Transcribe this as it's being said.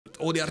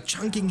Oh, they are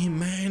chunking him,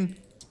 man.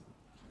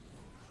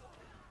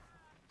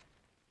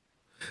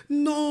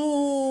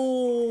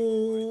 No.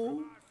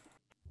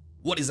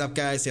 What is up,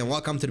 guys, and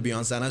welcome to the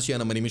BeyondStandards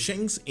channel. My name is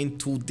Shanks, and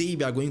today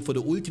we are going for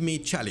the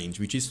ultimate challenge,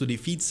 which is to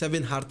defeat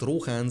 7 hard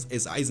Rohans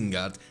as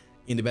Isengard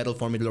in the battle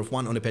for Middle Earth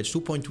 1 on the patch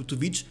 2.22,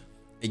 which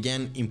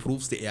again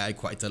improves the AI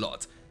quite a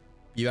lot.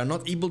 We are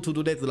not able to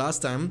do that the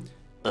last time.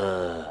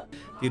 The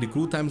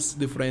recruit times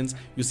difference,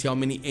 you see how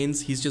many ends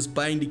he's just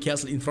buying the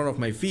castle in front of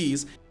my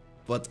face.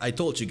 But I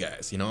told you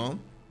guys, you know,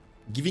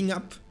 giving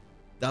up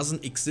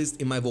doesn't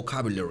exist in my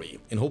vocabulary,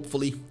 and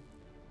hopefully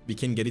we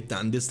can get it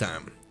done this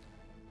time.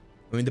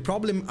 I mean, the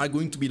problem are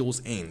going to be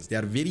those ends. They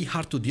are very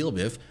hard to deal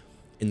with,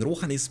 and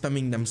Rohan is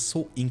spamming them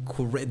so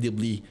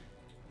incredibly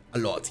a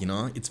lot, you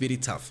know, it's very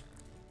tough.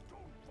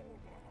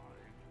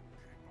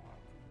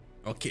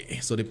 Okay,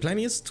 so the plan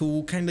is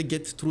to kind of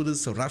get through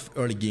this rough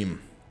early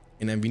game.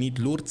 And then we need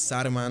Lord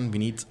Saruman, we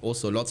need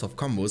also lots of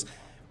combos.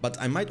 But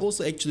I might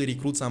also actually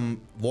recruit some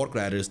Warg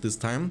Riders this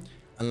time,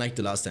 unlike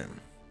the last time.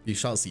 We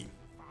shall see.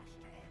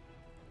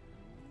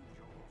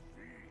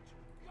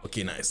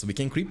 Okay, nice. So we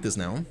can creep this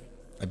now.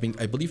 I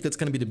believe that's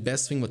gonna be the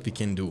best thing what we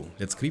can do.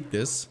 Let's creep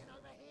this.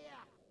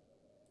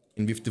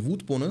 And with the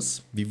wood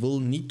bonus, we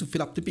will need to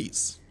fill up the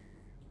base.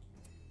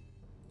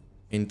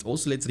 And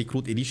also let's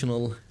recruit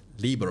additional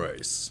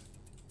laborers.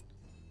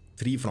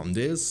 3 from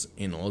this,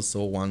 and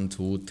also 1,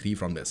 2, 3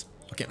 from this.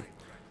 Okay,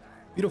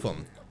 beautiful.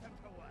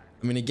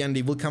 I mean, again,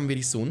 they will come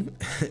very soon,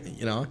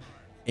 you know.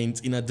 And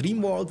in a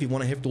dream world, we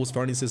want to have those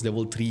furnaces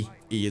level 3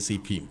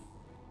 ASAP.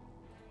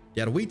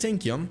 They are way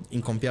tankier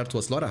in compared to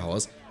a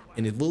slaughterhouse,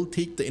 and it will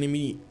take the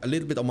enemy a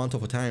little bit amount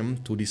of time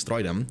to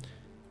destroy them.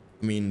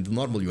 I mean, the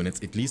normal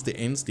units, at least the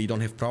ends, they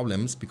don't have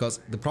problems, because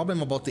the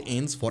problem about the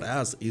ends for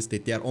us is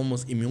that they are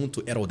almost immune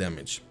to arrow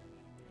damage.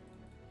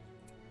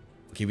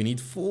 Okay, we need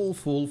full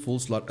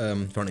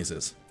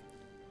furnaces.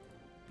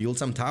 Build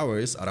some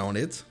towers around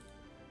it.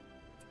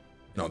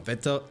 You know,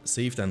 better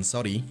safe than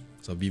sorry.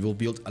 So we will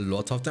build a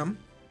lot of them.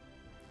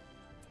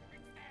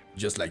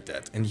 Just like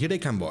that. And here they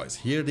come, boys.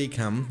 Here they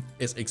come,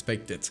 as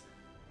expected.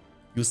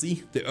 You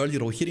see the early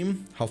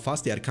Rohirrim, how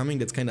fast they are coming?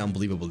 That's kind of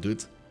unbelievable,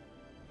 dude.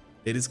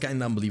 It is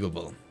kind of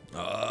unbelievable.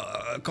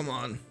 Come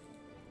on.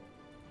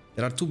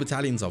 There are 2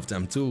 battalions of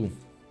them, too.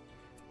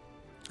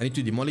 I need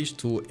to demolish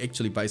to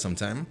actually buy some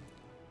time.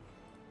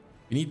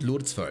 We need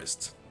lords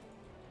first.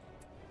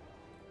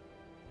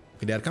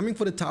 Okay, they are coming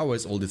for the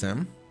towers all the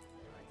time.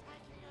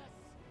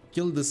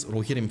 Kill this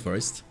Rohirrim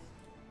first.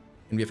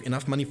 And we have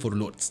enough money for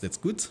lords. That's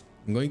good.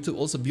 I'm going to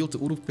also build the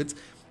Uruk pit.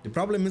 The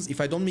problem is, if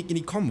I don't make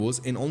any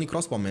combos and only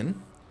crossbowmen,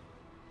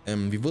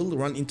 we will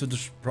run into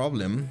this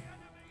problem.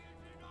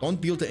 Don't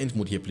build the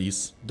Endmoot here,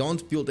 please.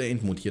 Don't build the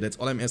Endmoot here. That's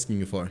all I'm asking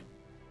you for.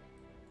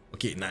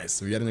 Okay,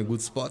 nice. We are in a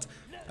good spot.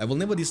 I will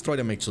never destroy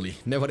them, actually.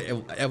 Never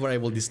ever I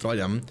will destroy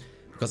them.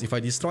 Because if I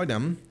destroy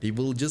them, they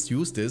will just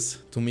use this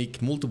to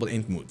make multiple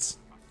Endmoots.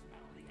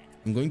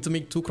 I'm going to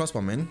make 2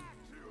 crossbowmen.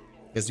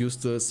 Let's use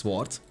the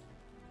sword.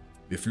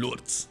 With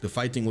lords, the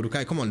fighting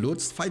Urukai. Come on,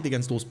 lords, fight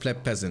against those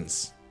pleb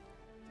peasants.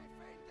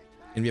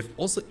 And we have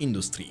also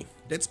industry.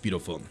 That's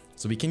beautiful.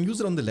 So we can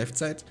use it on the left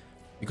side,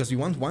 because we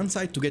want one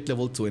side to get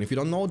level 2. And if you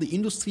don't know, the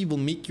industry will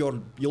make your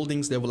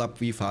buildings level up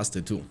way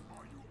faster too.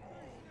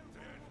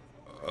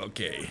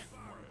 Okay.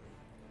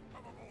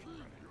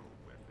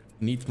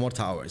 Need more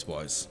towers,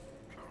 boys.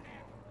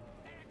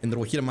 And the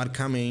Rohirrim are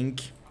coming.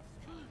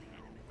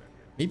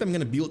 Maybe I'm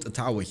gonna build a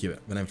tower here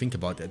when I think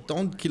about that.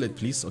 Don't kill it,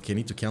 please. Okay, I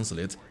need to cancel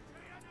it.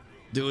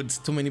 Dude,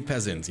 too many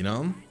peasants, you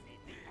know?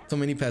 Too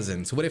many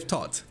peasants. Who would have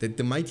thought that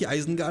the mighty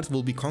Isengard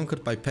will be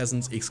conquered by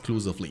peasants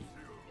exclusively?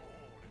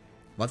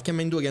 What can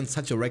man do against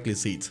such a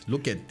reckless hate?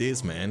 Look at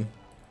this, man.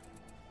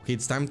 Okay,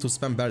 it's time to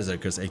spam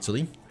berserkers,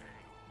 actually.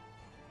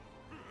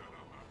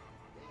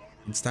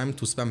 It's time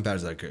to spam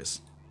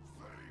berserkers.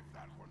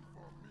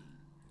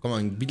 Come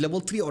on, be level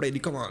 3 already,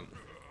 come on.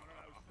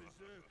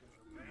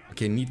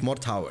 Okay, need more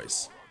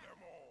towers.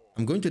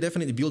 I'm going to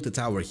definitely build a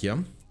tower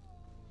here.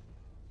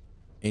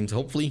 And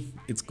hopefully,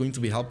 it's going to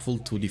be helpful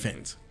to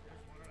defend.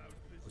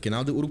 Okay,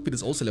 now the Uruk pit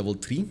is also level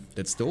 3.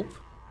 That's dope.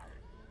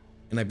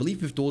 And I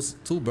believe with those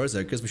 2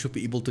 berserkers, we should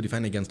be able to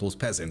defend against those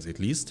peasants, at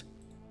least.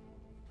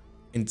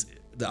 And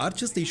the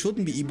archers, they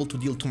shouldn't be able to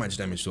deal too much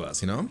damage to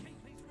us, you know?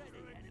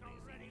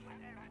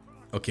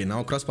 Okay,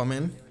 now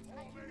crossbowmen.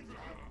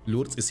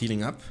 Lords is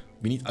healing up.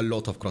 We need a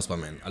lot of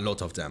crossbowmen, a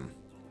lot of them.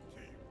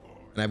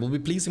 And I will be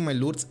placing my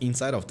lords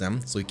inside of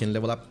them, so you can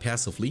level up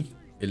passively.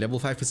 A level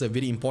 5 is a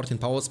very important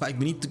power spike.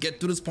 We need to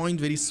get to this point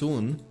very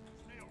soon.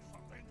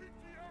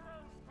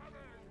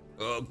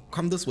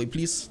 Come this way,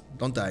 please.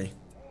 Don't die.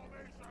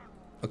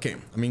 Okay,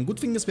 I mean, good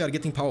thing is we are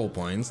getting power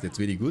points. That's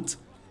very good.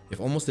 We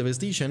have almost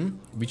devastation,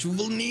 which we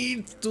will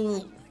need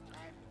to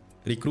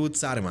recruit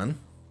Saruman.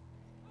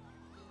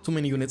 Too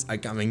many units are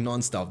coming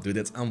non-stop, dude.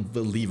 That's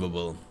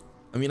unbelievable.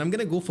 I mean, I'm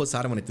gonna go for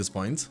Saruman at this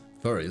point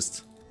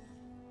first,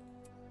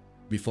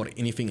 before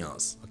anything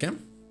else, okay?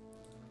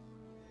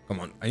 Come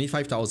on, I need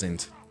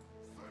 5,000.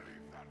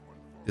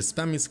 The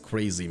spam is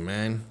crazy,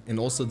 man. And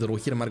also the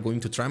Rohirrim are going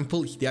to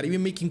trample. They are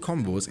even making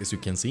combos, as you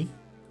can see.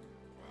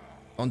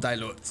 Don't die,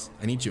 Lords.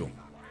 I need you.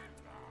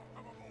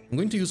 I'm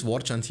going to use War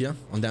Chant here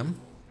on them.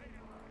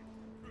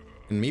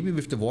 And maybe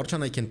with the War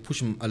Chant I can push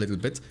them a little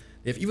bit.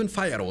 They have even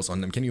fire arrows on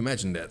them. Can you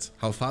imagine that?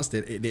 How fast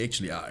they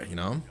actually are, you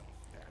know?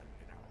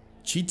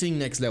 Cheating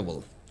next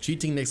level.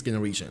 Cheating next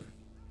generation.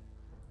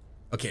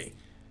 Okay.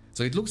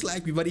 So it looks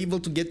like we were able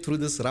to get through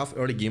this rough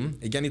early game.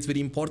 Again, it's very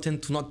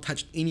important to not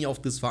touch any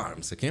of these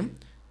farms, okay?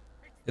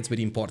 That's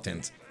very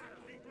important.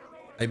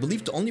 I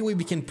believe the only way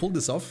we can pull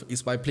this off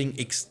is by playing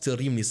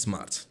extremely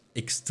smart.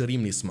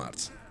 Extremely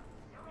smart.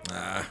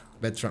 Ah,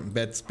 bad.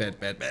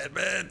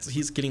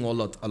 He's killing a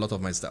lot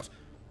of my stuff.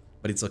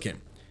 But it's okay.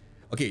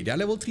 Okay, they are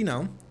level 3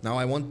 now. Now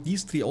I want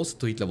these 3 also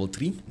to hit level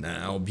 3.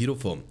 Now,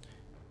 beautiful.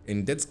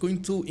 And that's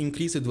going to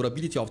increase the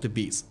durability of the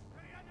base.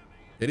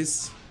 That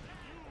is...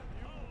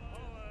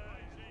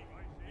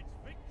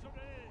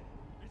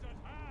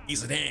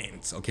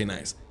 Isengard. Okay,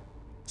 nice.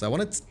 So I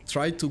want to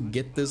try to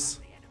get this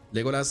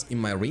Legolas in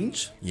my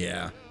range.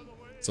 Yeah.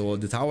 So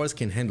the towers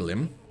can handle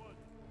him.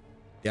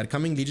 They are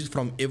coming legit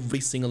from every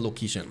single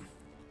location.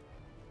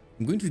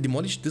 I'm going to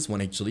demolish this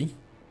one actually.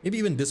 Maybe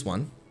even this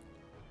one.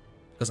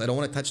 Because I don't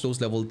want to touch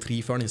those level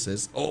 3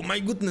 furnaces. Oh my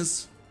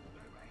goodness.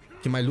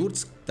 Okay, my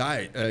lords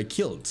died.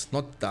 Killed.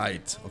 Not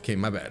died. Okay,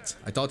 my bad.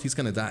 I thought he's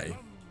gonna die.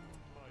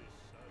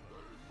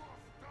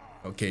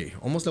 Okay,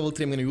 almost level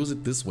 3. I'm gonna use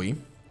it this way.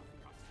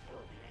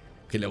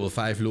 Okay, level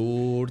 5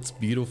 lords.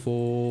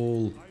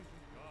 Beautiful.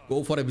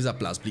 Go for a Visa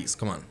Plus, please.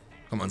 Come on.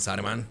 Come on,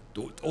 Saruman.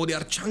 Dude. Oh, they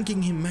are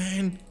chunking him,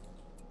 man.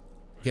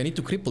 Okay, I need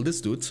to cripple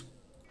this dude.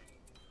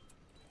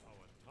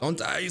 Don't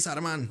die,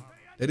 Saruman.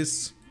 There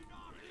is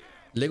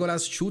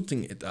Legolas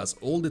shooting at us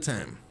all the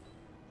time.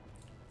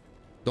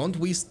 Don't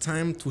waste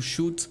time to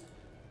shoot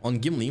on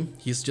Gimli.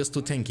 He's just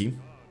too tanky.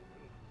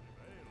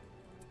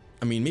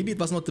 I mean, maybe it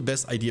was not the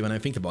best idea when I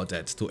think about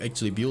that, to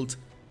actually build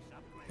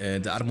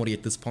the armory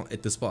at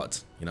this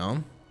spot, you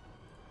know?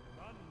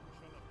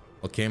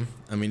 Okay,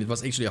 I mean, it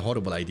was actually a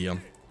horrible idea.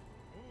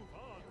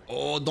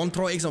 Oh, don't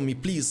throw eggs on me,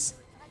 please.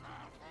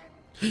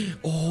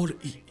 Oh,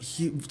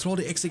 he threw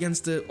the eggs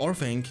against the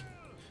Orphank.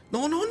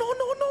 No.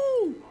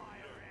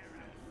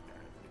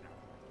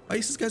 Why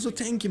is this guy so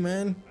tanky,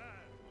 man?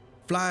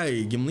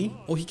 Fly, Gimli.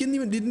 Oh, he didn't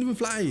even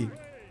fly.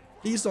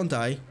 Please don't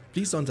die.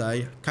 Please don't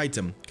die. Kite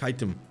him.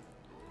 Kite him.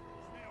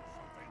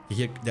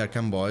 Here, there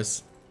come,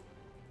 boys.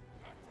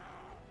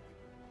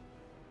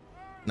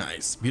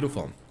 Nice.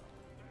 Beautiful.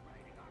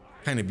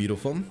 Kind of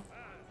beautiful.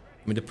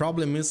 I mean, the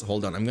problem is...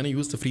 Hold on. I'm going to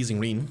use the Freezing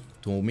Rain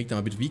to make them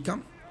a bit weaker.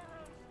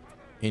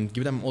 And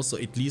give them also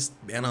at least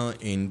banner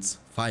and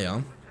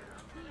fire.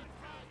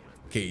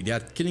 Okay, they are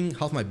killing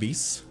half my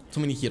base. Too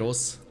many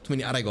heroes. Too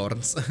many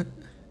Aragorns.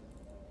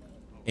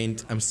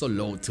 And I'm so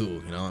low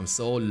too, you know, I'm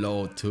so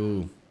low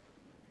too.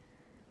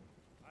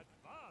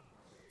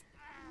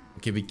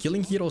 Okay, we're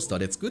killing heroes though,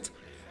 that's good.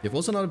 We have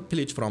also another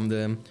pillage from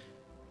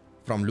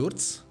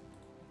Lourdes.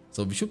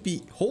 So we should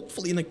be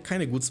hopefully in a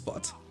kind of good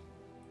spot.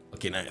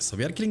 Okay, nice. So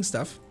we are killing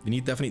stuff. We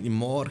need definitely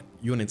more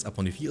units up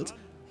on the field.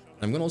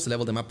 I'm gonna also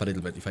level them up a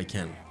little bit if I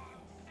can.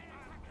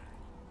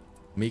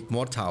 Make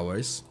more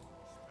towers.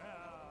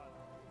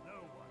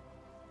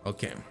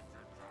 Okay.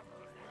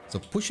 So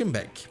push him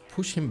back.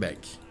 Push him back.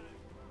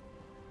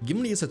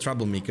 Gimli is a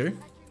troublemaker.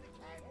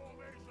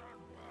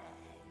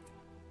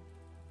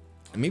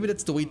 Maybe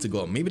that's the way to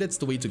go. Maybe that's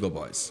the way to go,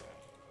 boys.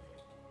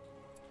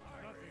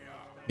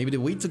 Maybe the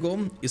way to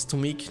go is to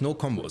make no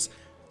combos.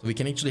 So we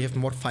can actually have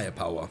more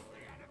firepower.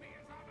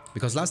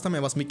 Because last time I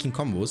was making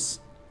combos,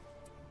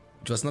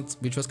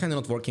 which was kind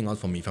of not working out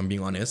for me, if I'm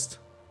being honest.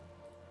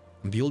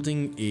 I'm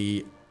building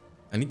a...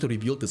 I need to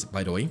rebuild this,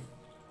 by the way.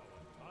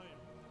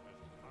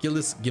 Kill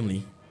this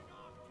Gimli.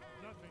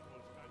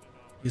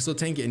 He's so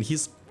tanky, and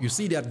you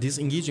see they are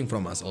disengaging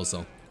from us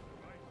also.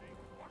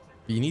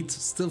 We need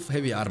still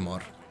heavy armor.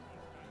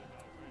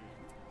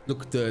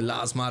 Look, the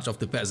last march of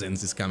the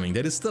peasants is coming.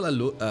 There is still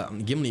a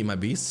Gimli in my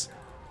base.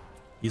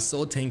 He's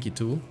so tanky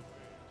too.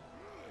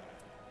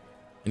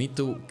 I need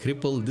to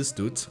cripple this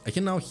dude. I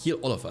can now heal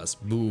all of us.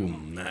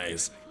 Boom,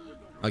 nice.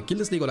 I'll kill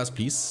this Legolas,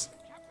 please.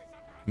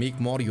 Make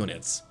more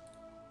units.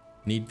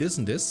 Need this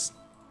and this.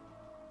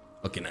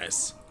 Okay,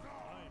 nice.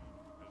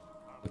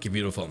 Okay,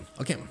 beautiful.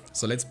 Okay,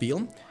 so let's peel.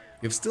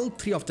 We have still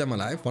 3 of them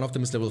alive. One of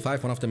them is level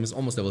 5, one of them is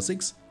almost level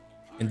 6.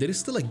 And there is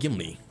still a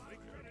Gimli.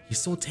 He's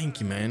so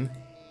tanky, man.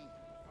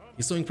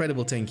 He's so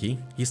incredible tanky.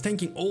 He's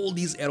tanking all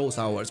these arrow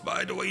towers.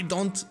 By the way,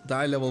 don't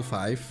die level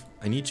 5.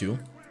 I need you.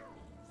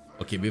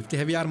 Okay, with the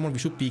heavy armor, we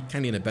should be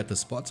kind of in a better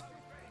spot.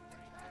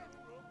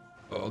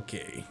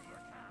 Okay.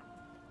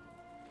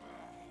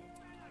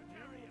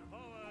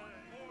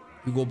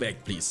 You go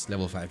back, please.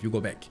 Level 5, you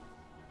go back.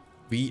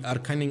 We are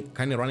kind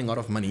of running out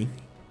of money.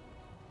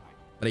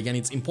 But again,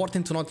 it's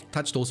important to not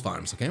touch those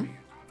farms, okay?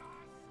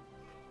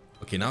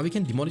 Okay, now we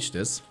can demolish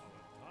this.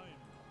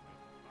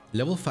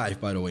 Level 5,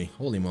 by the way.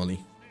 Holy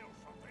moly.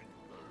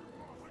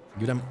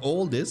 Give them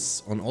all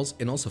this and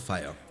also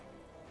fire.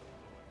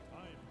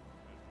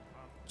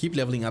 Keep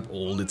leveling up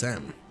all the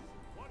time.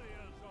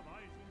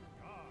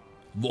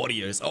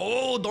 Warriors.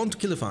 Oh, don't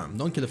kill the farm.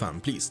 Don't kill the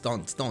farm. Please,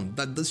 don't.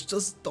 That's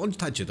just, don't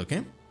touch it,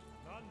 okay?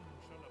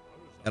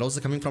 They're also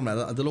coming from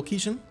the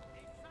location.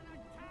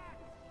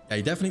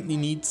 I definitely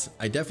need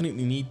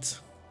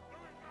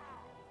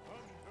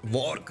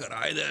Warg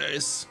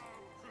Riders.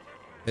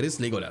 There is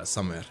Legolas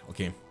somewhere,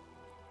 okay.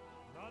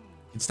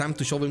 It's time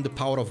to show him the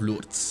power of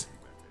lords.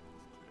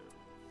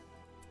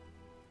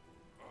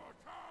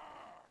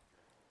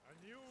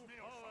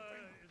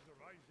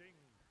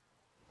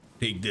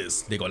 Take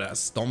this,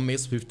 Legolas. Don't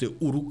mess with the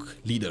Uruk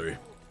leader.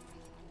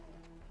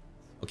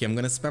 Okay, I'm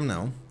gonna spam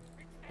now.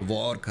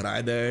 Warg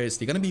Riders,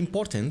 they're gonna be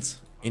important,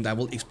 and I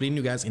will explain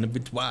you guys in a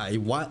bit why.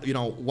 Why, you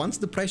know, once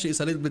the pressure is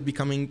a little bit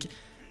becoming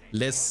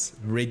less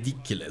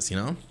ridiculous, you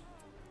know.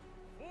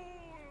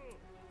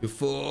 You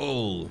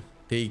fool!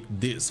 Take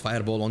this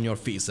fireball on your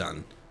face,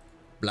 son.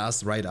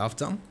 Blast right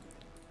after.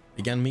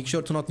 Again, make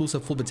sure to not lose a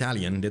full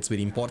battalion. That's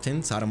very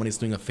important. Saruman is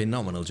doing a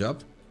phenomenal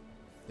job.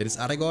 There is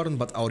Aragorn,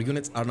 but our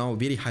units are now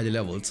very highly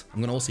leveled.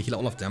 I'm gonna also heal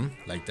all of them,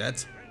 like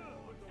that.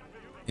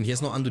 And he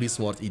has no Unduri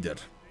Sword either.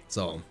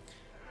 So,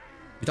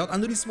 without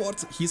Unduri Sword,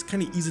 he's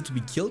kinda easy to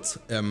be killed,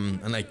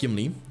 unlike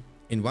Gimli.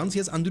 And once he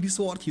has Unduri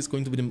Sword, he's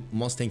going to be the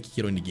most tanky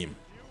hero in the game.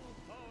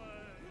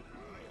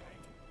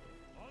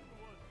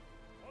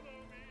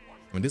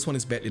 I mean, this one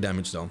is badly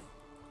damaged though.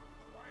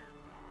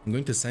 I'm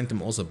going to send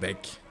him also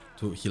back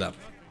to heal up.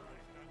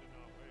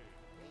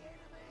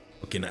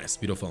 Okay, nice,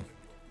 beautiful.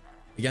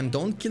 Again,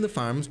 don't kill the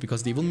farms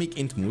because they will make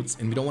Entmuts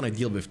and we don't want to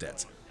deal with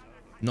that.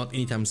 Not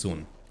anytime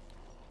soon.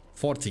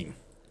 40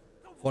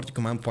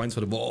 command points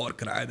for the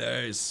Warg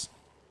Riders.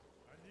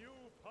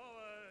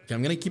 Okay,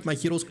 I'm gonna keep my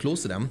heroes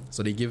close to them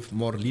so they give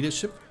more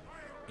leadership.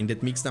 And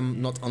that makes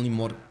them not only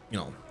more, you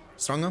know,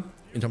 stronger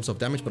in terms of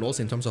damage, but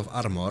also in terms of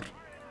armor.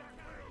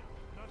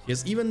 He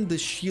has even the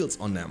shields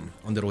on them,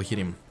 on the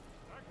Rohirrim.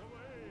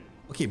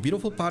 Okay,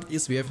 beautiful part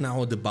is we have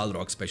now the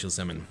Balrog special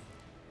summon.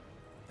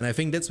 And I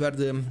think that's where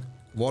the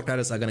Warg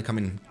Riders are gonna come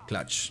in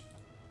clutch.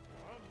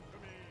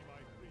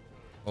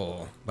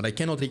 Oh, but I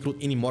cannot recruit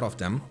any more of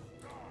them,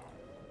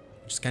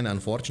 which is kinda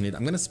unfortunate.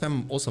 I'm gonna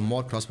spam also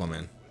more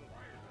crossbowmen.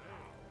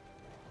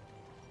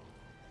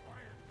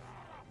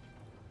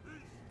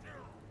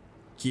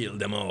 Kill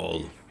them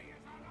all.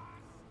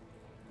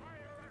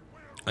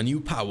 A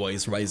new power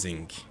is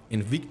rising,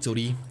 and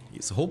victory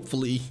is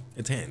hopefully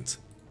at hand.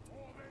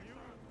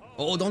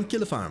 Oh, don't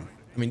kill the farm.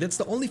 I mean, that's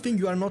the only thing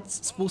you are not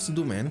supposed to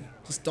do, man.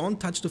 Just don't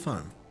touch the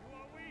farm.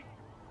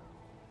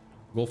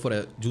 Go for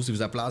a Juicy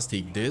Zaplast,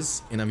 take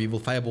this, and then we will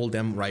fireball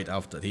them right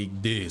after.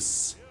 Take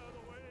this.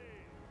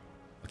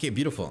 Okay,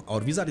 beautiful. Our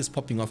wizard is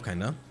popping off,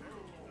 kinda.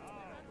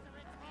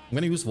 I'm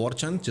gonna use War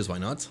Chant, just why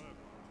not?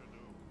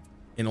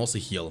 And also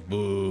heal.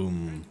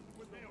 Boom.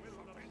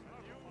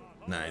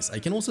 Nice. I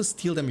can also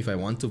steal them if I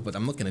want to, but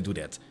I'm not gonna do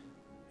that.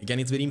 Again,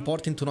 it's very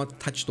important to not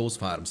touch those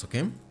farms,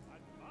 okay?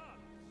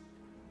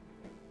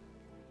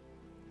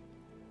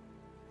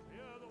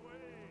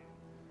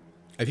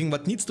 I think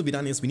what needs to be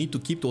done is we need to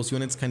keep those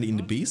units kind of in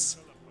the base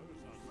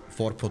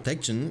for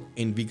protection,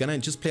 and we're gonna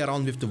just play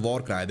around with the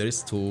Warg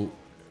Riders to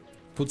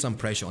put some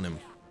pressure on him.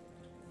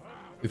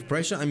 With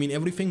pressure, I mean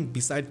everything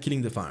beside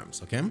killing the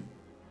farms, okay?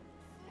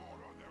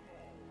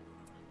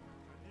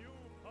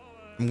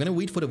 I'm gonna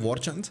wait for the War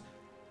Chant.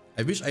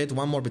 I wish I had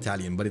one more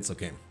battalion, but it's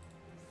okay.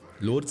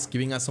 Lords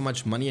giving us so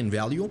much money and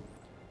value.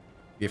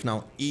 We have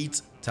now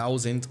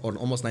 8,000 or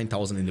almost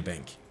 9,000 in the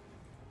bank.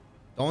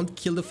 Don't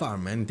kill the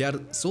farm, man. They are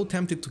so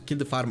tempted to kill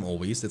the farm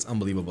always. That's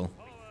unbelievable.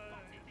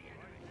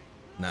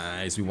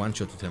 Nice, we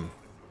one-shotted him.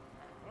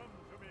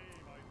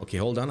 Okay,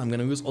 hold on. I'm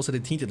gonna use also the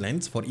Tainted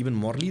Lands for even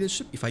more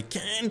leadership if I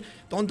can.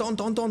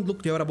 Don't.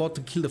 Look, they are about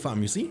to kill the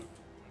farm, you see?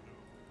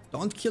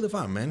 Don't kill the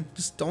farm, man.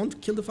 Just don't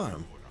kill the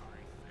farm.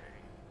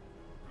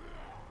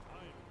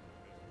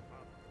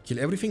 Kill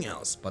everything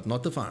else, but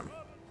not the farm.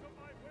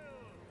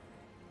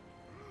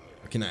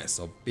 Okay, nice.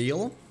 So,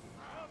 Bale.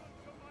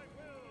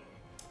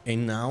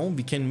 And now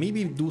we can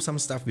maybe do some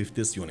stuff with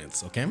these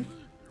units, okay?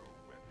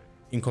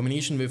 In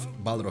combination with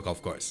Balrog,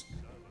 of course.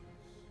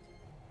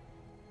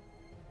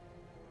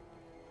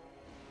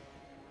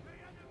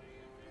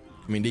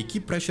 I mean, they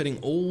keep pressuring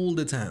all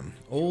the time.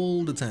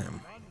 All the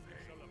time.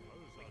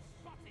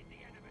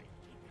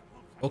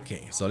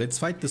 Okay, so let's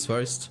fight this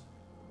first.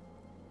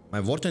 My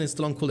Vorten is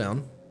still on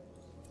cooldown.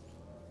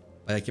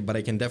 But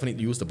I can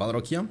definitely use the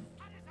Balrog here.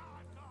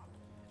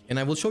 And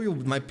I will show you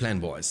my plan,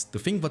 boys. The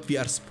thing what we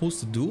are supposed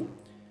to do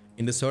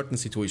in a certain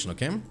situation,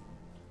 okay?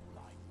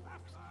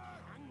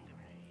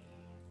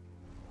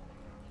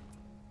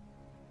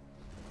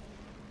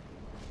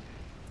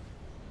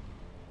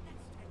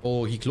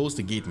 Oh, he closed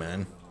the gate,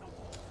 man.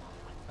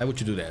 Why would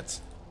you do that?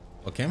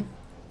 Okay.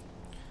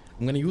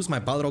 I'm gonna use my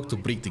Balrog to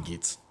break the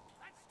gate.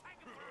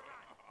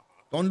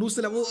 Don't lose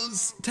the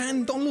levels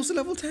 10. Don't lose the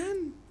level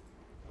 10.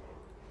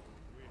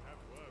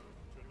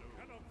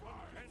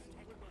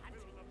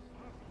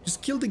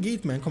 Just kill the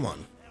gate, man. Come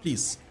on.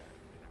 Please.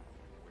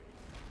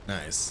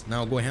 Nice.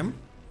 Now go ham.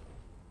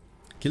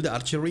 Kill the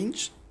archer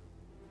range.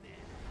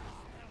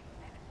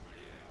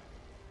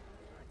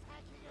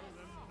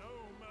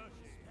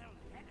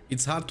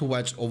 It's hard to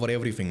watch over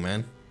everything,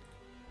 man.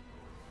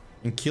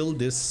 And kill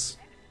this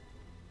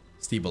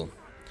steeple.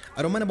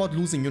 I don't mind about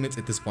losing units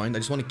at this point. I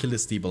just want to kill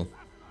this steeple.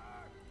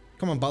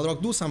 Come on,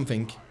 Balrog, do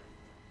something.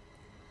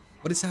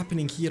 What is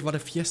happening here? What a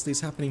fiesta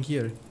is happening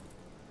here?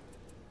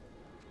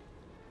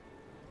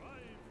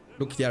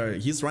 Look there,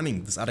 he's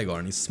running, this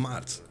Aragorn. He's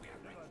smart.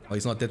 Oh,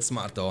 he's not that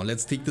smart though.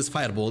 Let's take this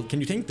fireball. Can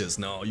you tank this?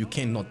 No, you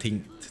cannot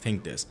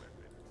tank this.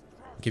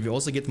 Okay, we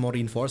also get more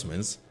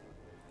reinforcements.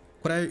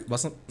 But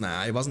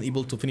I wasn't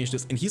able to finish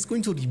this. And he's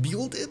going to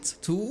rebuild it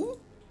too?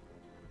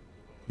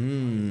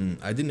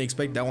 I didn't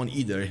expect that one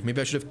either.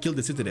 Maybe I should have killed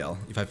the citadel,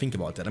 if I think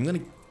about that. I'm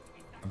gonna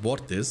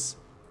abort this.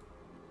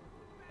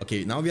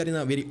 Okay, now we are in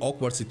a very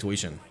awkward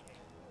situation.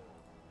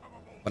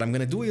 What I'm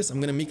gonna do is I'm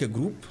gonna make a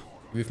group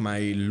with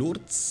my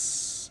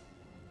lords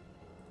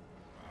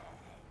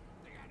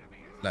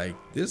like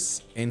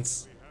this and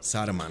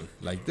Saruman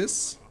like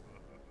this.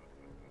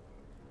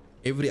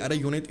 Every other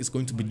unit is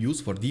going to be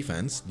used for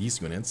defense, these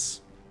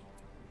units.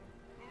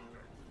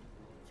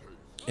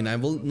 And I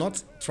will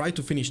not try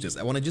to finish this.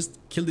 I want to just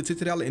kill the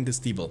citadel and the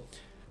steeple.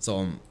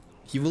 So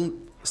he will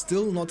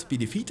still not be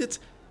defeated,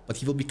 but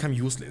he will become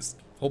useless.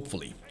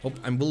 Hopefully.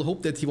 I will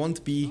hope that he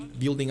won't be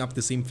building up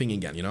the same thing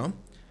again, you know?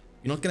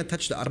 We're not gonna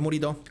touch the armory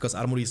though, because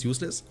armory is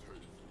useless.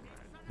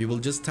 We will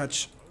just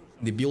touch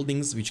the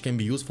buildings which can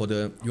be used for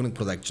the unit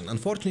production.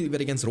 Unfortunately,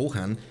 we're against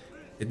Rohan.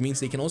 It means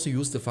they can also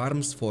use the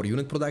farms for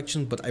unit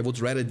production, but I would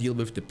rather deal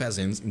with the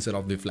peasants instead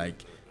of with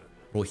like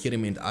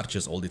Rohirrim and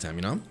archers all the time,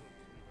 you know?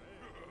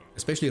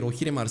 Especially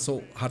Rohirrim are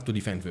so hard to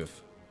defend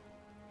with.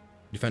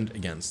 Defend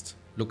against.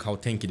 Look how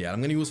tanky they are.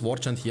 I'm gonna use War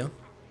Chant here.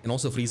 And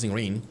also Freezing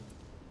Rain.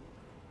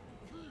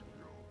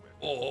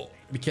 Oh,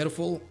 be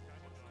careful.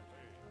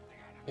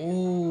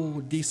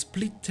 Oh, they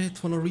split it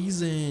for no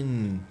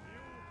reason.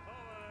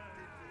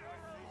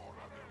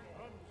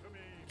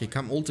 Okay,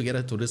 come all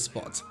together to this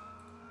spot.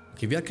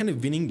 Okay, we are kind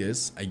of winning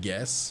this, I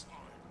guess.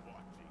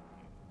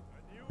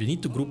 We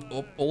need to group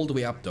up all the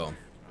way up though.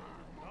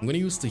 I'm gonna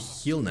use the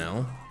heal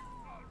now.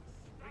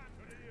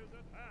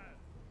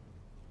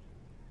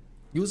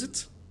 Use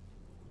it?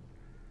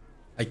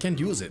 I can't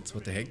use it.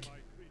 What the heck?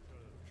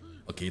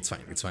 Okay, it's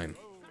fine. It's fine.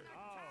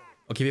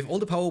 Okay, we have all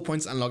the power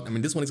points unlocked. I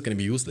mean, this one is going to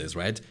be useless,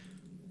 right?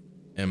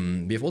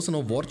 We have also no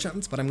war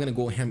chants, but I'm going to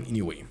go ham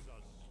anyway.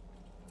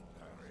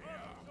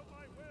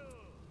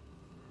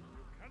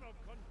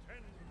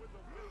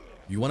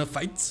 You want to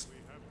fight,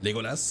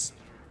 Legolas?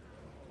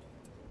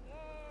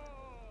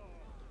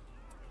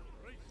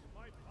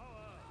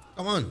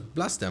 Come on,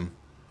 blast them.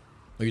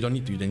 No, you don't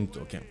need to. You don't need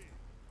to. Okay.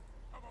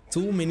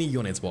 Too many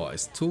units,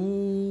 boys.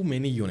 Too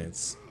many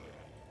units.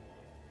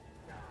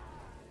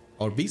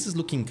 Our base is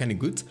looking kind of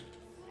good.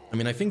 I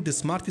mean, I think the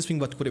smartest thing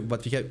what we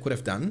could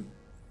have done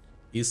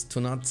is to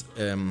not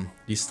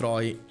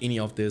destroy any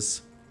of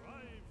these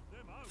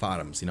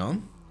farms, you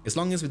know? As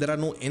long as there are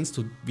no ends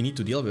we need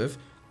to deal with,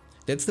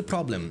 that's the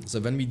problem.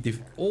 So when we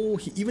oh,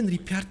 he even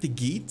repaired the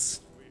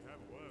gates.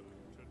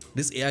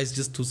 This AI is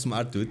just too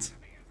smart, dude.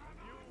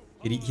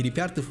 He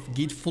repaired the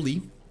gate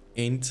fully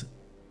and...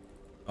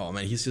 Oh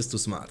man, he's just too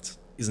smart,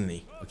 isn't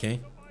he? Okay.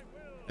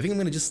 I think I'm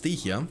gonna just stay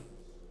here.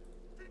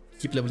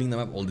 Keep leveling them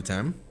up all the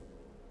time.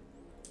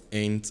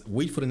 And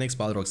wait for the next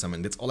Balrog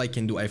summon. That's all I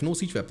can do. I have no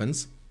siege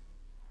weapons.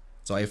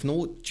 So I have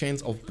no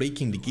chance of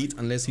breaking the gate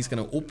unless he's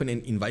gonna open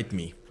and invite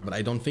me. But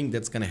I don't think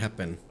that's gonna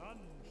happen.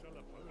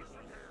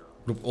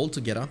 Group all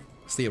together.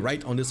 Stay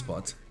right on this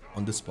spot.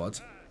 On this spot.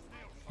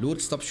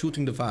 Lord, stop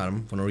shooting the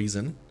farm for no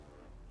reason.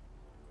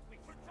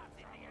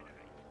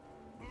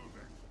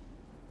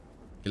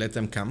 Let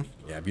them come.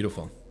 Yeah,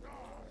 beautiful.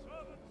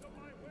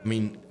 I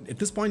mean, at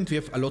this point we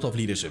have a lot of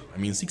leadership. I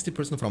mean,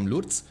 60% from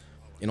Lurtz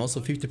and also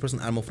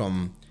 50% armor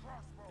from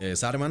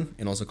Saruman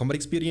and also combat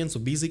experience. So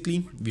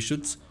basically, we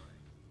should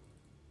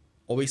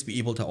always be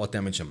able to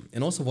out-damage him.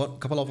 And also, a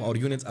couple of our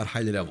units are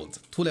highly leveled.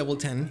 2 level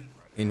 10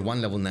 and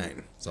 1 level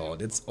 9. So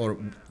that's, or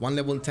 1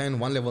 level 10,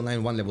 1 level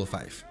 9, 1 level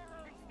 5.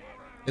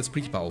 That's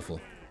pretty powerful.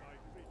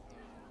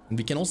 And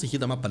we can also heal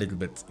them up a little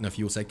bit in a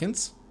few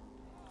seconds.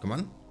 Come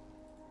on.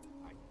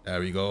 There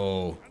we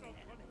go.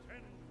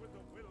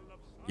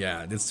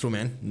 Yeah, that's true,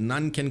 man.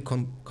 None can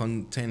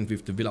contend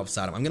with the will of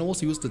Saruman. I'm gonna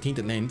also use the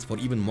Tainted Lands for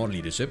even more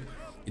leadership.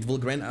 It will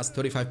grant us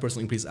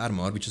 35% increased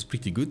armor, which is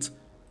pretty good.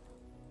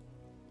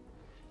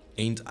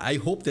 And I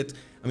hope that,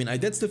 I mean,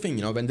 that's the thing,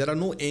 you know, when there are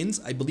no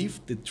ends, I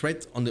believe the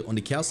threat on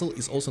the castle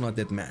is also not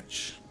that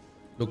much.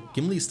 Look,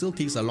 Gimli still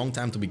takes a long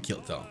time to be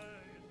killed, though.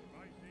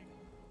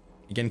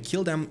 You can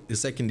kill them the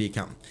second they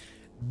come.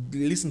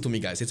 Listen to me,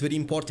 guys. It's very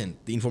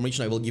important, the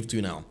information I will give to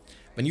you now.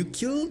 When you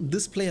kill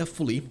this player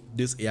fully,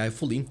 this AI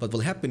fully, what will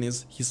happen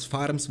is his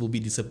farms will be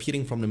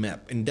disappearing from the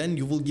map. And then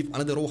you will give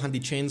another Rohan the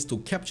chance to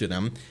capture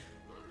them.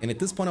 And at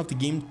this point of the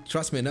game,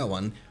 trust me on that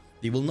one,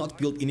 they will not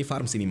build any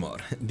farms anymore.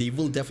 They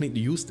will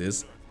definitely use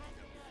this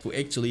to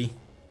actually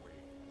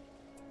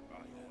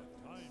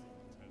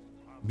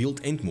build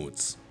end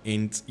modes.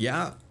 And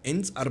yeah,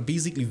 ends are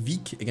basically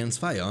weak against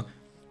fire,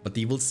 but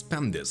they will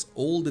spam this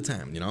all the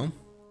time, you know?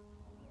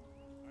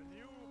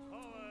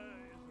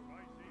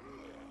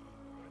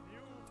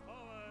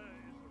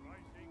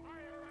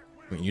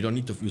 I mean, you don't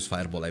need to use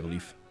fireball, I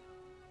believe.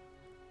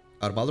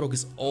 Our Balrog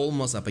is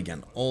almost up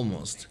again.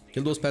 Almost.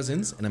 Kill those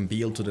peasants and then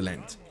bail to the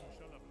land.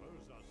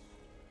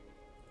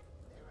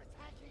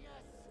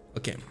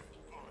 Okay.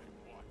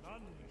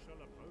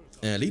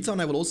 Later on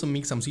I will also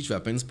make some siege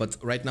weapons, but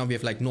right now we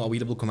have like no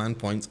available command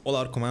points. All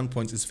our command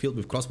points is filled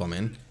with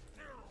crossbowmen.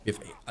 We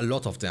have a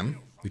lot of them,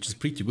 which is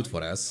pretty good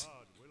for us.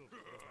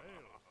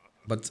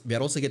 But we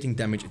are also getting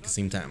damage at the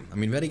same time. I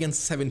mean, we're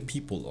against 7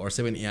 people or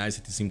 7 AIs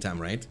at the same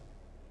time, right?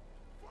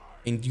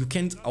 And you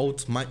can't out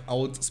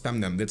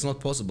spam them. That's not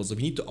possible. So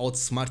we need to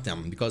outsmart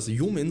them, because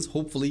humans,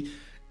 hopefully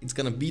it's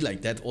gonna be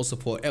like that also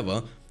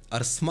forever,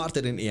 are smarter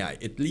than AI,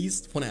 at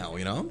least for now,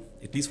 you know?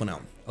 At least for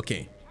now.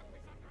 Okay.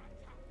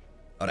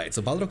 Alright,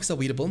 so Balrog is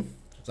available.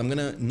 So I'm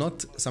gonna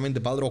not summon the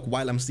Balrog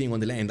while I'm staying on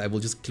the land. I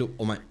will just kill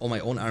all my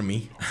own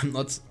army. I'm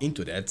not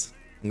into that.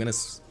 I'm gonna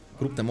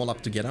group them all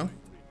up together.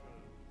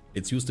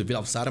 Let's use the Will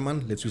of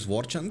Saruman. Let's use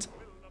War Chant.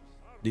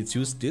 Let's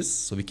use this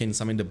so we can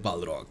summon the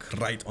Balrog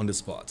right on the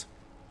spot.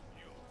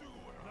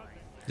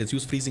 Let's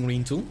use Freezing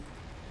Rain too.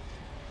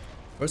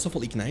 First of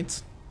all,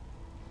 Ignite.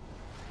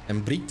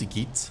 And break the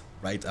gate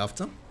right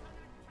after.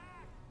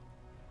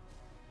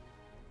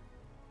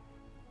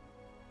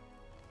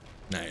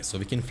 Nice, so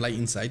we can fly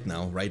inside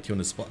now, right here on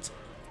the spot.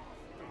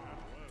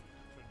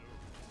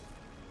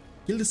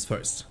 Kill this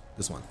first,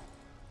 this one.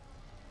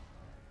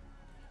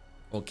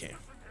 Okay.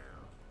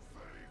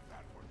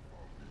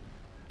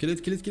 Kill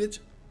it, kill it, kill it.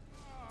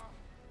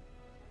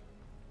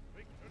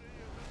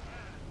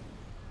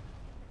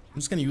 I'm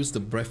just gonna use the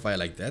breath fire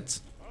like that.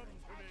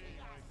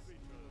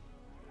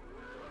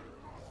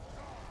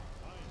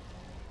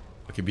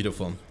 Okay,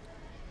 beautiful.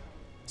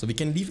 So we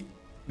can leave,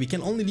 we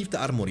can only leave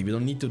the armory, we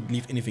don't need to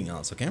leave anything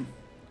else, okay?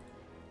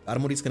 The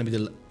armory is gonna be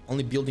the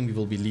only building we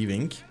will be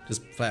leaving.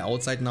 Just fly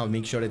outside now,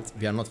 make sure that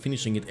we are not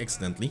finishing it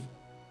accidentally.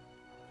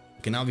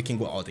 Okay, now we can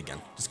go out again.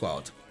 Just go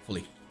out,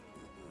 fully.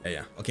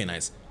 Yeah, okay,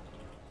 nice.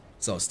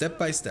 So, step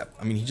by step.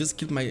 I mean,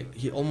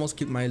 he almost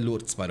killed my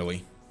lords, by the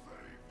way.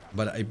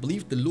 But I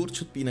believe the lord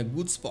should be in a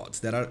good spot.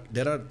 There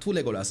are 2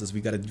 Legolases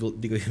we gotta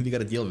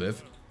deal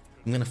with.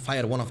 I'm gonna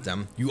fire one of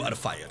them. You are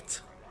fired.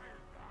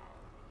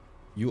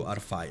 You are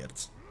fired.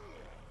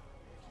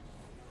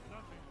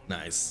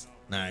 Nice.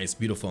 Nice.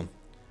 Beautiful.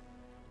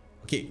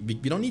 Okay, we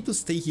don't need to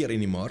stay here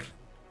anymore.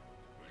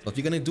 What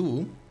we're gonna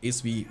do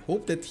is we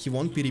hope that he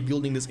won't be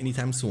rebuilding this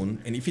anytime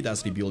soon. And if he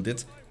does rebuild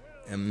it,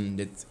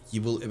 that he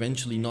will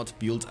eventually not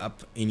build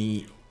up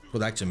any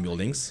production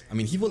buildings. I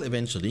mean, he will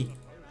eventually.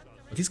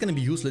 But he's gonna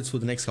be useless for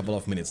the next couple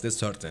of minutes, that's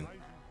certain.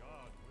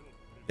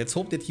 Let's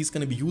hope that he's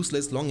gonna be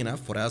useless long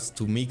enough for us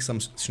to make some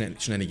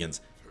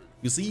shenanigans.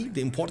 You see,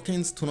 the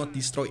importance to not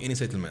destroy any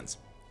settlements.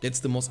 That's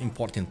the most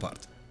important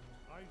part.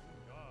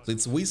 So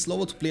it's way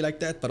slower to play like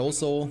that, but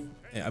also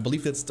I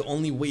believe that's the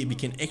only way we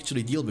can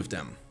actually deal with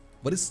them.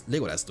 What is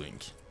Legolas doing?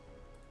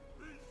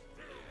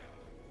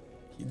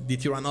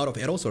 Did he run out of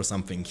arrows or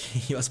something?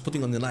 He was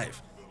putting on the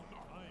knife.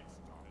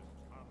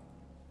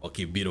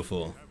 Okay,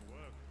 beautiful.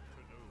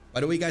 By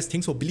the way, guys,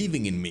 thanks for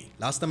believing in me.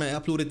 Last time I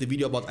uploaded the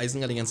video about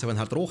Isengard against 7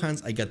 Heart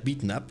Rohans, I got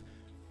beaten up.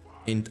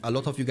 And a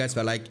lot of you guys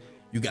were like,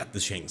 you got the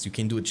Shanks, you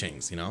can do it,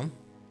 Shanks, you know?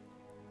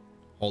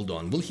 Hold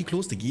on, will he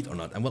close the gate or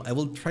not? I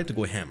will try to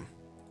go ham.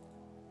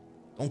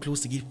 Don't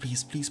close the gate,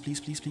 please, please, please,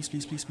 please, please,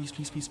 please, please, please,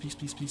 please, please, please,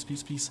 please, please,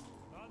 please, please.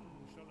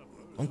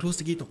 Don't close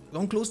the gate,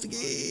 don't close the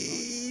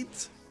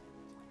gate.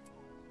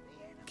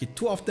 Okay,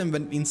 2 of them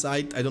went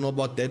inside. I don't know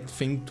about that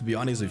thing, to be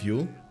honest with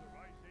you.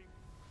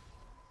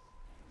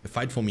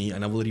 Fight for me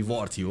and I will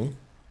reward you.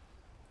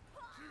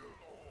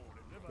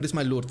 What is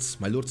my lords?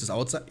 My lords is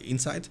outside,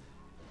 inside.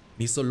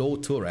 He's so low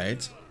too,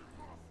 right?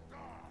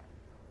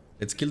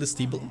 Let's kill the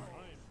steeple.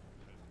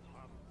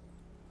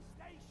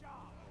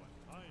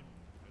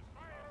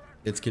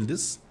 Let's kill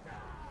this.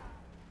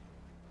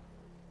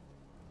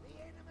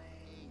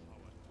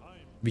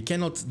 We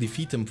cannot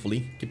defeat him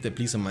fully. Keep that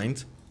please in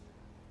mind.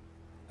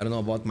 I don't know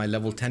about my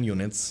level 10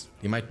 units.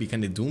 They might be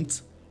kind of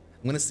doomed.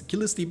 I'm gonna kill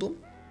the steeple.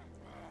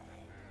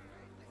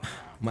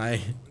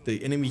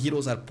 The enemy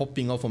heroes are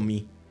popping off on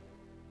me.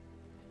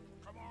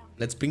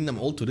 Let's bring them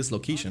all to this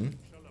location.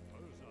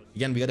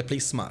 Again, we gotta play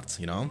smart,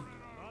 you know.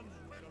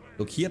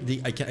 Look here,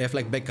 I have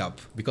like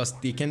backup because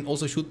they can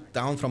also shoot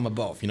down from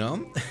above, you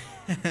know.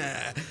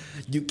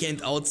 You can't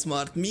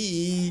outsmart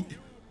me.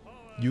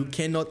 You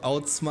cannot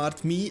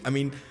outsmart me. I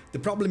mean, the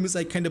problem is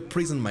I kind of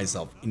prison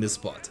myself in this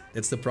spot.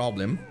 That's the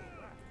problem.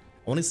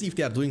 I want to see if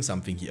they are doing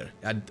something here.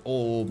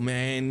 Oh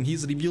man,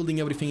 he's rebuilding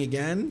everything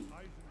again.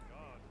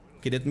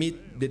 Okay,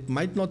 that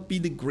might not be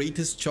the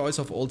greatest choice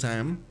of all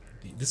time.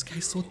 This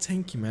guy's so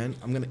tanky, man.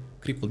 I'm gonna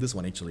cripple this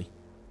one actually.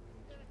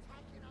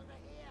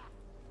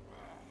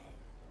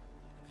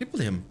 Cripple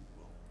him.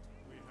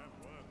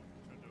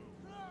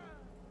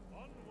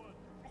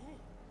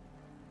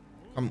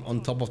 Come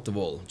on top of the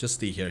wall. Just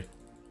stay here.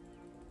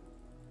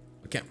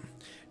 Okay.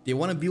 They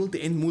want to build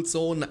the end mood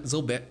so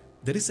bad.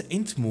 There is an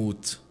end mood.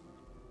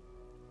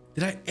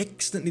 Did I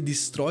accidentally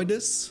destroy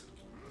this?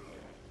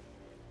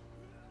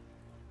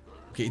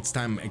 Okay, it's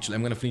time actually.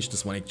 I'm gonna finish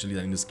this one actually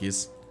in this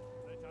case.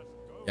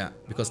 Yeah,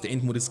 because the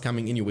end mode is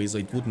coming anyway, so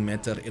it wouldn't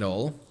matter at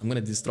all. I'm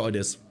gonna destroy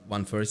this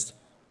one first.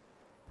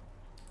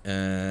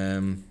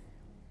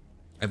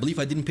 I believe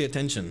I didn't pay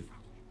attention.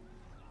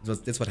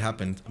 That's what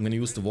happened. I'm gonna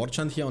use the war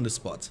chant here on the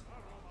spot.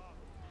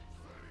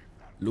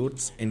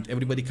 Loots and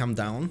everybody come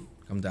down.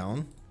 Come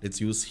down. Let's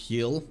use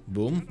heal.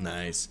 Boom.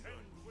 Nice.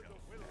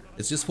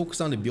 Let's just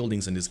focus on the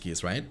buildings in this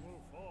case, right?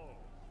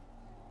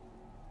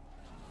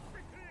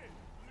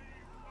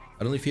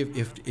 I don't know if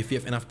you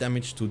have enough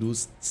damage to do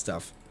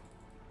stuff.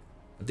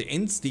 But the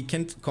ends, they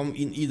can't come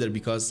in either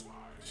because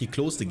he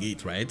closed the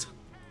gate, right?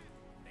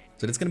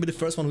 So that's gonna be the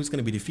first one who's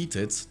gonna be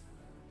defeated.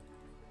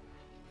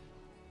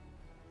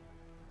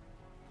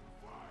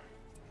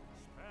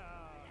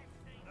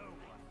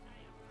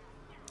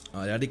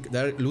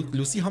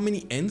 You see how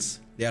many ends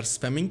they are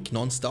spamming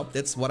non-stop?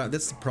 That's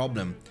the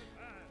problem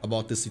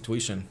about this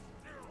situation.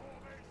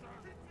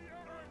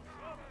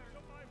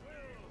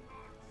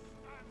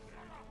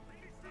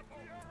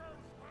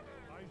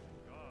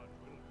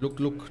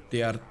 Look,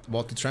 they are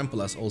about to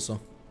trample us also.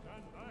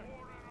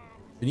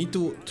 We need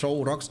to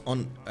throw rocks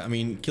on, I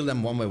mean, kill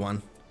them one by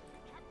one.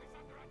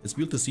 Let's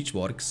build the siege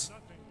works.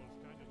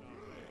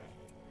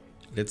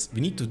 We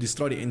need to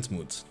destroy the end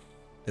mood.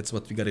 That's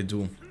what we gotta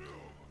do.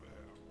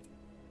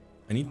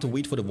 I need to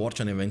wait for the war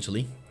chant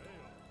eventually.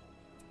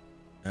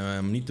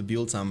 Need to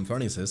build some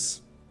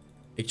furnaces.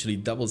 Actually,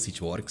 double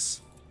siege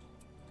works.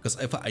 Because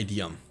I have an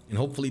idea. And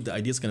hopefully the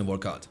idea is gonna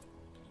work out.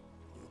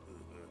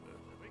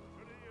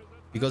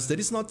 Because there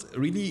is not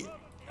really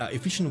an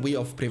efficient way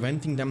of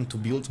preventing them to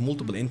build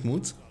multiple end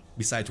moods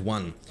besides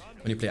one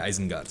when you play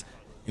Isengard.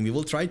 And we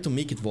will try to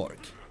make it work.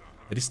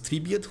 There is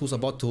Treebeard who's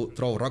about to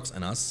throw rocks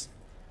on us.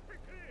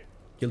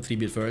 Kill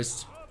Treebeard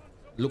first.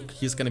 Look,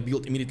 he's gonna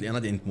build immediately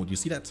another end mood. You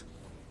see that?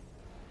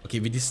 Okay,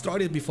 we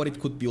destroyed it before it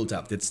could build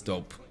up. That's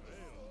dope.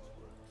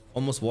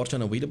 Almost war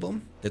chant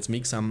available. Let's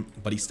make some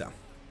ballista.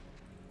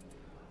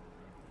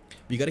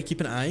 We gotta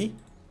keep an eye.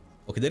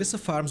 Okay, there is a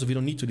farm, so we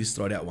don't need to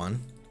destroy that one.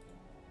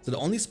 So the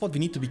only spot we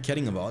need to be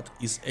caring about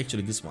is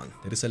actually this one.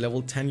 There is a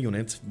level 10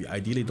 unit. We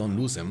ideally don't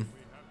lose him.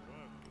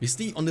 We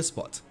stay on the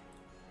spot.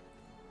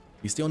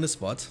 We stay on the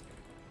spot.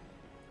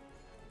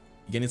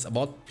 Again, it's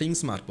about playing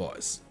smart,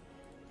 boys.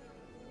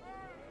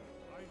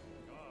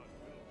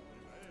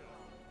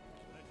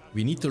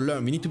 We need to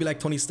learn. We need to be like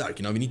Tony Stark,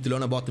 you know. We need to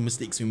learn about the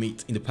mistakes we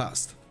made in the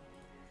past.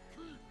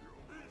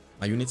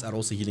 My units are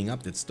also healing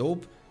up. That's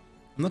dope.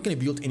 I'm not going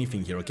to build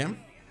anything here, okay?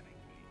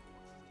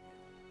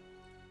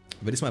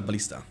 Where is my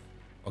ballista?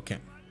 Okay.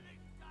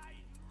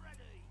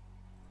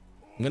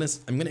 I'm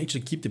gonna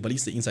actually keep the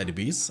ballista inside the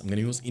base. I'm gonna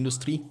use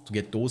industry to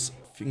get those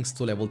things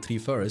to level 3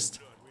 first.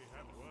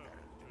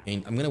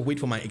 And I'm gonna wait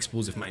for my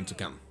explosive mine to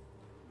come.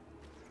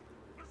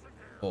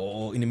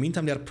 Oh, in the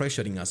meantime they are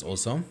pressuring us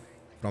also.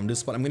 From this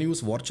spot, I'm gonna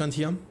use war chant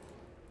here.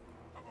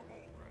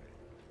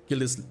 Kill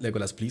this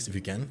Legolas, please, if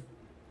you can.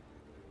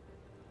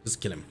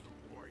 Just kill him.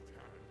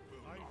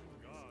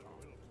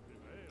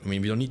 I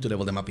mean, we don't need to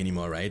level them up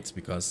anymore, right?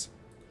 Because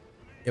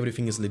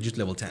everything is legit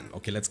level 10.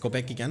 Okay, let's go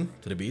back again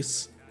to the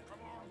base.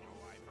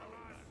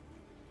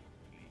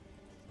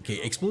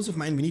 Okay, explosive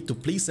mine, we need to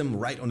place them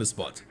right on the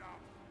spot.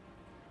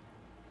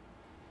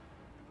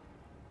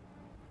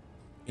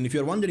 And if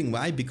you're wondering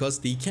why, because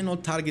they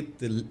cannot target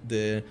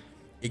the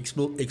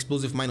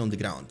explosive mine on the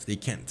ground. They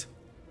can't.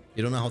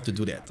 They don't know how to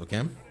do that,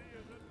 okay?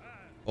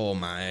 Oh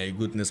my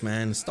goodness,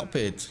 man. Stop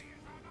it.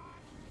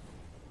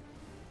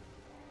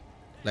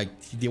 Like,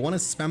 they want to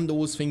spam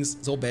those things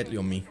so badly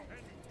on me.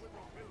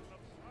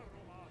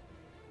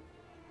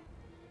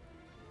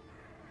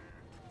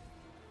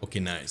 Okay,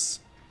 nice.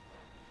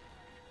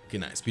 Okay,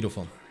 nice.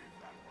 Beautiful.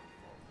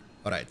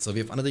 Alright, so we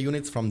have another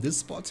unit from this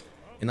spot.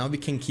 And now we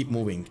can keep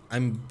moving.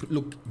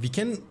 Look, we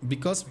can,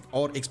 because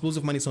our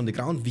explosive mine is on the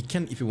ground, we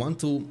can, if we want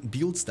to,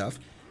 build stuff.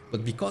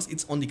 But because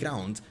it's on the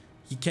ground,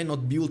 he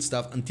cannot build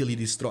stuff until he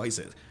destroys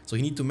it. So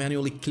he needs to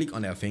manually click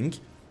on that thing.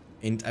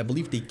 And I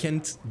believe they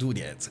can't do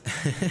that.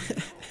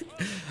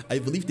 I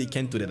believe they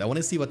can't do that. I want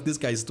to see what this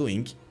guy is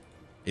doing.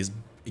 Is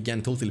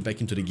again totally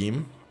back into the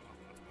game.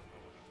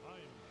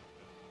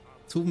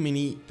 Too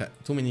many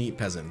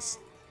peasants.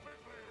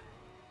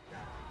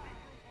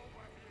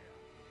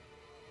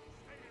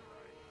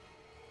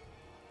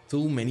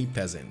 Too many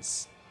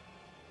peasants.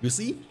 You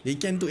see? They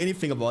can't do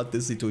anything about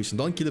this situation.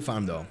 Don't kill the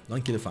farm though.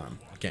 Don't kill the farm.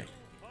 Okay.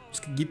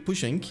 Just keep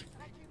pushing.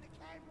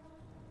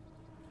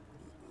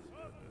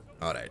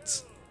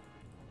 Alright.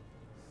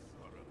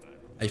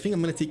 I think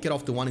I'm gonna take care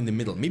of the one in the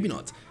middle. Maybe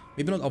not.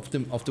 Maybe not of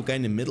the guy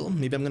in the middle.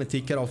 Maybe I'm gonna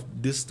take care of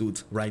this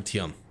dude right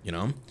here, you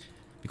know?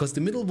 Because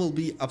the middle will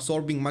be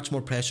absorbing much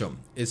more pressure.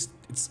 It's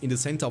in the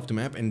center of the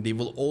map and they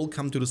will all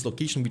come to this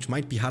location, which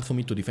might be hard for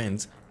me to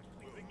defend.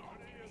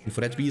 And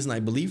for that reason, I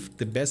believe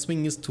the best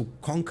thing is to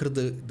conquer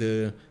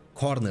the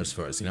corners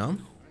first, you know?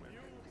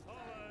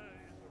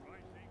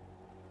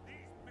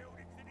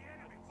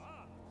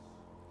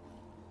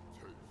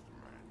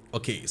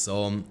 Okay,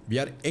 so we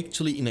are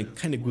actually in a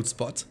kind of good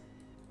spot.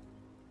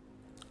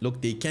 Look,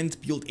 they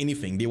can't build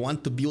anything. They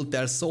want to build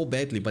there so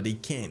badly, but they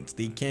can't.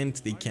 They can't.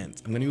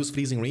 I'm gonna use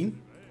freezing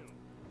rain.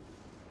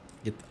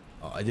 Get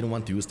Oh, I didn't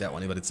want to use that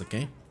one, but it's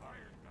okay.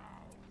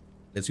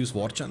 Let's use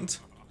War Chant.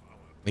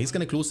 He's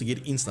gonna close the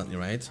gate instantly,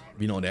 right?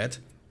 We know that.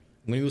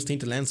 I'm gonna use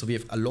Tainted Land, so we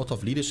have a lot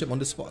of leadership on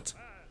the spot.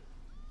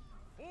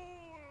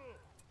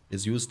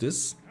 Let's use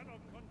this.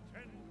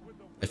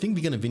 I think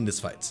we're gonna win this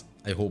fight.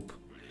 I hope.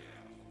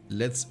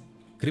 Let's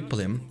cripple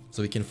him,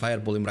 so we can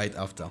fireball him right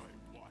after.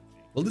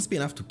 Will this be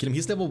enough to kill him?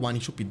 He's level 1,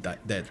 he should be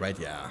dead, right?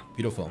 Yeah,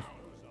 beautiful.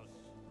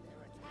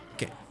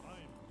 Okay.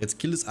 Let's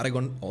kill this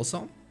Aragon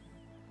also.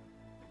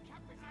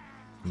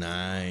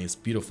 Nice,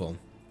 beautiful.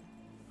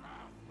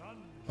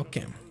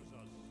 Okay.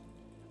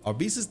 Our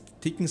base is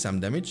taking some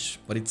damage,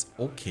 but it's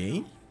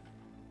okay.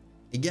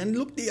 Again,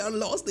 look, they are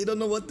lost. They don't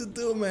know what to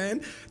do,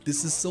 man.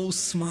 This is so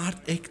smart,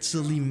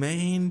 actually,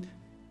 man.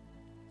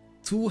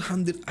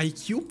 200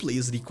 IQ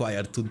plays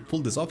required to pull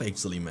this off,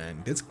 actually,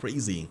 man. That's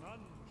crazy.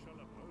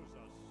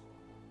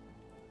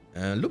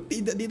 Look,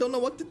 they don't know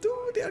what to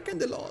do. They are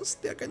kind of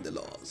lost. They are kind of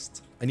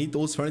lost. I need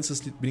those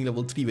furnaces being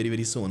level 3 very,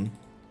 very soon.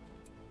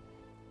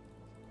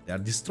 They are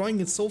destroying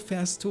it so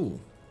fast, too.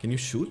 Can you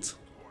shoot?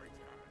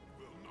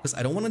 Because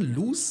I don't want to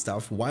lose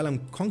stuff while I'm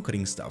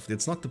conquering stuff.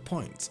 That's not the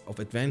point of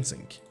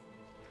advancing.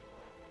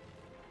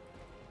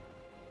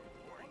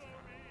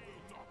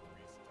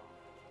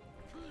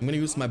 I'm gonna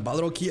use my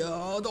Balrog here.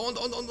 Oh, don't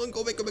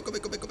go back, go back, go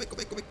back, go back, go back, go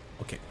back, go back.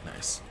 Okay,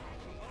 nice.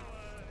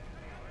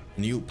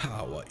 New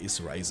power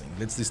is rising.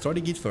 Let's destroy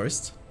the gate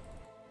first.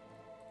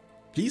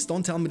 Please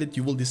don't tell me that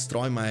you will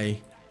destroy my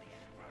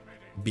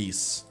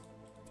base.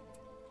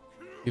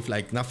 With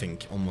like nothing,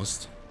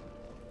 almost.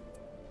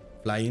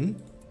 Fly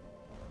in.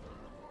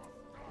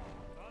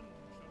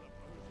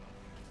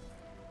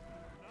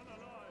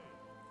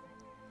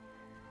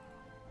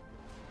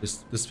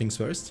 This things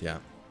first, yeah.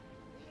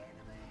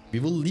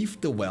 We will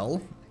leave the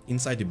well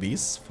inside the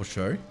base, for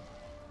sure.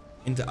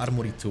 In the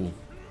armory too.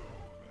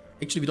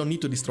 Actually, we don't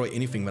need to destroy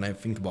anything when I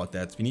think about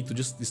that. We need to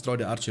just destroy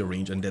the archer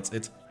range and that's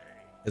it.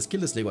 Let's kill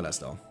this Legolas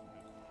though.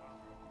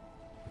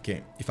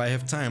 Okay, if I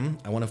have time,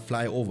 I want to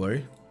fly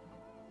over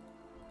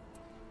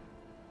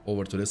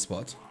to this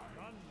spot.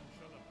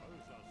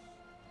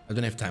 I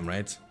don't have time,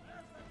 right?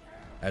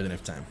 I don't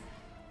have time.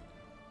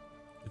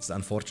 It's the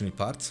unfortunate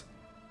part.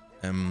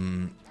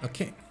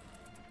 Okay.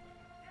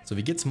 So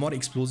we get more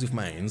explosive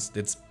mines.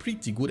 That's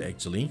pretty good,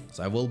 actually.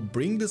 So I will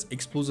bring this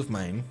explosive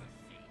mine.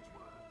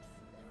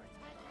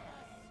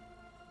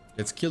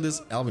 Let's kill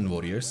this Elven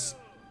warriors.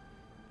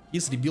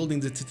 He's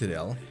rebuilding the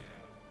citadel.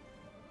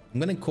 I'm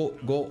gonna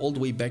go all the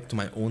way back to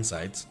my own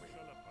side.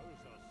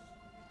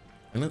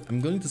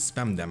 I'm going to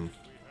spam them.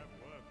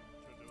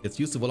 Let's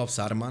use the Wall of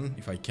Saruman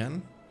if I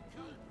can.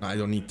 No, I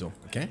don't need to,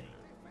 okay?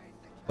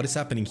 What is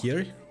happening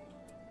here?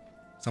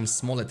 Some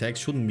small attacks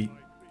shouldn't be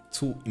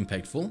too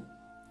impactful.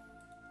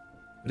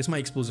 What is my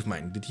explosive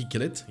mine? Did he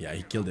kill it? Yeah,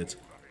 he killed it.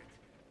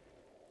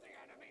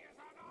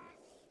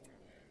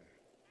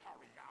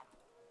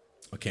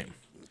 Okay.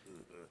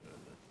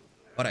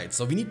 Alright,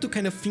 so we need to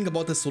kind of think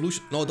about the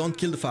solution. No, don't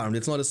kill the farm.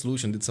 That's not a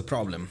solution. That's a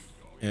problem.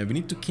 We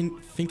need to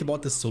think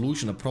about the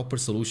solution, a proper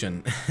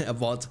solution.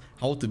 About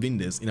how to win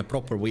this in a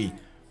proper way.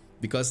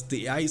 Because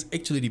the AI is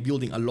actually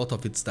rebuilding a lot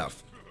of its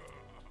stuff.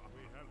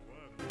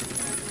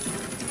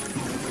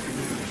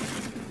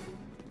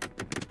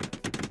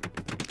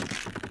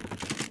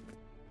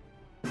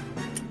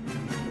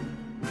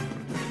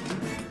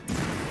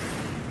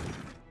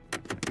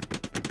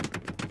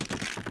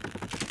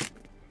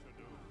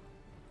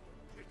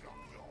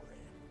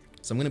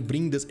 So I'm gonna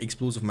bring this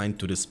explosive mine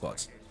to this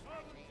spot.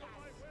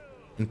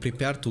 And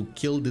prepare to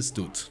kill this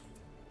dude.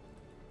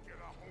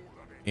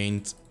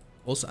 And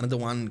also another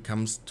one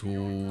comes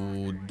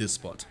to this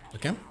spot,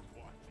 okay?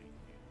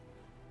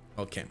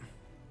 Okay.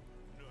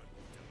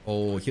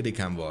 Oh, here they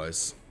come,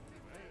 boys.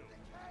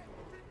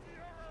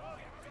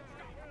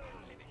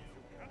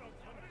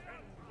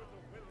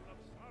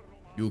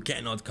 You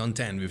cannot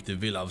contend with the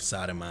will of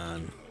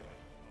Saruman.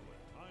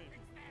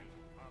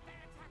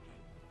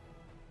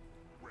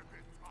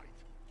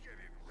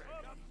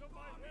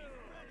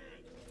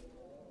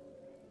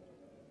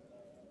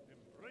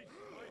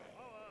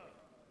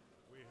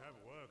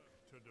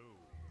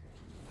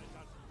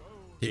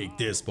 Take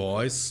this,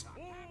 boys.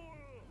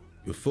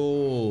 You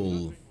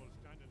fool.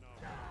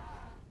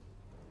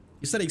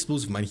 Is that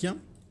explosive mine here?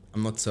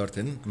 I'm not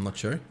certain. I'm not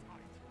sure.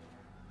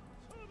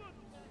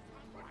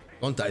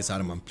 Don't die,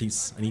 Saruman,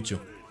 please. I need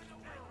you.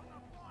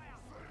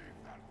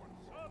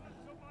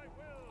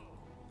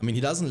 I mean, he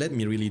doesn't let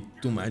me really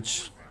do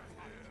much.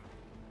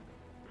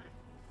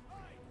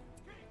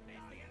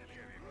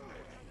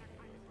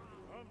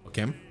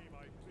 Okay.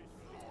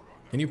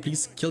 Can you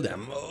please kill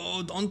them?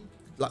 Oh, don't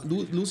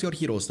lose your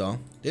heroes though.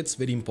 That's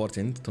very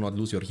important to not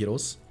lose your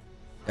heroes.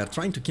 They are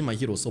trying to kill my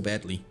heroes so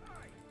badly.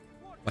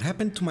 What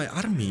happened to my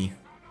army?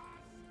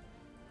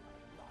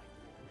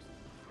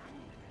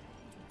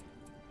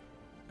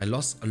 I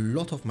lost a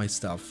lot of my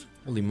stuff.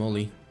 Holy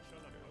moly.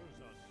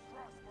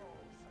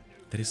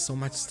 There is so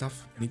much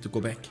stuff. I need to go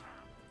back.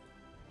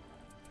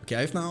 Okay,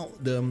 I have now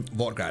the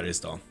War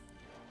Guardians though.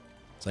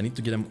 So I need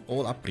to get them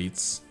all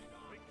upgrades.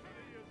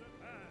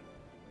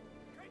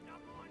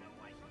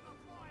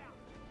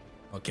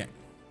 Okay.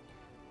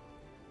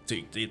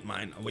 Take that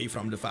mine away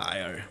from the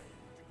fire.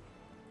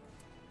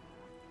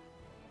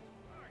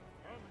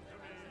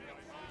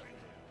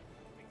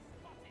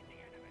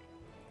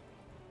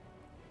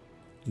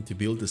 Need to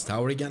build this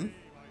tower again.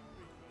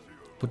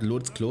 Put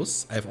lords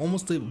close. I have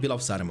almost the Bill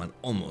of Saruman.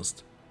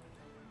 Almost.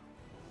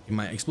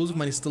 My explosive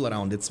mine is still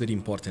around. That's very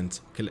important.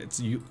 Okay, let's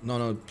you.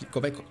 No,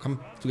 go back. Come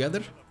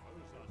together.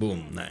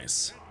 Boom.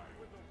 Nice.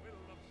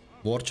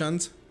 War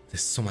chant.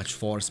 There's so much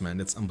force, man.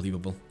 That's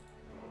unbelievable.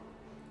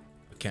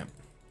 Okay.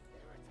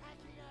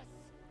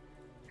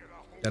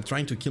 They're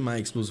trying to kill my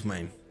explosive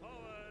mine.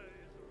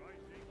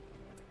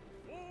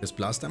 Let's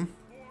blast them.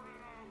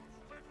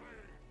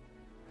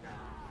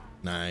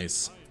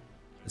 Nice.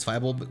 Let's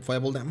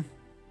fireball them.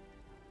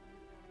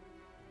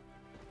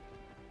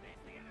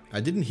 I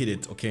didn't hit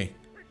it. Okay.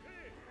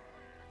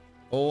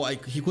 Oh,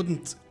 he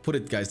couldn't put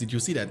it, guys. Did you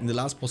see that? In the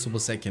last possible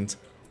second,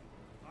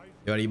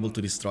 they were able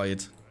to destroy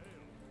it.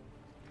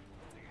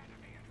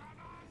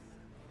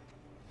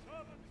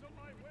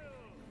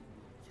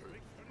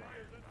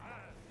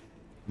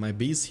 My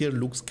base here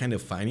looks kind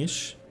of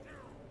fine-ish.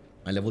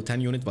 My level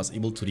 10 unit was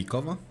able to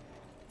recover.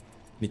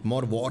 Need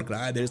more war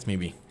gliders,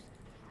 maybe.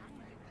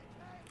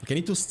 Okay, I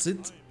need to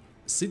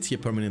sit here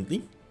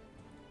permanently.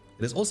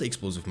 There's also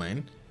explosive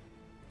mine.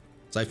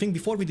 So I think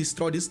before we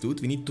destroy this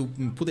dude, we need to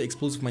put the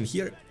explosive mine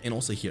here and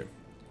also here.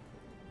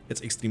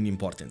 That's extremely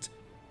important.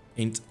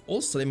 And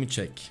also, let me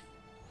check.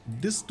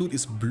 This dude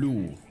is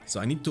blue, so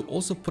I need to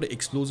also put an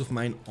explosive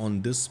mine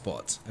on this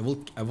spot. I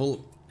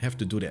will have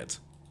to do that.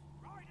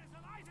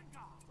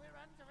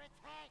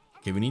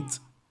 Okay, we need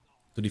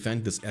to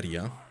defend this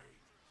area.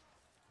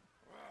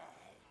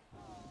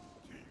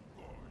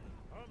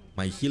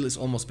 My heal is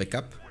almost back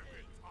up.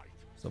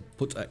 So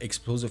put an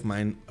explosive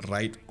mine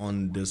right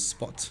on this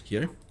spot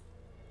here.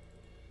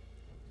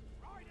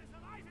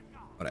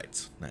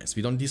 Alright, nice.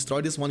 We don't destroy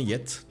this one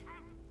yet.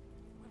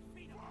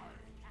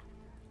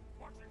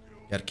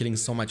 They are killing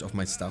so much of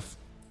my stuff.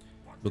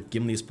 Look,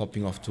 Gimli is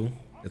popping off too.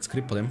 Let's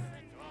cripple him.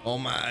 Oh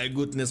my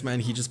goodness, man.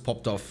 He just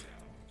popped off.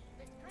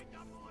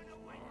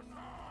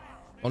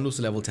 Don't lose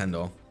level 10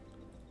 though.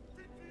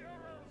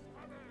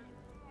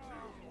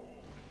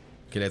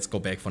 Okay, let's go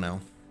back for now.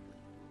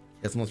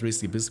 Let's not risk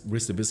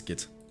the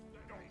biscuit.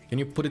 Can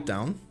you put it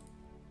down?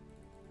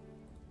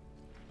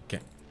 Okay,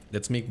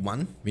 let's make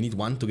one. We need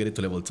one to get it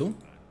to level 2.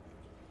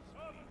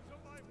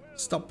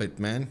 Stop it,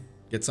 man.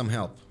 Get some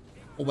help.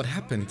 Oh, what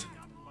happened?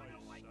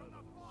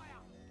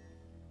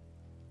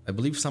 I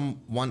believe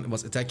someone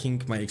was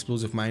attacking my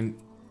explosive mine.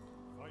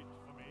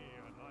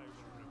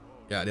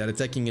 Yeah, they are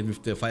attacking it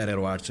with the fire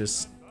arrow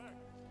archers.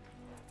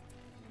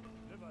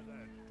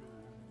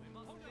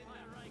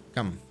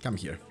 Come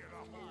here.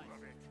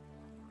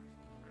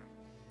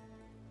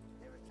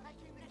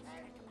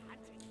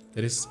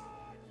 There is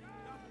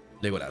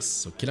Legolas,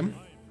 so kill him.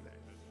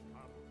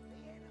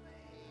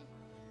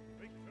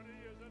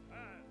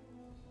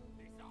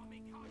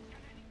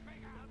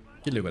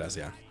 Kill Legolas,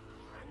 yeah.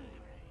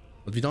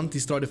 But we don't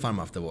destroy the farm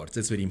afterwards.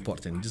 That's very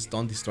important. Just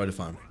don't destroy the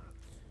farm.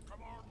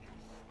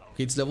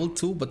 Okay, it's level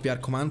 2, but we are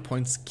command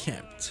points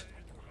capped.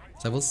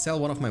 So I will sell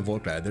one of my war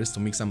gliders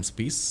to make some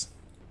space.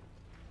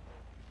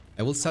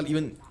 I will sell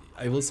even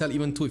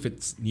 2 if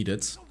it's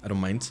needed. I don't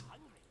mind.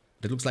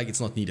 But it looks like it's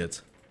not needed.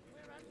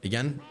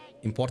 Again,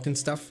 important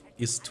stuff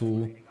is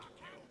to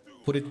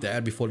put it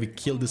there before we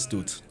kill this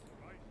dude. So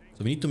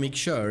we need to make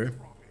sure.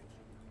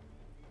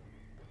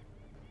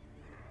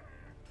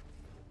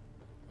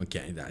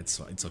 Okay, it's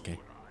okay.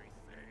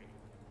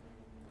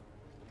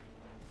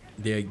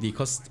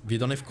 We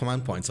don't have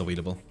command points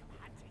available.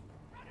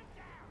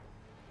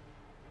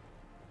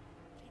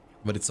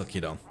 But it's okay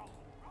though.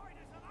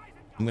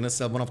 I'm gonna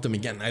sell one of them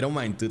again. I don't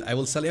mind, dude. I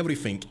will sell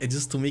everything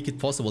just to make it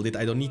possible that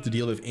I don't need to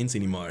deal with ants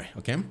anymore.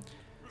 Okay?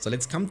 So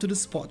let's come to the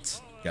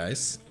spot,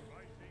 guys.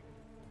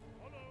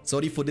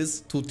 Sorry for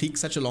this to take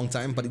such a long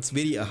time, but it's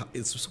very,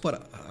 it's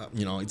super,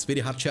 it's very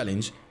hard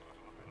challenge.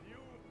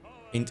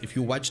 And if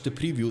you watch the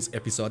previous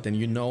episode, then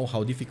you know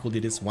how difficult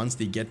it is once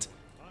they get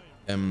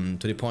to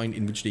the point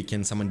in which they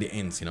can summon the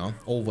ants,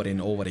 over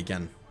and over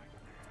again.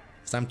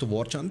 It's time to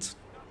war chant.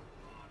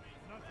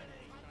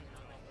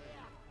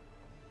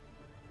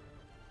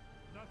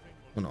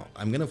 Oh no,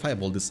 I'm gonna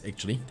fireball this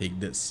actually. Take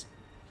this.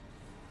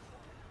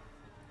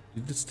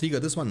 Did this trigger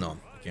this one? No.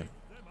 Okay.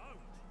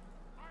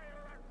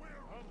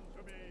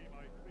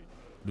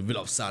 The Will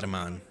of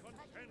Saruman.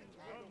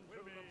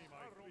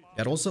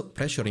 They're also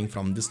pressuring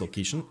from this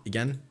location.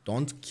 Again,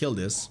 don't kill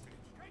this.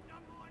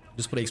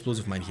 Just put an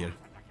explosive mine here.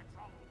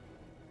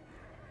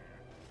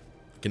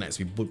 Okay, nice.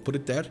 We put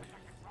it there.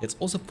 Let's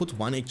also put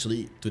one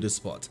actually to this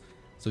spot,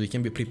 so we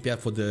can be prepared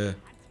for the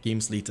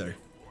games later.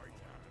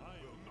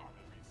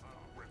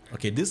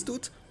 Okay, this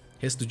dude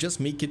has to just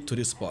make it to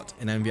this spot,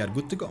 and then we are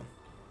good to go.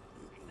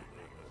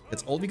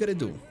 That's all we gotta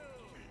do.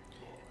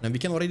 And we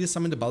can already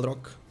summon the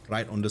Balrog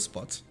right on the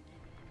spot.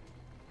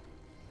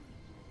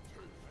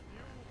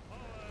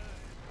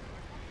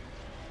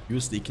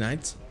 Use the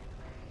Ignite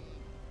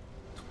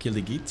to kill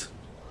the gate.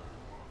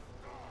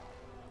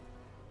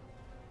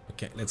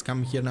 Okay, let's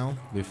come here now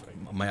with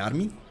my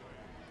army.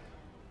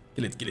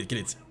 Kill it, kill it, kill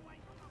it.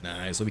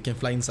 Nice, so we can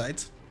fly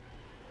inside.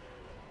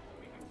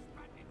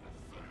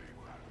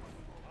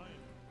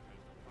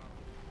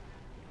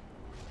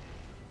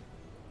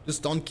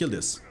 Just don't kill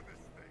this.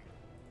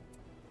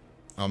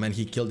 Oh man,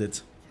 he killed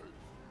it.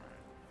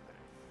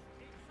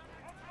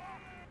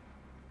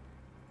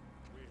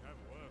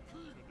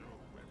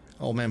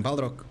 Oh man,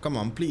 Balrog, come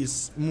on,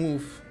 please,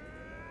 move.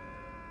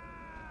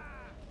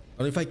 I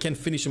don't know if I can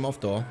finish him off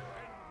though.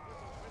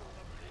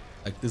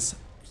 Like these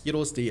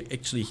heroes, they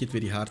actually hit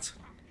very hard.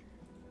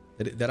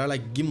 There are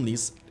like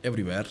Gimlis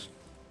everywhere.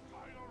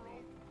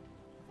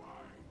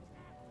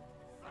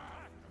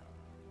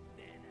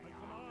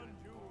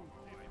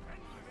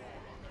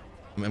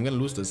 I'm gonna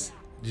lose this.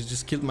 You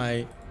just killed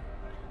my...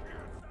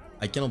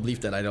 I cannot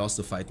believe that I lost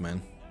the fight,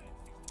 man.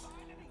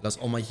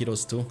 Lost all my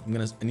heroes too.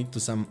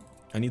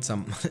 I need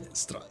some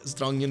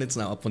strong units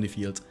now up on the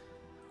field.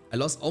 I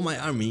lost all my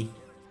army.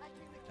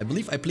 I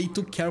believe I played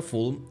too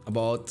careful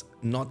about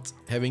not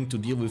having to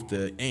deal with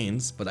the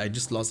ants, but I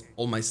just lost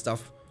all my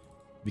stuff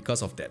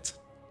because of that.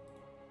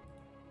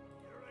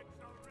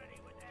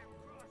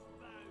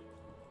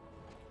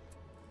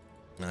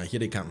 Here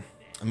they come.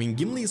 I mean,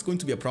 Gimli is going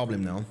to be a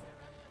problem now.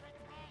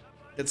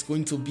 That's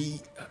going to be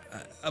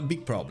a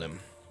big problem.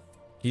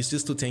 He's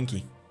just too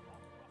tanky.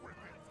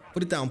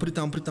 Put it down, put it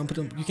down, put it down, put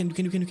it down. You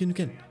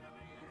can.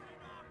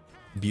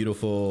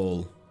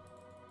 Beautiful.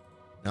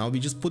 Now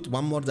we just put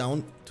one more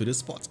down to this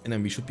spot and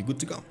then we should be good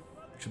to go.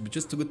 Should be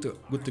just good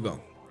to go.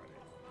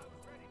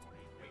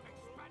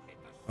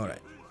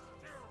 Alright.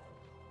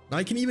 Now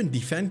I can even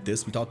defend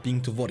this without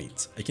being too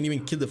worried. I can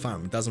even kill the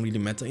farm. It doesn't really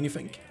matter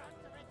anything.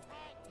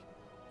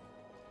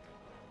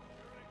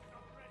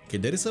 Okay,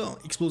 there is an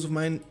explosive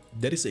mine,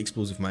 there is an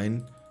explosive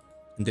mine,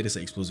 and there is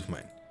an explosive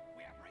mine.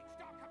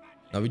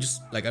 Now we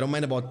just, like, I don't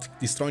mind about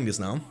destroying this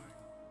now,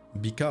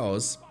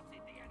 because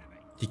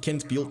he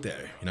can't build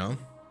there, you know?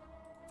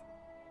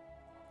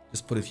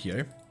 Just put it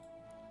here.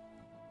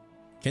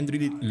 Can't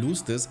really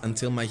lose this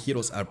until my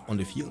heroes are on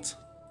the field.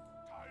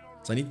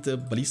 So I need the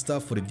ballista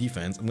for the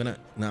defense. I'm gonna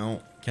now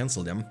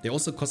cancel them. They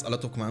also cost a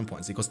lot of command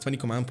points. They cost 20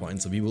 command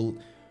points, so we will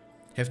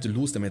have to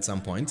lose them at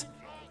some point.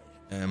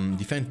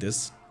 Defend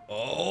this.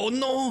 Oh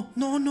no!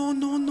 No!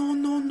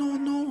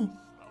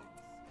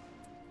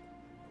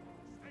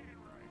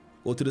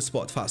 Go to the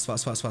spot. Fast.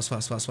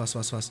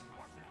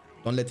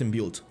 Don't let him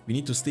build. We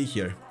need to stay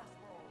here.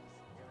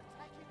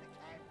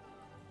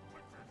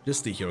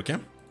 Just stay here, okay?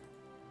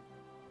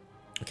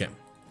 Okay.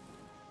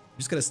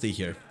 Just gotta stay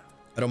here.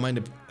 I don't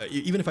mind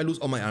even if I lose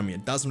all my army,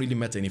 it doesn't really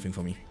matter anything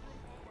for me.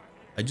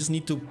 I just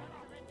need to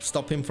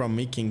stop him from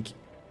making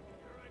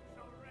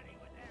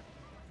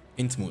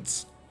int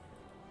moods.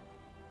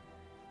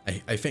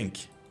 I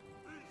think.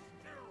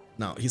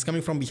 Now, he's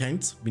coming from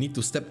behind. We need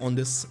to step on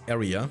this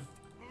area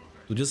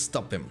to just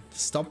stop him.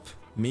 Stop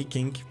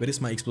making... Where is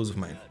my explosive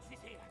mine?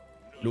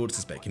 Lords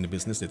is back in the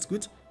business. That's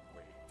good.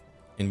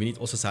 And we need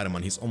also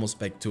Saruman. He's almost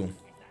back too.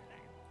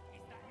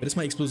 Where is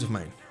my explosive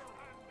mine?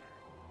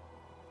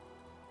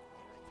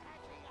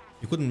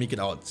 You couldn't make it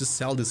out. Just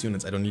sell these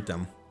units. I don't need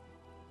them.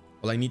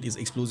 All I need is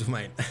explosive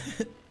mine.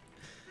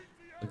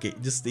 Okay,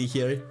 just stay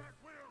here.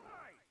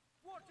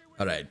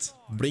 Alright,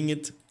 bring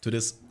it to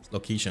this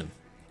location.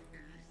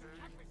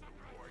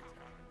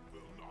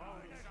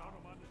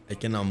 I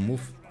can now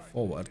move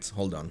forward.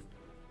 Hold on.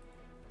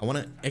 I want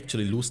to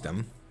actually lose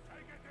them.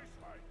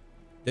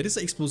 There is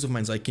an explosive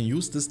mine, so I can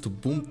use this to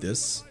boom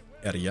this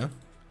area.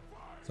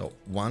 So,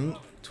 1,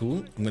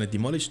 2. I'm going to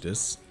demolish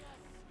this.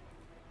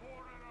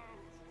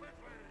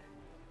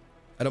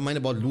 I don't mind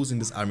about losing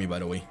this army, by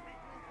the way.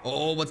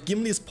 Oh, but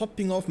Gimli is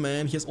popping off,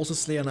 man. He has also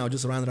Slayer now.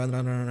 Just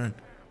run.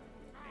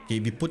 Okay,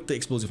 we put the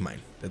explosive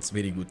mine. That's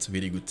very good,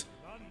 very good.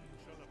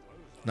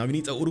 Now we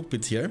need a Uruk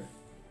pit here.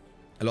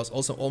 I lost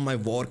also all my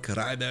Wark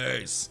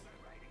Riders.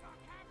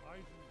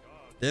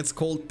 That's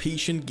called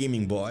patient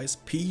gaming, boys.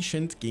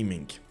 Patient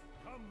gaming.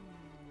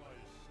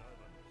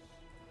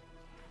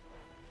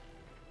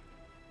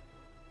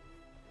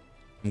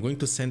 I'm going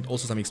to send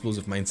also some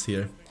explosive mines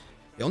here.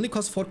 They only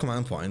cost 4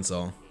 command points,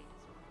 so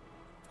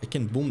I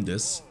can boom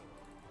this.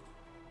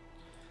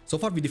 So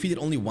far we defeated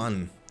only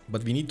 1.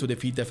 But we need to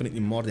defeat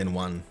definitely more than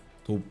 1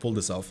 to pull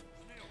this off.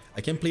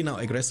 I can play now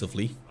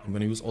aggressively. I'm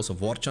gonna use also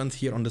War Chant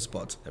here on the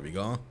spot. There we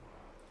go.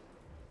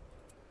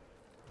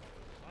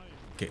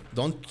 Okay,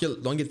 don't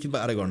get killed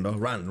by Aragorn though.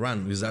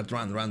 Run, wizard,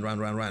 run.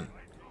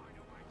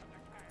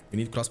 We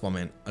need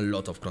crossbowmen. A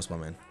lot of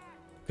crossbowmen.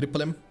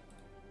 Cripple him.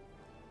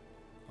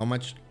 How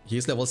much? He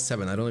is level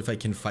 7. I don't know if I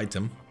can fight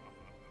him.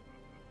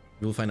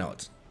 We will find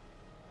out.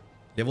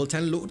 Level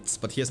 10 loots,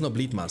 but he has no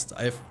bleed master.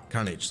 I have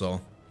Carnage, so...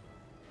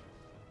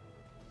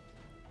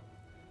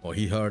 Oh,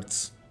 he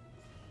hurts.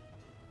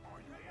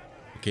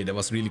 Okay, that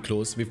was really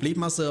close. With Blade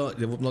Master,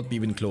 they would not be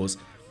even close.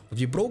 But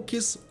we broke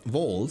his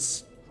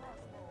walls.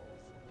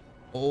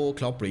 Oh,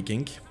 cloud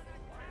breaking.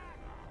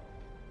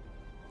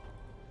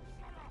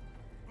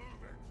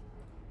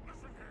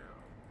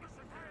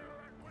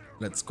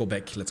 Let's go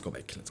back.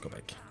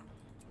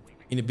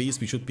 In the base,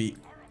 we should be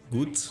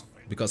good.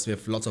 because we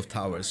have lots of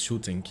towers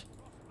shooting.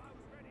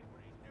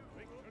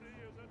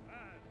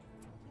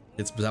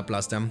 Let's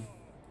blast them.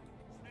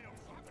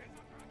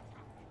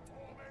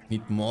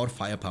 Need more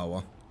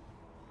firepower.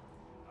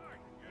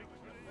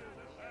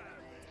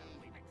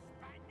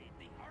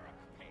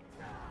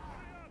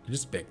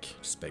 Just back,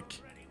 just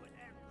back.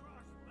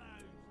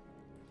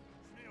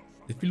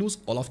 Did we lose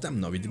all of them?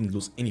 No, we didn't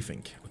lose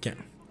anything. Okay.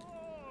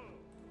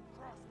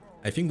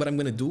 I think what I'm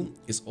gonna do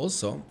is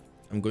also,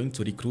 I'm going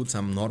to recruit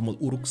some normal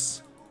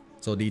Uruks,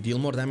 so they deal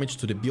more damage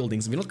to the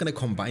buildings. We're not gonna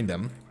combine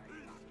them.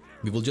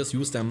 We will just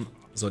use them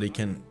so they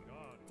can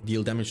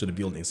deal damage to the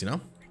buildings, you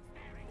know?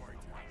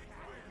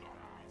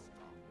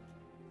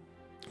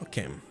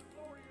 Okay.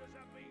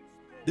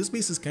 This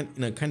base is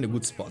in a kind of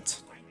good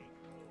spot.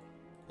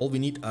 All we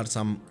need are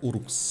some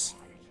Uruks.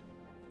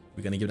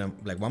 We're gonna give them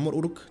like one more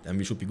Uruk, then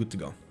we should be good to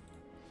go.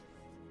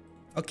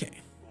 Okay.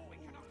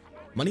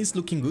 Money is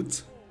looking good.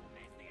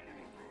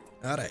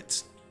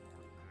 Alright.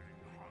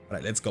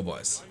 Alright, let's go,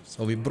 boys.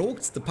 So we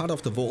broke the part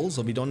of the wall,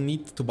 so we don't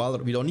need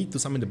to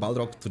summon the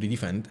Balrog to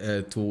defend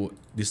to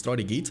destroy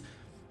the gate.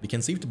 We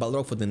can save the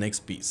Balrog for the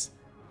next piece.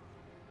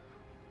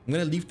 I'm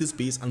gonna leave this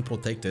base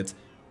unprotected.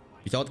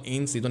 Without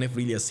Ains, they don't have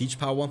really a siege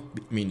power.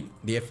 I mean,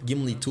 they have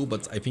Gimli too,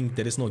 but I think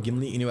there is no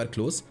Gimli anywhere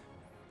close.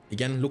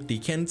 Again, look, they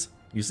can't.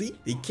 You see?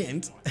 They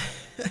can't.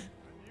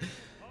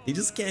 They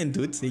just can't,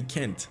 dude. They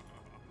can't.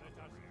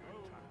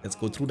 Let's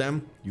go through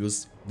them.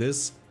 Use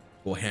this.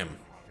 Go ham.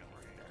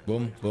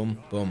 Boom, boom,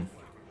 boom.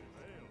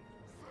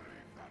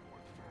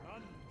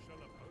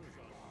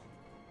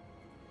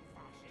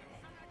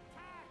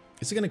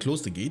 Is he gonna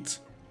close the gate?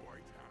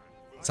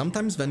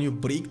 Sometimes when you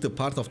break the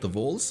part of the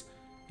walls,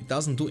 it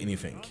doesn't do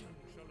anything.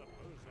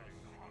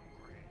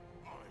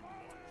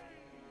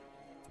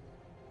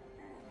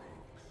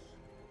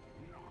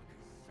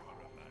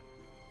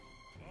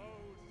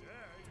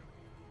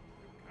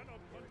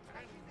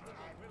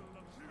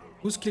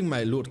 Who's killing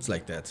my lords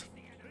like that?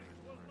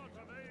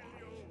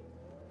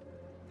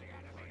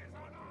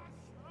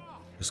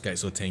 This guy is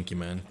so tanky,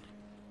 man.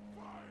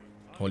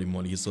 Holy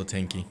moly, he's so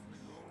tanky.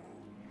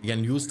 You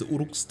can use the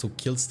Uruks to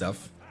kill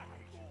stuff.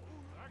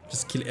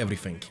 Just kill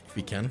everything if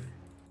we can.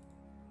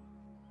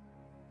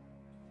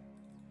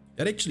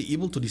 They're actually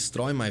able to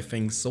destroy my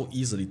things so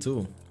easily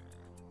too.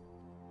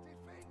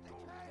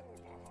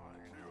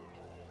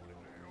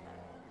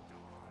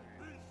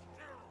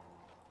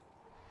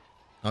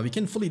 Now we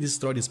can fully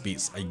destroy this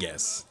piece, I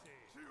guess.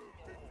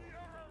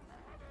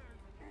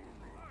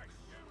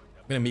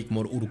 I'm gonna make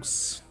more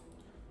Uruks.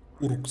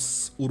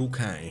 Uruks,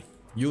 Urukai.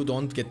 You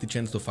don't get the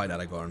chance to fight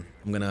Aragorn.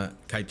 I'm gonna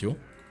kite you.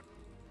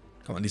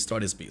 Come on, destroy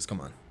this piece,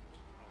 come on.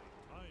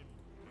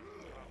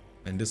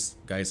 And this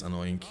guy is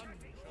annoying.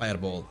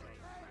 Fireball.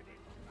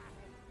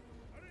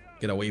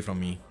 Get away from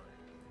me.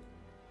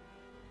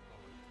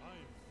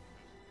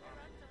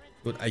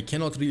 But I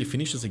cannot really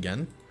finish this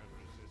again.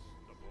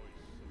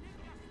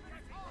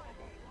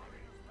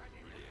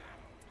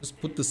 Just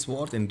put the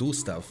sword and do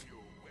stuff.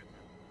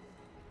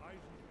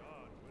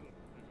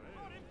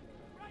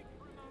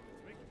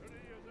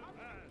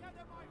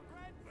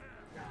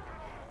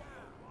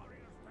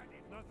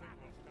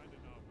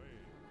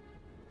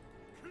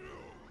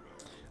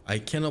 I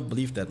cannot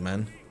believe that,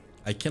 man.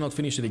 I cannot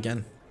finish it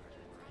again.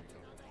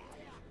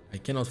 I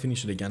cannot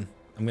finish it again.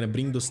 I'm gonna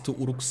bring those two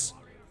Uruks.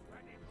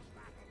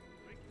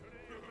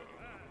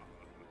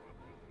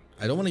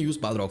 I don't want to use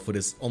Balrog for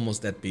this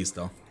almost dead base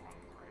though.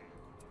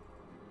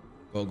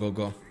 Go, go,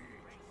 go.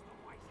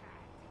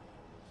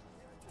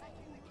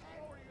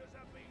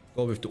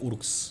 Go with the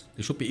Uruks.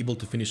 They should be able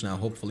to finish now,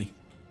 hopefully.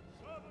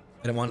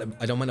 I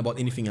don't mind about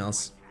anything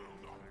else.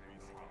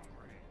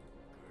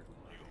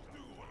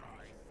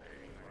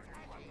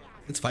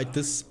 Let's fight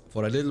this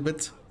for a little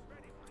bit.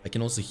 I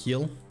can also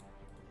heal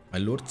my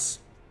lords.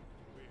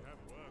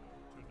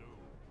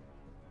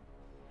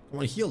 Come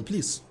on, heal,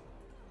 please.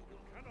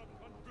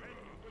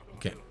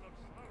 Okay.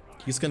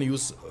 He's gonna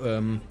use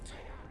the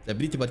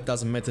ability, but it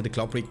doesn't matter. The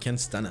Cloud Break can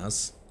stun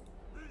us.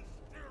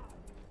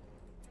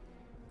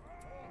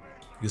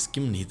 You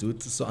skim me, dude.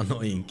 It's so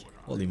annoying.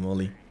 Holy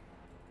moly.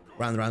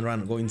 Run, run,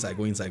 run. Go inside,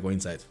 go inside, go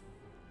inside.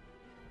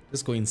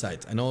 Just go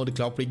inside. I know the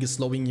Cloud Break is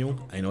slowing you.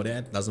 I know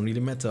that. Doesn't really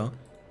matter.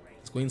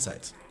 Let's go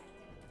inside.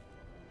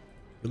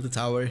 Build the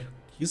tower.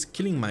 He's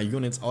killing my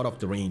units out of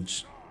the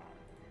range.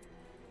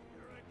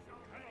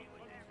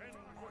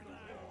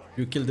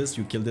 You kill this,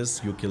 you kill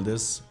this, you kill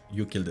this,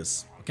 you kill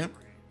this. Okay?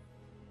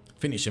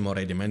 Finish him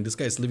already, man. This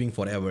guy is living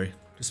forever.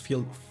 Just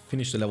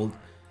finish the level,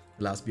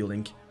 the last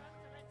building.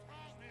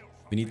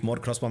 We need more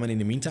crossbowmen in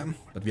the meantime,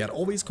 but we are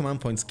always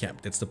command points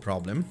capped. That's the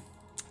problem.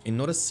 And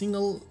not a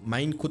single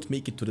mine could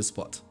make it to the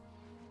spot.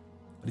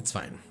 But it's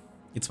fine.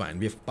 It's fine.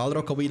 We have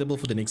Balrog available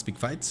for the next big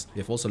fight. We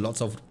have also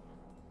lots of...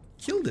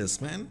 Kill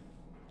this, man.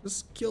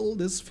 Just kill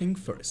this thing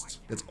first.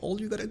 That's all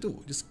you gotta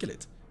do. Just kill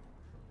it.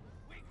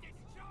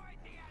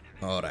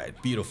 Alright,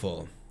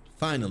 beautiful.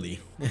 Finally.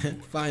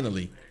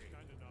 Finally.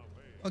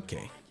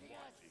 Okay.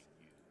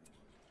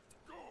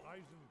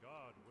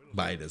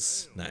 Buy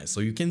this. Nice.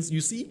 So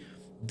you see,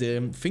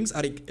 the things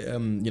are,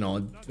 you know,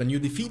 when you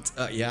defeat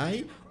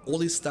AI, all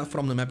this stuff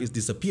from the map is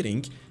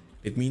disappearing.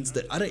 It means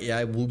the other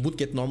AI would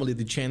get normally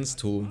the chance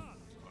to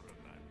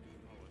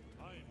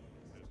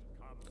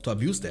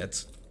abuse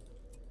that.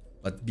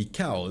 But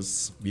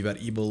because we were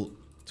able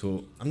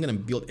to, I'm gonna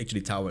build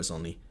actually towers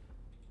only.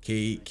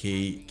 K,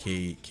 K,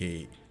 K,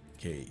 K,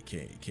 K,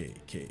 K, K,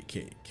 K,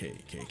 K, K,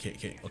 K, K,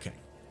 K. Okay.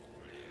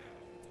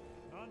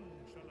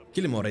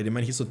 Kill him already,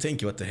 man. He's so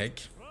tanky. What the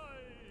heck?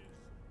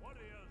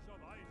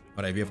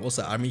 Alright, we have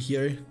also army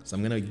here, so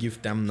I'm gonna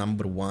give them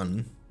number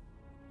 1.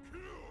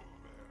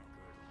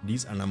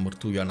 These are number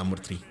 2, you are number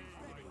 3.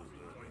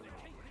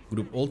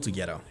 Group all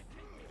together.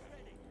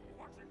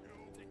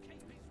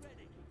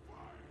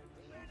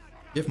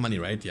 We have money,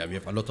 right? Yeah, we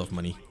have a lot of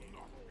money.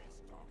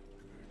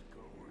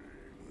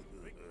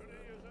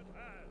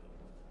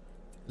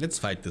 Let's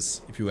fight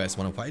this. If you guys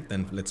want to fight,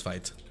 then let's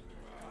fight.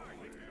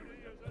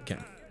 Okay.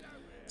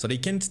 So they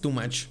can't do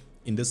much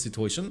in this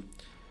situation.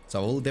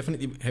 So I will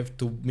definitely have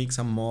to make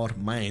some more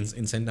mines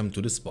and send them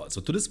to this spot.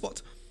 So to this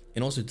spot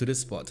and also to this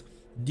spot.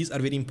 These are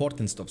very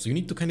important stops. So you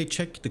need to kind of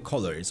check the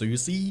color. So you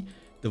see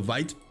the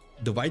white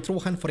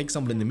Rohan, for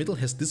example, in the middle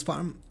has this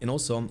farm and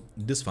also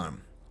this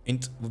farm.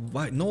 And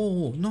why?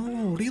 No,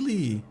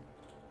 really?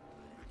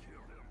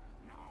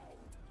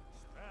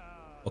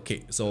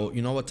 Okay, so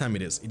you know what time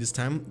it is. It is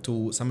time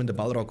to summon the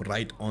Balrog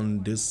right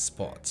on this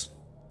spot.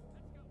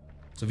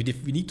 So we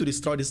need to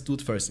destroy this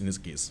dude first in this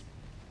case.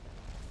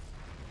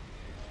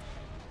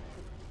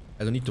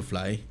 I don't need to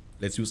fly.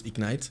 Let's use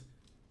Ignite.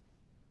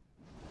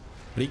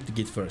 Break the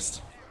gate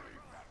first.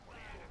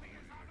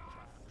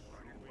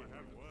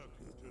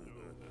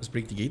 Let's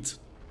break the gate.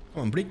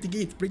 Come on, break the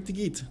gate, break the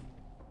gate.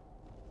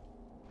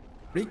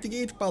 Break the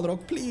gate,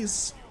 Balrog,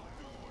 please.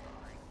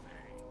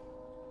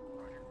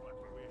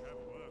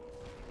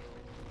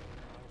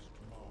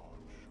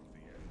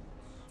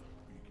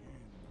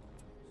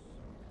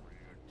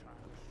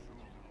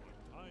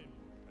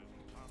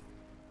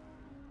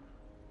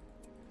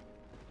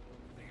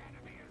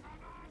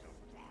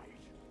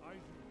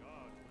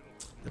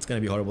 It's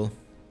gonna be horrible.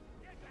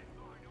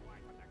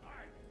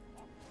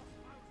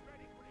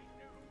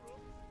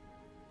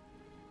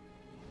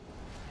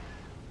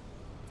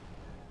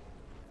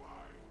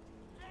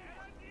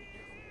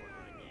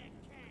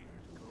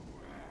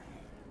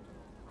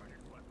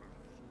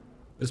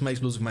 Where's my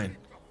explosive mine?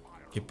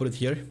 Okay, put it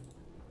here.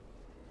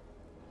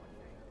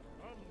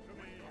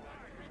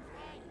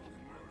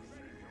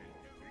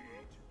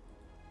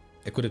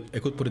 I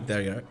could put it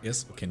there, yeah.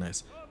 Yes, okay,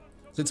 nice.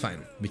 So it's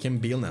fine. We can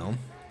bail now.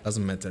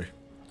 Doesn't matter.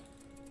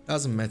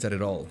 Doesn't matter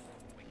at all.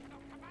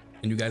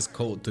 And you guys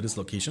go to this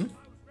location.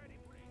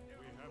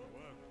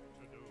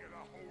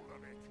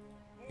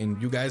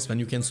 And you guys, when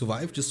you can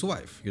survive, just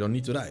survive. You don't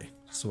need to die.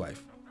 Just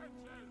survive.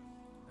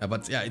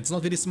 But yeah, it's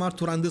not very smart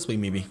to run this way,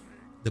 maybe.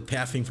 The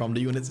pathing from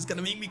the units is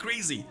gonna make me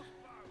crazy.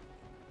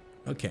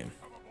 Okay.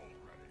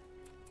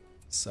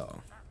 So.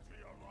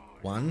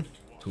 1,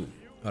 2.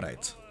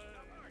 Alright.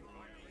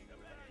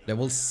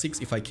 Level 6,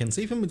 if I can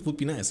save him, it would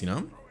be nice, you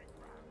know?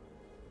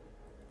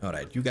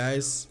 Alright, you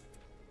guys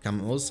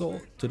come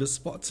also to the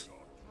spot.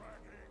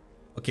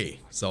 Okay,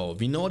 so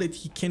we know that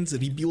he can't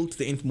rebuild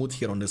the end mode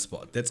here on the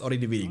spot. That's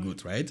already very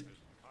good, right?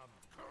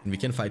 And we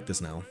can fight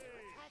this now.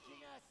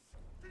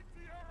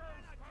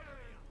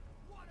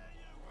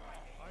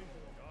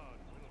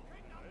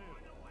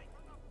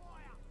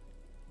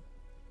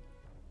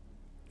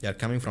 They are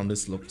coming from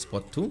this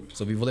spot too,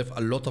 so we will have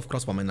a lot of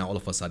crossbowmen now all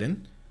of a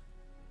sudden.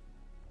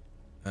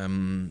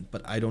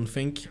 But I don't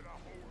think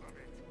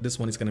this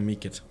one is gonna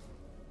make it.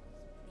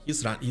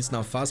 He's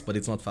now fast, but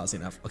it's not fast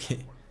enough.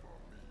 Okay.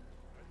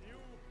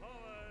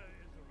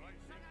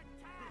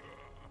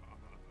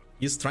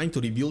 He's trying to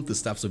rebuild the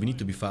stuff, so we need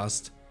to be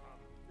fast.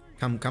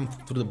 Come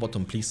to the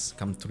bottom, please.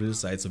 Come to the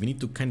side. So we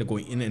need to kind of go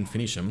in and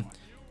finish him.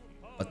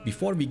 But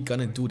before we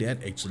gonna do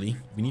that, actually,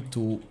 we need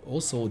to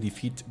also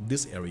defeat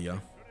this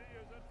area.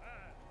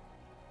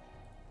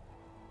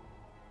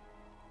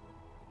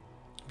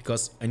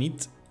 Because I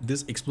need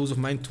this explosive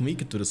mine to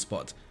make it to the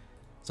spot.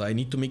 So I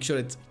need to make sure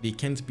that they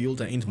can't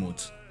build an end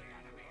mode.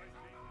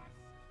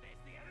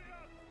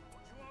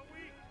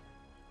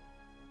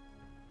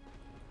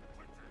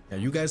 Yeah,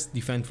 you guys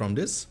defend from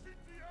this.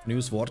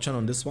 Use Warchan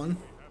on this one.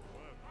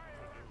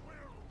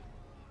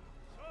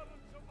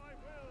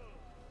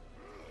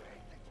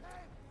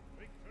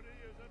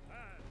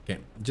 Okay,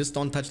 just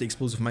don't touch the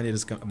explosive mine that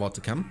is about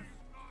to come.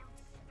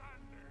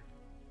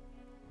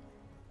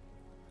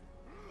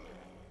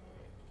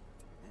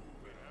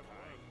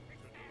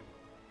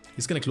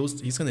 He's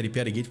gonna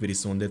repair the gate very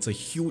soon. That's a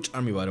huge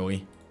army, by the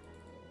way.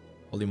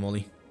 Holy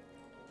moly.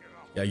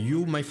 Yeah,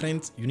 you, my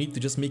friend, you need to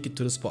just make it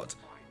to the spot.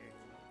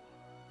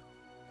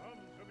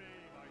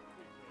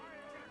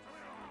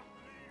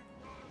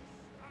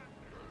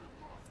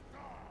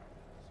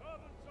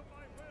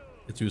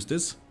 Let's use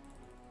this.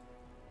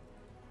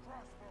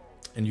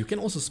 And you can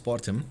also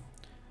spot him.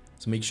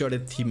 So make sure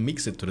that he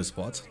makes it to the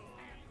spot.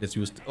 Let's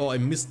use... Oh, I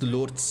missed the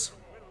lords.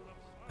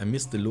 I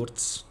missed the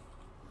lords.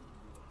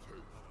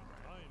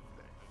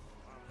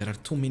 There are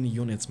too many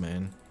units,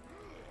 man.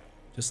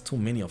 Just too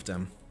many of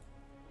them.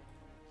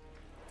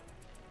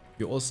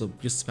 You also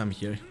just spam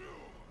here.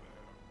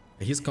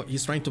 He's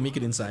trying to make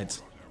it inside.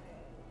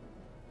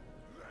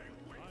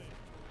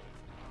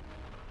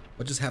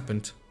 What just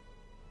happened?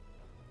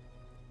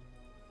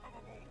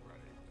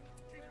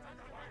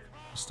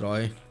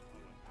 Destroy.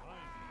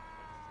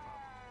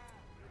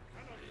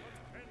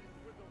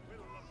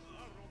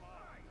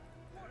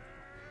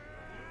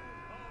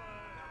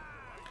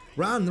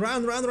 Run,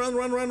 run, run, run,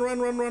 run, run, run,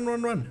 run, run,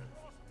 run, run.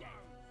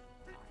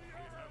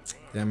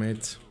 Damn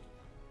it.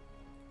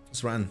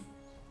 Just run.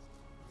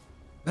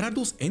 Where are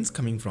those ends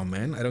coming from,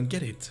 man? I don't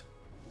get it.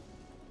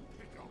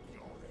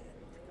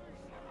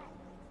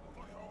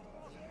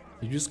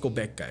 You just go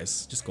back,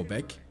 guys. Just go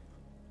back.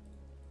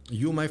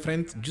 You, my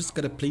friend, just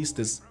gotta place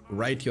this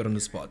right here on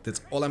the spot.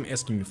 That's all I'm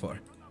asking you for.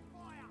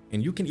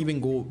 And you can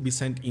even go be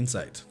sent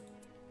inside.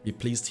 Be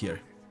placed here.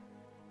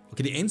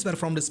 Okay, the ends were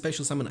from the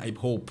special summon, I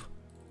hope.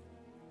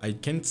 I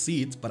can't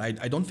see it, but I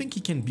don't think he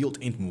can build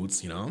end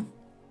moods, you know?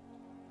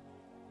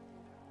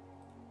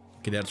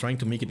 Okay, they're trying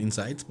to make it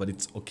inside, but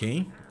it's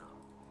okay.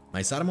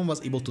 My Saruman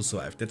was able to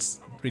survive. That's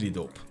really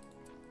dope.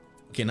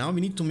 Okay, now we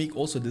need to make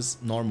also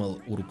this normal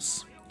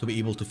Uruks to be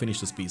able to finish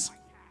this piece.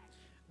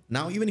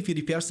 Now, even if he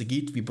repairs the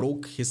gate, we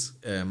broke his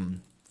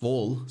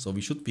wall, so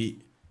we should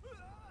be...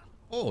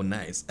 Oh,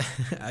 nice.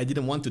 I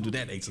didn't want to do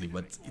that, actually,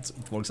 but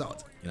it works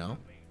out, you know?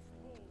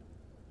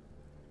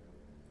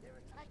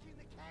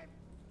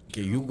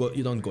 Okay,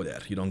 you don't go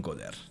there. You don't go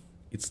there.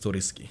 It's too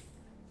risky.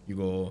 You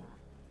go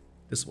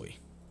this way.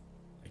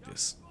 Like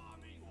this.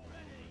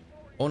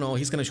 Oh no,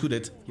 he's gonna shoot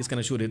it. He's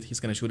gonna shoot it. He's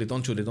gonna shoot it.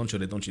 Don't shoot it. Don't shoot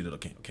it. Don't shoot it.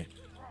 Okay, okay.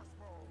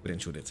 We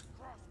didn't shoot it.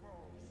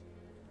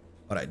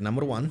 Alright,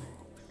 number 1.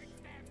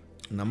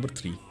 Number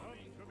 3.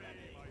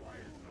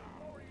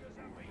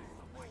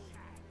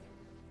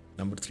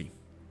 Number 3.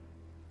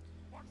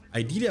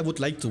 Ideally, I would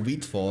like to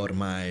wait for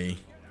my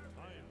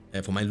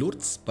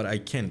lords, but I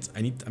can't.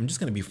 I'm just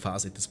gonna be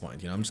fast at this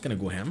point. You know, I'm just gonna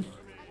go ham.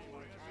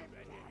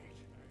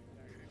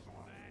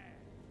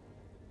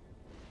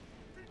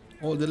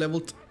 Oh, the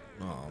level.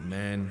 Oh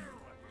man.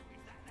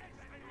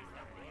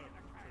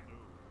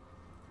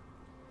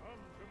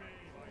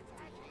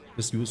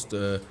 Just used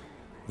the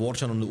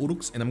Warchan on the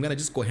Uruks, and I'm gonna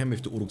just go ham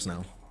with the Uruks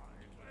now.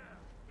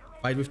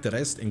 Fight with the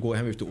rest and go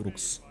ham with the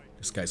Uruks.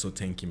 This guy's so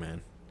tanky,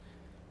 man.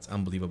 It's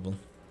unbelievable.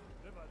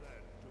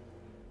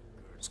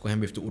 Just go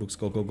ham with the Uruks.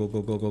 Go, go, go,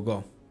 go, go, go,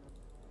 go.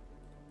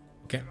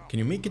 Okay, can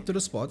you make it to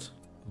the spot? It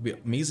would be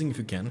amazing if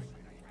you can.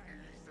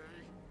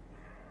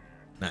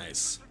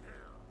 Nice.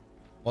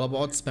 All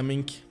about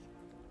spamming.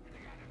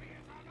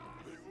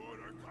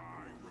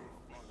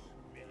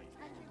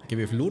 Okay,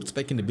 we have Lords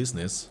back in the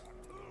business,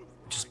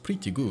 which is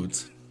pretty good.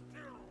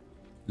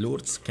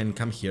 Lords can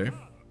come here.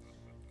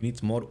 We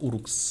need more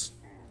Uruks.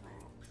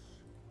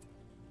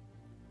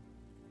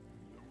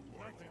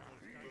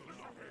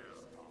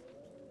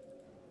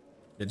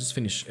 Yeah, just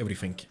finish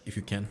everything if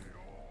you can.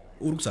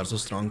 Uruks are so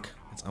strong,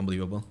 it's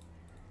unbelievable.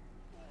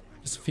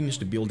 Just finish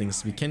the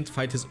buildings. We can't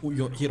fight his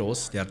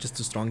heroes, they are just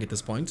too strong at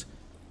this point.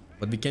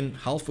 But we can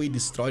halfway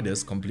destroy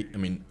this,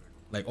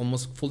 like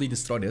almost fully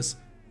destroy this.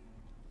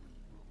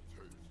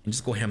 And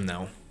just go ham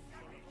now.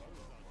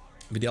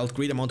 We dealt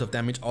great amount of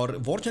damage. Our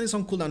Warchan is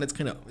on cooldown, that's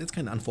kind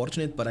of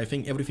unfortunate, but I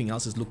think everything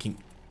else is looking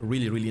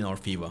really, really in our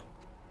favor.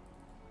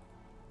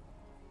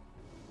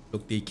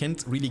 Look, they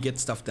can't really get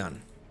stuff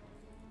done.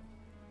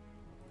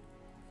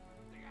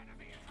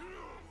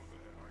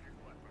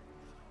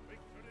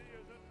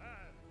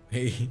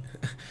 Hey,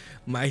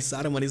 my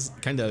Saruman is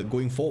kind of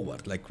going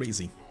forward like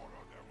crazy.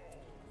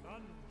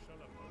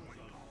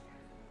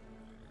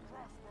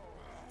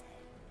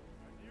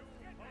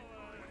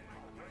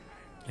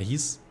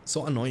 He's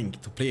so annoying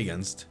to play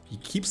against. He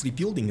keeps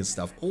rebuilding his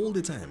stuff all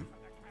the time.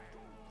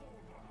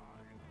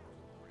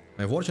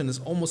 My Warchan is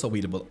almost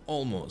available,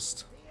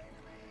 almost.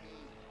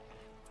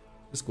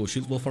 Let's go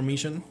shield wall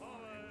formation.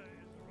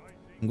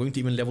 I'm going to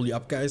even level you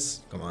up,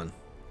 guys. Come on.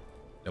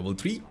 Level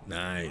 3,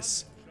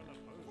 nice.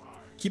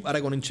 Keep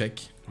Aragon in check,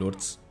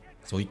 Lords,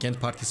 so he can't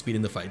participate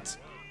in the fight.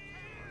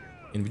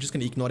 And we're just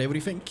gonna ignore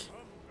everything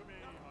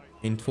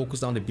and focus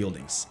down the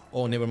buildings.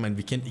 Oh, never mind,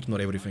 we can't ignore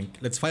everything.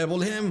 Let's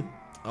fireball him.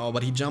 Oh,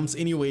 but he jumps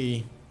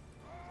anyway.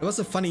 That was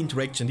a funny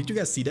interaction. Did you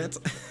guys see that?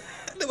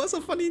 That was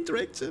a funny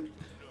interaction.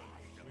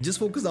 Just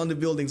focus down the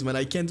buildings, man.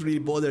 I can't really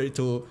bother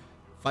to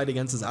fight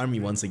against his army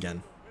once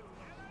again.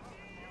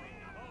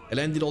 I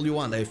landed all you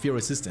want. I fear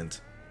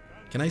resistant.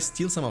 Can I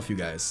steal some of you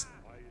guys?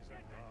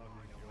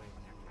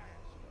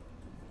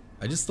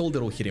 I just stole the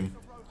Rohirrim.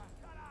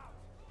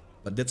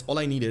 But that's all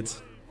I needed.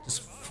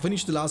 Just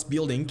finish the last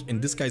building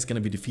and this guy's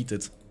gonna be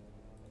defeated.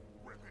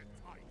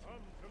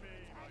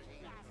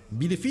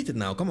 Be defeated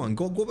now. Come on,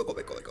 go back, go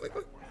back, go back, go back, go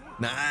back.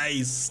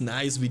 Nice,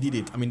 nice, we did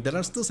it. I mean, there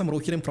are still some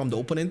Rohirrim from the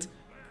opponent.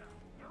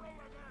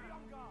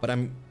 But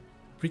I'm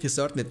pretty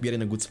certain that we are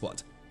in a good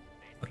spot.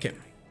 Okay.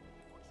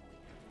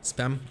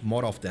 Spam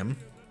more of them.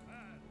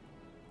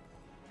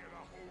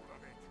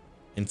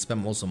 And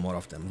spam also more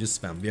of them. Just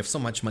spam. We have so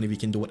much money, we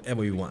can do whatever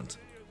we want.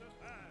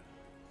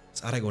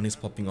 This Aragorn is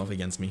popping off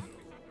against me.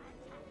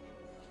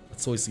 But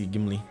so is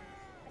Gimli.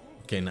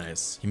 Okay,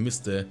 nice. He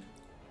missed the...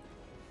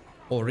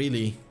 Oh,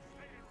 really?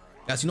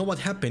 Guys, you know what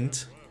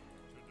happened?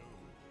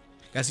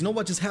 Guys, you know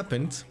what just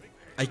happened?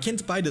 I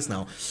can't buy this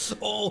now.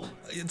 Oh,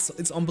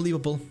 it's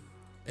unbelievable.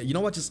 You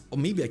know what just... Or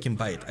maybe I can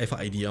buy it. I have an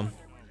idea.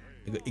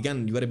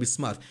 Again, you gotta be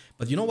smart.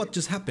 But you know what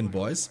just happened,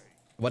 boys?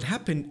 What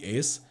happened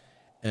is...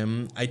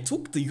 I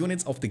took the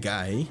units of the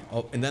guy,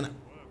 and then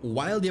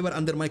while they were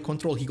under my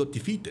control, he got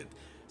defeated.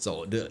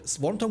 So the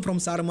Swarm Tongue from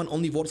Saruman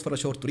only works for a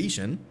short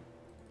duration.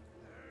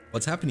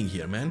 What's happening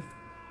here, man?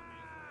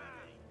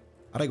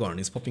 Aragorn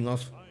is popping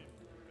off.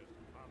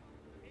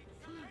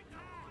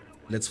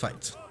 Let's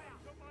fight.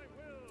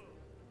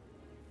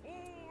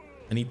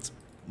 I need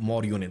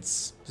more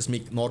units. Just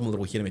make normal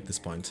Rohirrim at this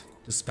point.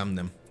 Just spam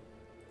them.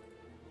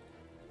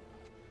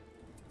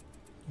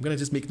 I'm gonna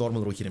just make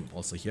normal Rohirrim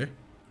also here.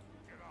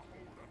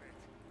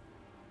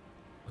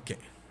 Okay.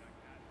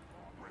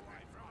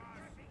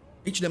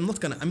 Actually,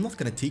 I'm not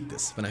gonna take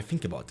this when I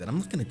think about that. I'm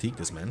not gonna take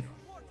this, man.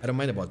 I don't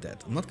mind about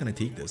that. I'm not gonna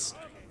take this.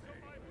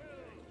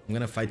 I'm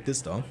gonna fight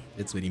this though.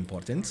 It's very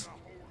important.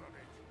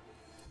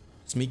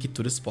 Let's make it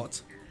to the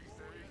spot.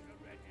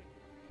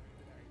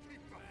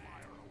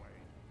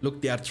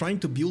 Look, they are trying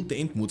to build the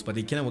end moods, but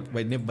they cannot.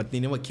 But they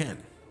never can.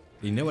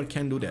 They never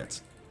can do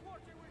that.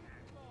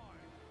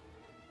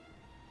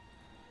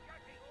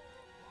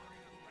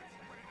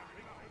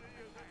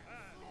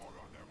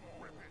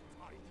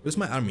 Where's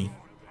my army?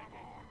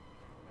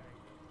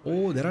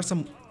 Oh, there are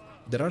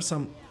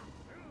some.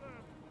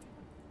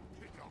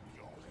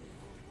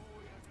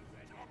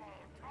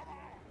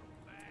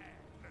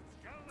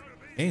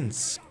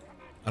 Ents.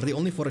 Are they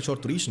only for a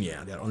short duration?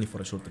 Yeah, they are only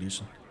for a short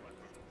duration.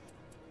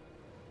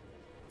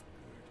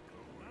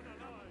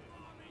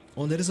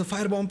 Oh, there is a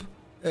firebomb.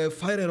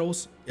 Fire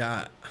arrows.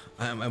 Yeah,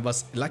 I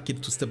was lucky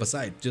to step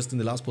aside just in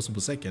the last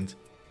possible second.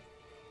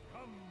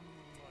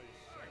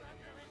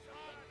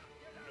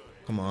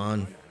 Come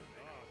on.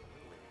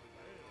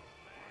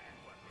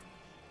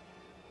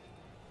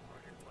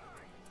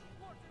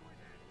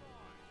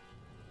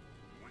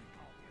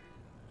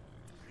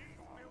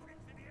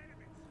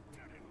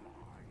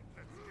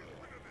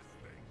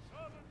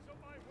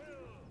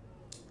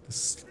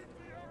 Just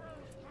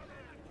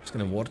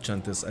gonna war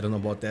chant this. I don't know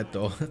about that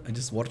though. I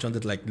just war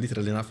chanted like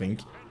literally nothing.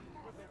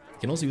 I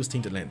can also use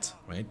Tainted Land,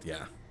 right?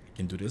 Yeah, I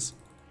can do this.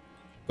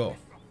 Go.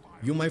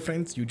 You, my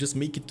friends, you just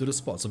make it to the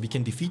spot so we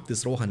can defeat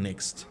this Rohan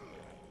next.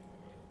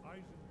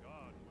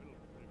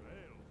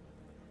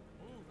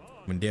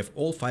 I mean, they have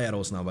all fire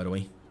arrows now, by the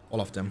way. All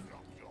of them.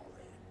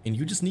 And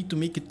you just need to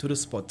make it to the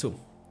spot too.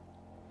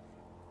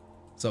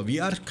 So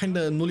we are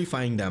kinda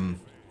nullifying them.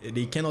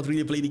 They cannot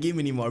really play the game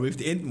anymore with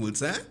the end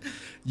moods, huh?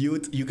 You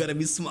gotta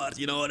be smart,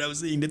 you know what I'm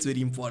saying? That's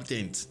very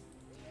important.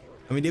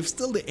 I mean, they've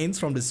still the ends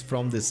from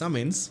the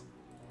summons,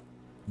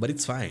 but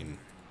it's fine.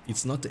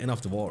 It's not the end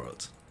of the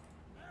world.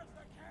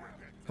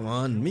 Come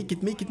on, make it.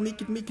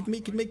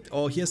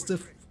 Oh, here's the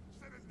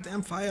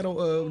damn fire,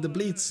 the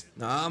blades.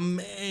 Ah,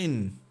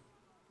 man.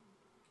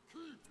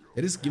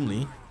 There is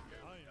Gimli.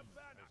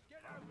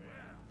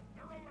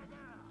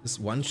 Just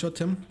one-shot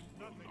him.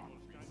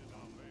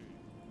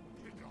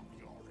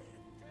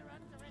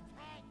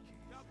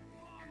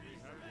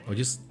 Or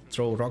just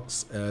throw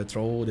rocks,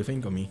 throw the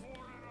thing on me.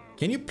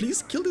 Can you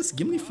please kill this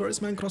Gimli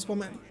first, man, crossbow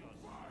man?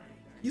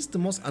 He's the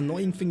most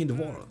annoying thing in the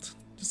world.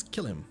 Just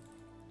kill him.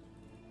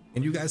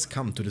 And you guys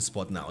come to the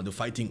spot now, the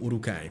fighting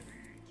Uruk-hai.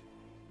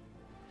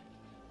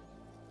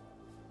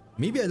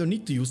 Maybe I don't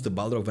need to use the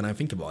Balrog when I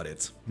think about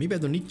it. Maybe I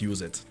don't need to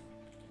use it.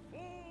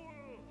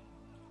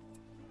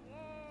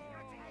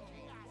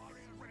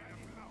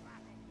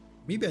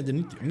 Maybe I don't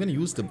need to. I'm gonna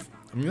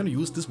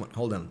use this one.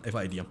 Hold on, I have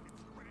an idea.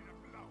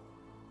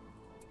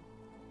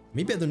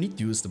 Maybe I don't need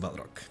to use the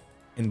Balrog.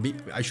 And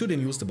I shouldn't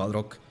use the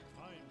Balrog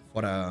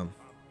for a...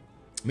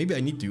 Maybe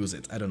I need to use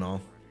it. I don't know.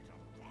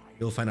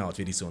 We'll find out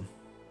very soon.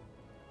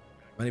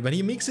 When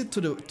he makes it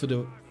to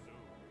the...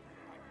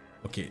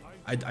 Okay,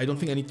 I don't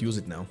think I need to use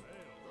it now.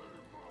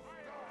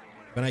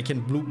 When I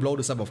can blow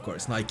this up, of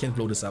course. No, I can't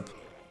blow this up.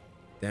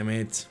 Damn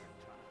it.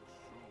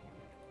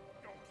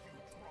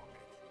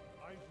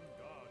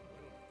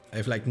 I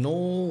have like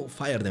no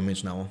fire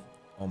damage now.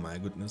 Oh my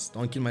goodness.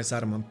 Don't kill my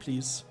Saruman,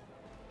 please.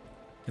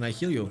 Can I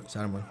heal you,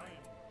 Saruman?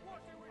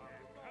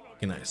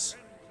 Okay, nice.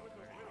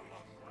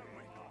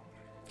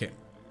 Okay.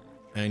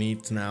 I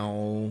need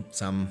now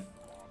some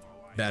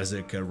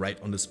Berserker right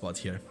on the spot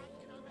here.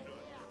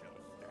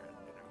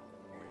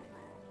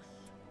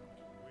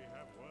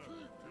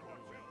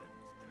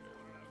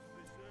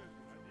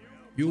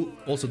 You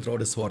also draw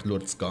the sword,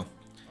 Lord Ska.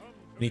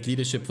 I need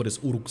leadership for this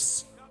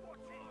Uruks.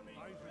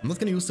 I'm not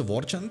gonna use the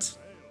war chant.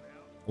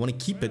 I wanna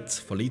keep it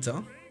for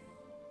later.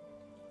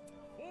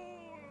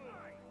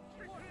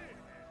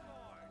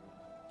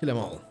 Kill them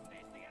all.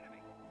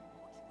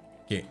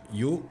 Okay,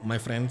 you, my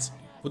friends,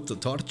 put the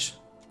torch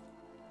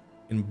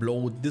and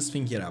blow this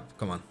thing here up.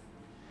 Come on.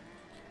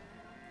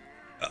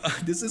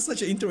 This is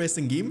such an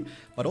interesting game,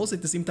 but also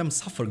at the same time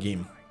suffer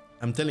game.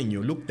 I'm telling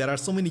you, look, there are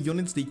so many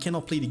units, they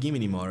cannot play the game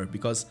anymore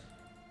because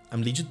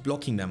I'm legit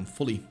blocking them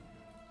fully.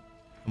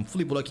 I'm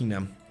fully blocking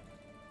them.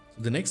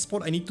 So the next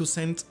spot I need to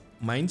send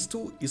mines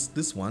to is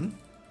this one.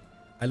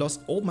 I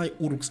lost all my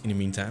Uruks in the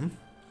meantime.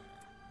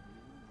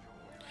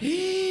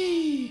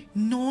 Hey!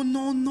 No,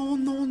 no, no,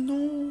 no,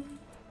 no.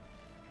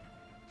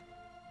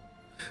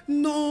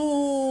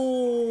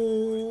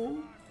 No!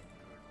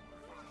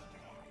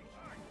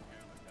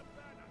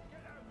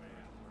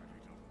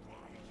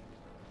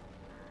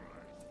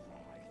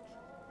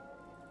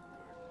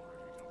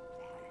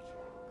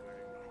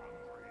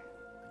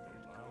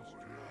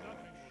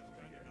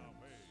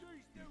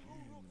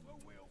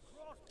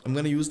 I'm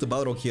gonna use the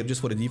Balrog here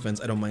just for the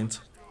defense. I don't mind.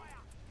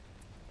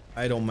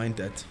 I don't mind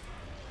that.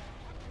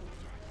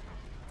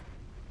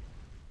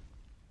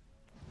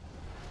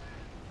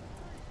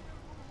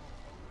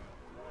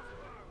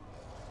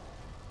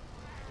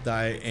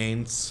 Die,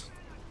 ants.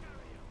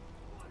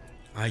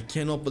 I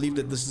cannot believe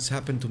that this has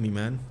happened to me,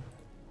 man.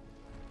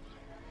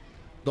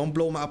 Don't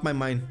blow up my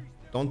mine.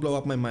 Don't blow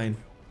up my mine.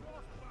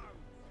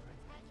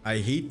 I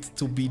hate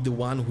to be the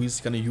one who is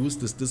gonna use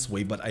this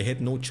way, but I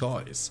had no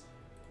choice.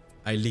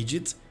 I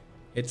legit,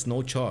 it's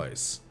no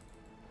choice.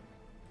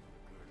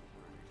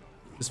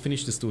 Just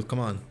finish this dude, come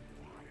on.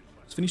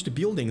 Let's finish the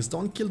buildings,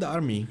 don't kill the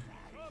army.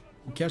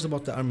 Who cares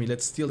about the army?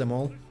 Let's steal them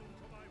all.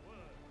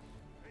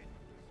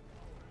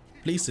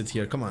 Place it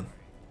here, come on.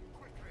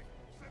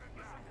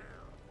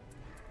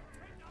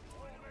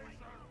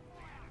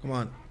 Come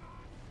on.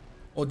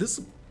 Oh, this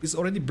is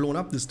already blown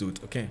up, this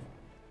dude, okay.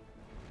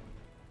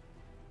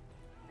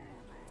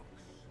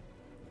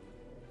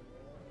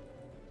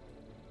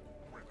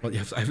 Well,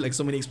 I have like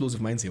so many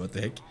explosive mines here, what the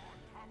heck.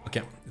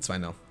 Okay, it's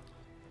fine now.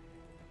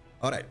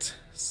 Alright,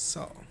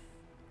 so.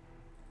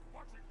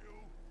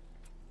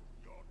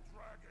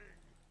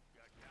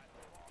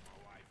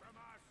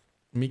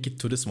 Make it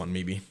to this one,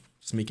 maybe.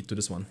 Just make it to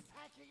this one.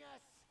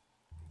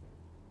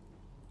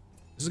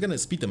 This is gonna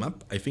speed them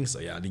up? I think so,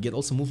 yeah. They get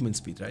also movement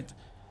speed, right?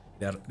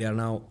 They are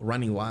now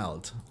running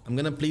wild. I'm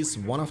gonna place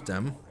one of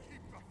them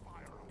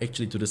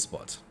actually to this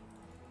spot.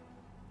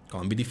 Come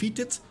on, be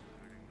defeated.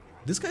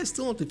 This guy is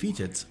still not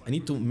defeated. I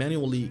need to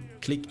manually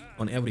click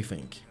on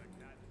everything.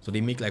 So they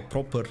make like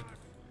proper...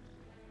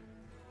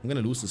 I'm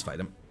gonna lose this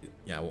fight.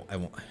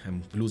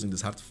 I'm losing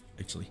this hard,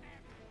 actually.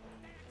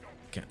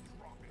 Okay.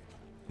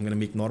 I'm gonna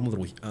make normal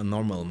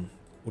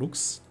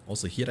Uruks.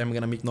 Also here I'm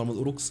gonna make normal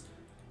Uruks.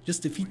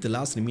 Just defeat the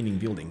last remaining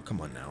building.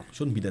 Come on now.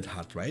 Shouldn't be that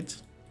hard, right?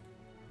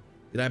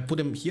 Did I put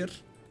him here?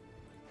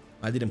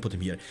 I didn't put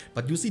him here.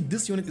 But you see,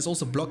 this unit is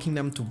also blocking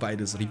them to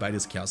rebuy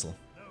this castle.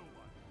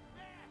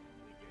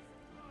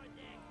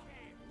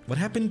 What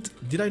happened?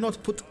 Did I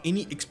not put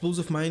any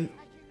explosive mine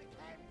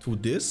to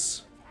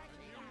this?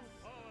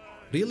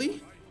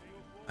 Really?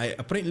 I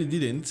apparently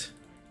didn't.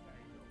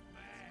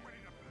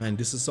 Man,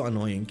 this is so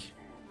annoying.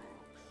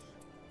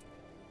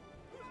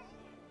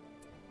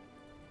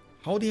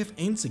 How they have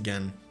ants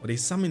again? Or they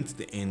summoned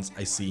the ants,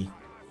 I see.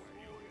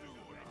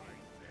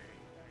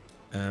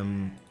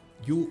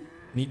 You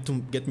need to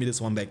get me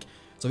this one back.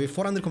 So we have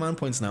 400 command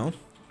points now.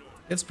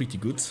 That's pretty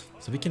good.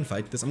 So we can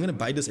fight this. I'm gonna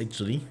buy this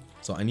actually.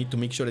 So I need to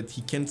make sure that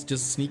he can't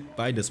just sneak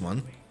by this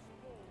one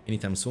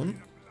anytime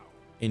soon.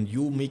 And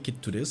you make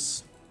it to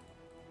this.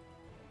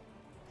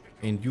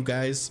 And you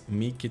guys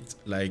make it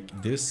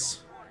like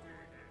this.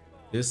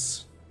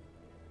 This.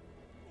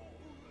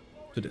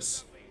 To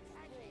this.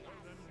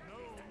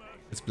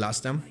 Let's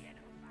blast them.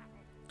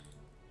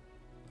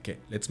 Okay,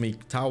 let's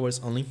make towers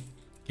only.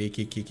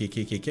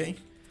 Okay.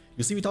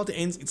 You see, without the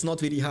ends, it's not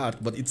very hard,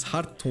 but it's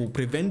hard to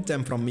prevent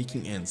them from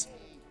making ends.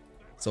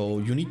 So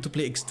you need to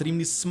play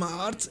extremely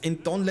smart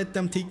and don't let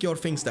them take your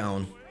things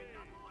down.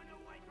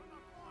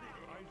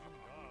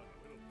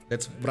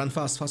 Let's run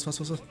fast.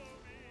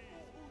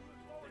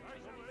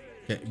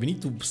 Okay, we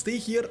need to stay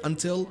here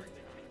until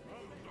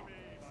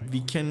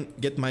we can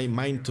get my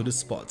mine to this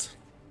spot.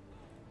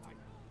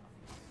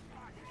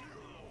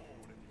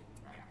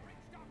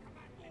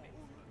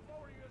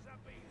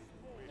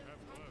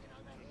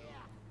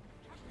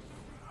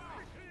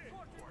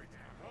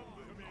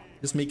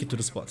 Just make it to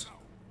the spot.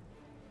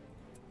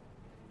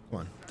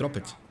 Come on, drop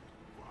it.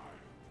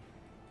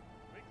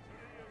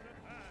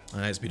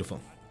 Ah, that's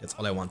beautiful. That's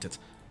all I wanted.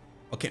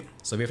 Okay,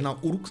 so we have now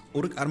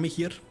Uruk army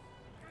here.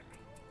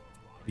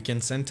 We can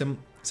send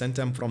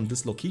them from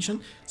this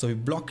location. So we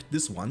blocked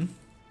this one.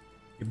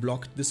 We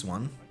blocked this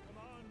one.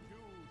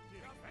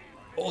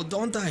 Oh,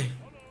 don't die.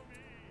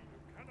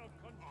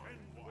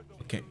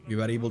 Okay, we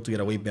were able to get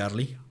away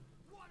barely.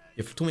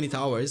 You have too many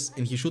towers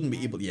and he shouldn't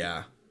be able.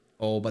 Yeah.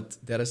 Oh, but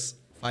there is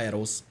fire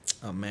arrows.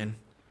 Oh man.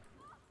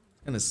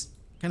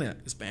 Kinda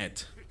is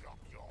bad.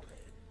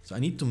 So I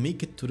need to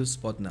make it to this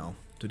spot now.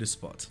 To this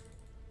spot.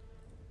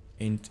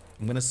 And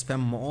I'm gonna spam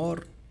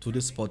more to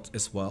this spot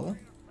as well.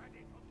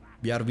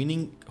 We are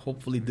winning,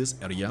 hopefully, this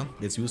area.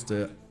 Let's use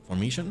the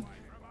formation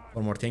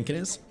for more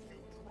tankiness.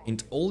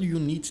 And all you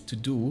need to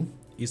do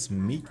is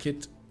make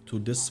it to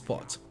this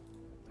spot.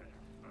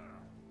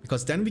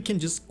 Because then we can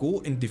just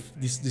go and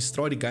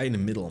destroy the guy in the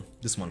middle.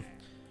 This one.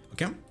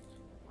 Okay?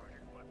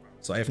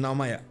 So I have now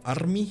my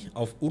army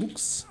of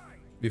Uruks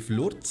with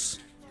lords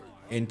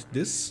and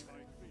this.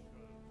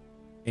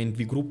 And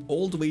we group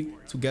all the way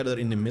together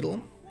in the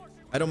middle.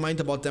 I don't mind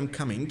about them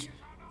coming.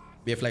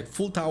 We have like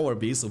full tower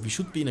base, so we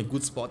should be in a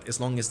good spot as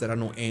long as there are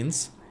no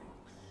ants.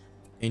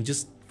 And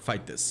just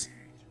fight this.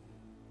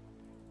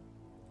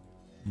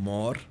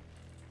 More.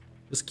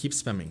 Just keep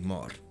spamming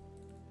more.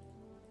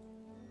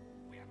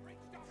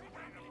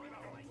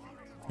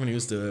 I'm gonna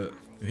use the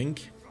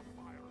Wink.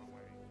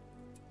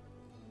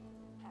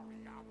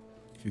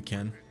 If you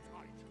can.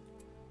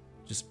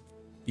 Just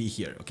be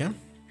here, okay?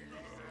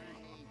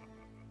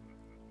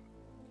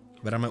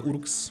 Where are my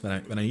Uruks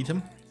when I need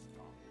him?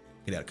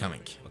 Okay, they are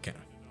coming, okay.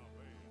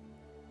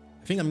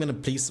 I think I'm gonna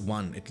place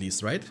one at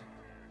least, right?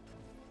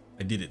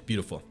 I did it,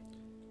 beautiful.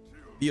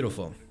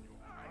 Beautiful.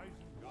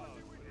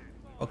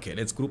 Okay,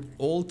 let's group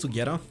all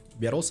together.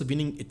 We are also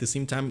winning at the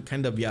same time,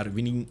 kinda we are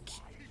winning,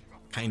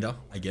 kinda,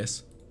 I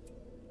guess.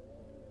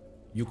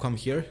 You come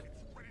here.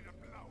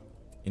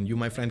 And you,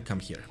 my friend, come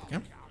here, okay?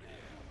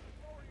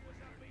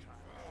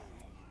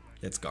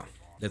 Let's go.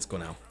 Let's go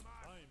now.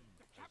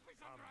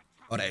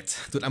 Alright,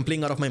 dude, I'm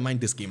playing out of my mind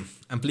this game.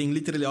 I'm playing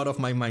literally out of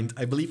my mind.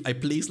 I believe I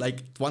placed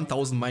like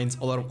 1000 mines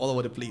all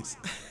over the place.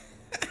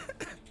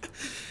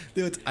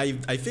 Dude, I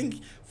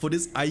think for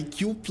this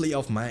IQ play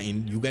of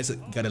mine, you guys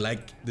gotta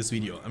like this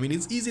video. I mean,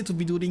 it's easy to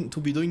be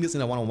doing this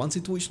in a one-on-one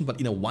situation, but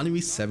in a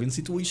 1v7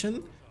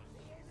 situation,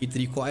 it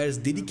requires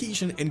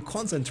dedication and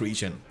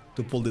concentration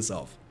to pull this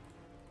off.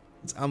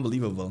 It's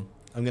unbelievable.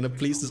 I'm gonna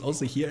place this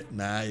also here.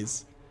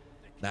 Nice.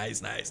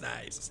 Nice, nice,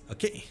 nice.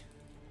 Okay.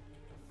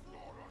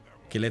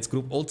 Okay, let's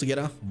group all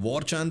together.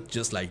 War chant,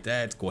 just like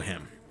that. Go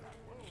ham.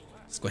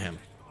 Just go ham.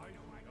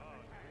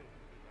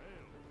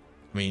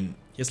 I mean,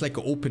 here's like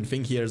an open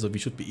thing here, so we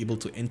should be able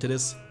to enter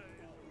this.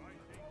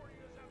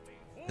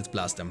 Let's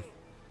blast them.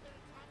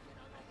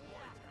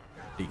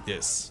 Take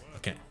this.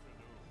 Okay.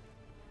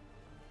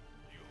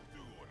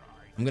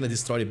 I'm gonna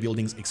destroy the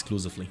buildings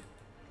exclusively.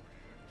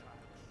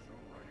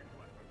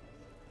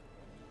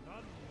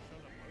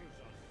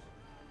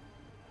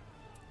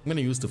 I'm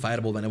gonna use the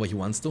fireball whenever he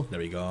wants to. There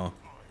we go.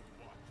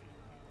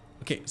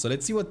 Okay, so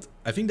let's see what...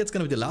 I think that's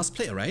gonna be the last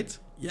player, right?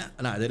 Yeah,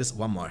 nah, there is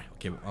one more.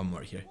 Okay, one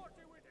more here.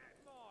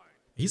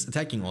 He's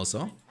attacking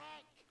also.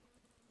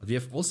 But we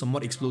have also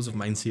more explosive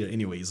mines here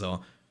anyway,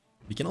 so...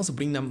 we can also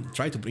bring them...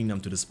 try to bring them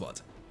to the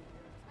spot.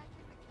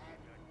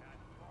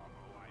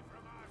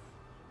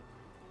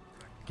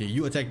 Okay,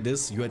 you attack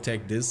this, you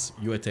attack this,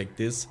 you attack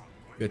this,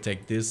 you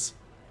attack this,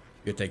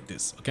 you attack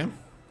this, okay?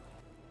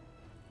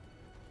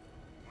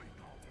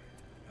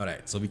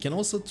 Alright, so we can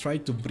also try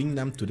to bring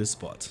them to this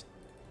spot.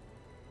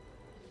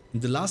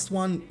 The last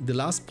one, the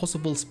last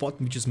possible spot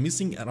which is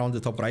missing around the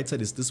top right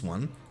side is this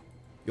one.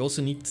 You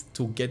also need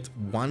to get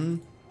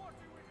 1,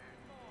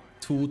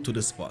 2 to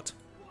the spot,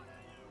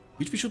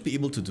 which we should be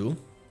able to do.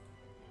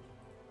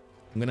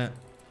 I'm gonna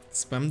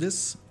spam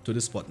this to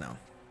the spot now.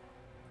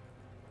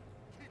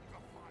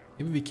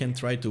 Maybe we can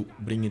try to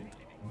bring it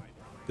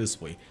this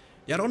way.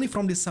 They are only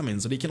from this summon,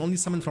 so they can only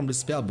summon from the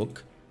spell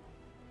book,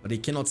 but they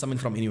cannot summon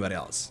from anywhere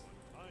else.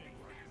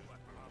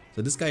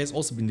 So this guy has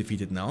also been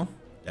defeated now.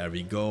 There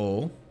we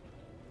go.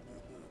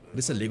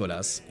 This is a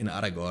Legolas in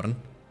Aragorn.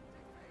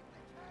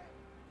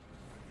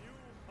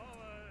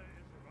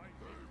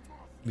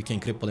 We can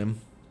cripple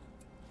him.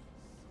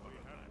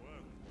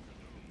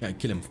 Yeah,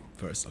 kill him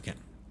first, okay.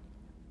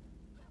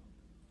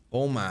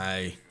 Oh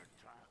my.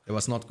 It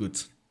was not good.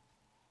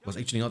 It was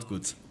actually not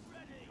good.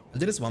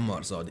 There is one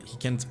more, so he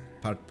can't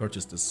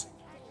purchase this.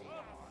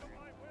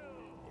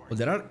 Well,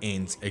 there are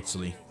ants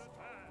actually.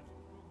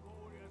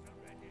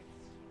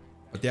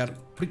 But they are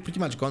pretty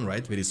much gone,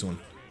 right? Very soon.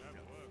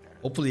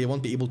 Hopefully I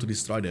won't be able to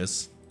destroy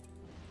this.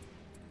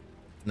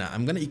 Nah,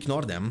 I'm gonna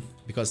ignore them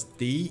because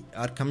they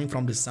are coming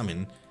from the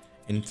summon.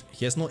 And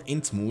he has no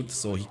int mood,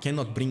 so he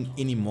cannot bring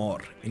any more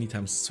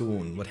anytime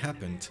soon. What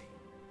happened?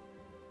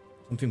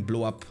 Something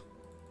blew up.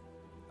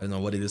 I don't know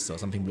what it is, so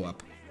something blew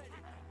up.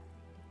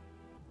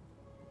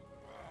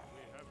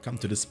 Come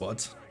to this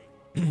spot.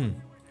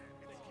 And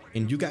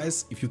you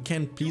guys, if you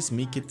can, please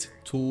make it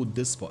to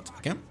this spot,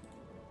 okay?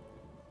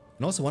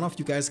 And also one of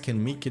you guys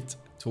can make it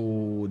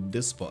to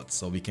this spot,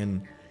 so we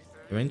can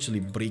eventually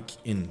break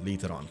in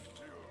later on.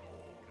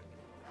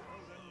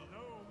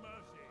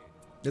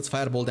 Let's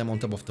fireball them on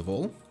top of the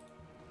wall.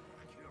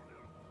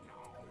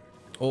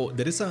 Oh,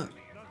 there is a...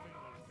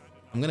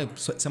 I'm gonna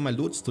send my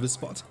loots to this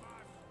spot.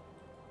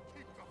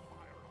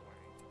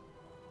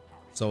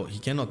 So he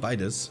cannot buy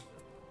this.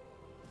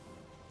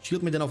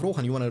 Shield Maiden of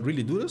Rohan, you wanna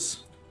really do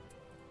this?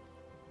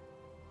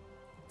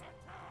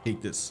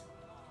 Take this.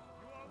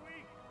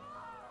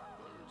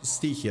 Just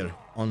stay here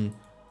on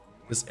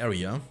this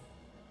area.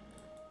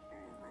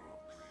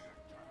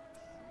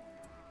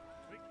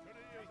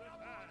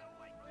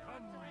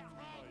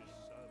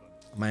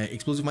 My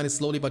explosive mine is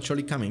slowly but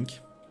surely coming.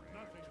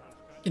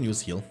 I can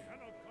use heal.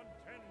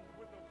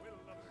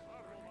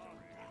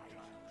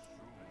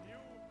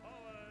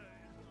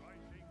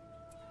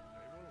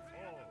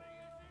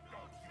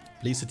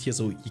 Place it here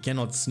so he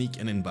cannot sneak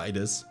in and buy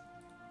this.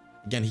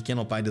 Again, he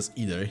cannot buy this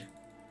either.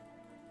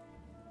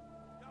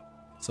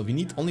 So we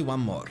need only one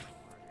more.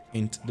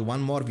 And the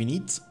one more we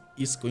need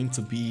is going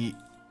to be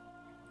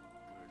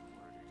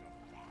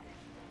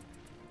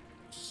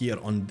here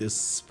on this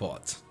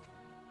spot.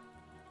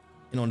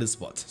 And on this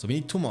spot. So we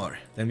need two more.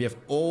 Then we have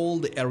all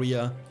the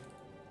area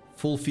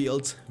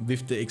fulfilled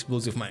with the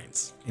explosive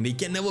mines. And they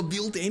can never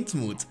build the end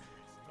mood.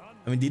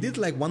 I mean, they did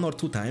like 1 or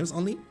 2 times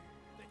only.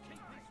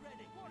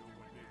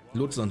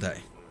 Loads don't die.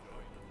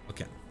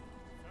 Okay.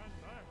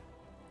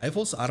 I have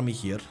also army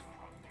here.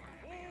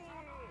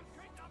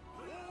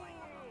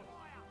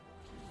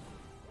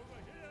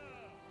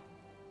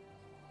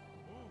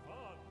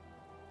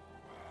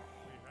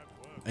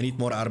 I need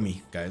more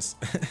army, guys.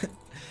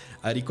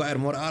 I require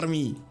more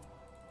army.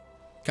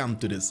 Come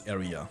to this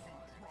area.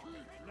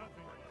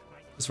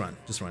 Just run,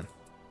 just run.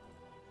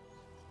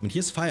 I mean,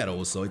 here's fire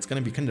also. It's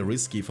gonna be kind of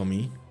risky for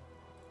me.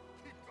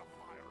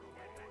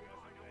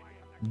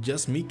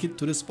 Just make it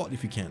to the spot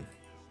if you can.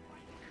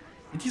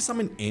 Did he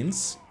summon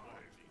ants?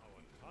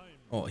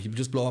 Oh, he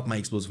just blow up my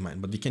explosive mine,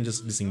 but we can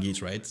just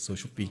disengage, right? So it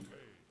should be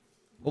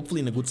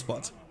hopefully in a good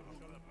spot.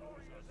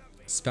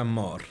 Spam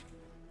more.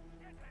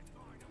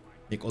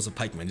 Make also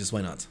pikemen, just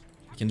why not?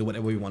 We can do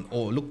whatever we want.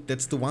 Oh, look,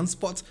 that's the one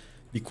spot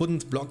we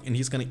couldn't block, and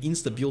he's gonna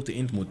insta-build the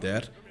end mode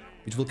there,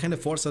 which will kind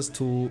of force us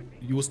to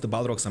use the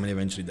Balrog summon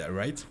eventually there,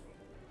 right?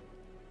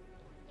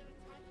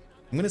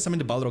 I'm gonna summon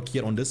the Balrog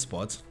here on this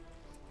spot.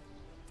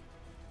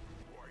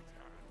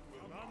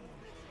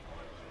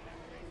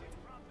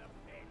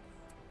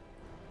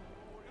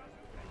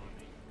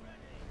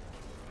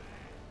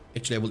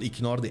 Actually, I will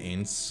ignore the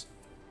ants.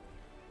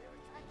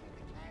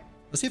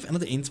 Does he have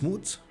another ant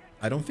mood?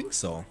 I don't think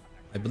so.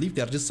 I believe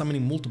they are just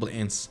summoning multiple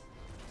ants.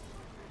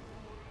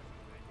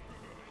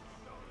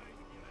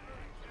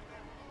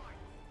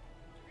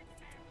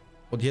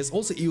 But he has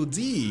also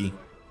EOD.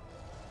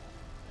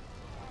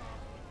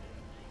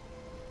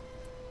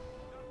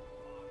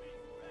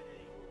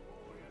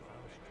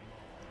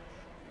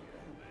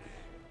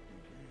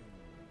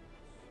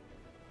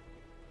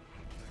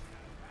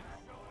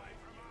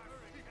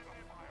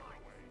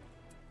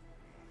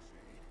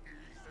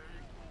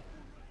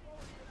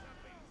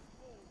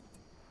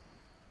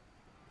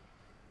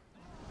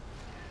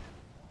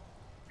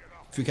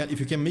 If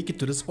you can make it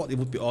to the spot, it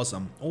would be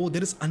awesome. Oh,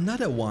 there is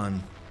another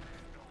one.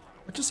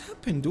 What just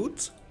happened, dude?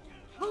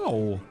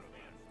 How?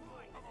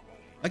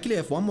 Luckily, I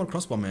have one more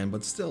crossbowman,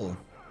 but still.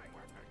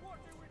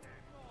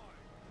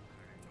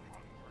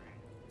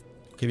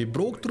 Okay, we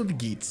broke through the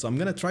gate, so I'm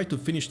gonna try to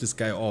finish this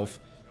guy off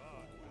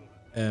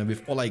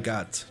with all I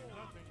got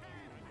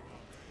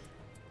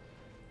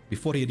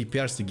before he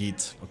repairs the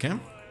gate. Okay.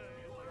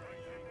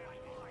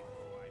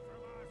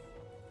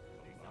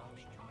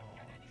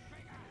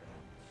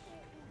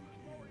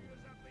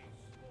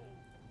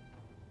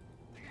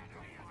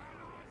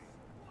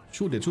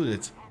 Shoot it, shoot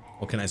it.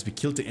 Okay, nice. We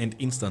killed the ant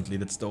instantly.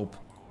 That's dope.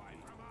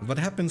 But what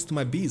happens to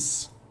my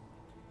bees?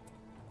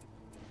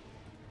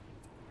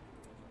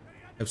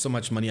 I have so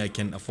much money I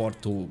can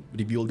afford to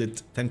rebuild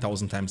it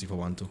 10,000 times if I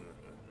want to.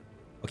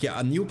 Okay,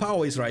 a new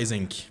power is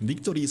rising.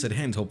 Victory is at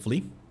hand,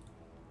 hopefully.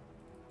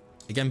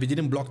 Again, we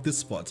didn't block this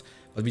spot,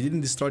 but we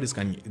didn't destroy this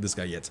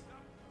guy yet.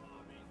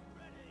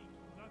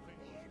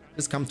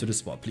 Just come to this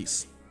spot,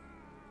 please.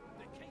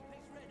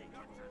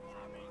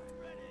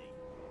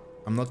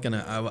 I'm not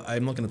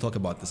gonna talk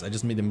about this. I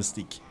just made a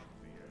mistake.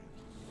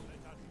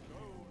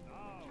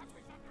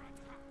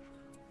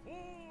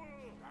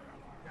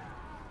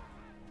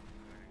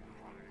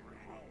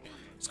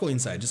 Just go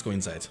inside. Just go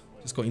inside.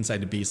 Just go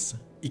inside the base.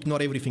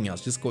 Ignore everything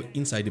else. Just go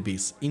inside the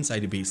base. Inside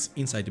the base.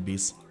 Inside the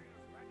base.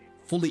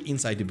 Fully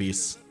inside the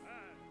base.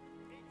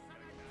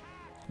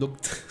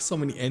 Look, so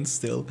many ants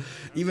still.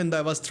 Even though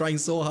I was trying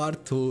so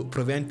hard to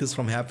prevent this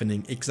from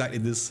happening, exactly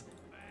this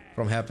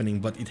from happening,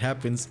 but it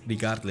happens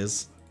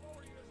regardless.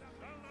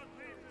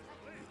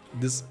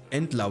 This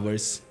ant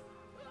lovers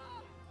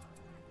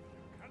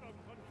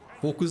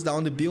focus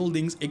down the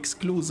buildings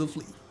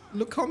exclusively.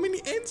 Look how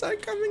many ants are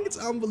coming. It's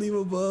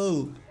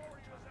unbelievable.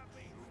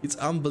 It's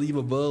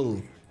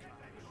unbelievable.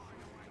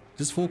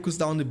 Just focus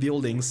down the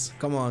buildings.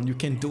 Come on, you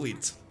can do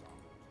it.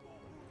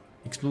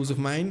 Explosive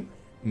mine,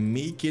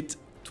 make it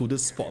to the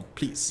spot,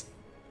 please.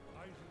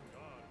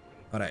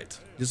 Alright,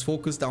 just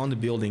focus down the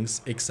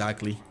buildings.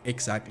 Exactly,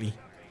 exactly.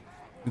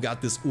 You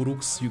got this,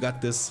 Uruks. You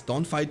got this.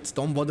 Don't fight.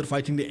 Don't bother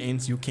fighting the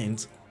ants. You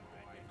can't.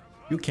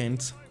 You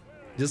can't.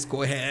 Just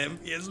go ahead.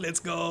 Yes, let's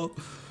go.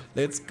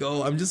 Let's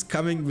go. I'm just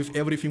coming with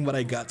everything what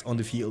I got on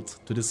the field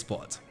to this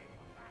spot.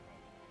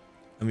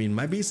 I mean,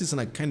 my base is in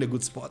a kind of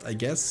good spot, I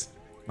guess.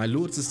 My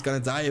loot is gonna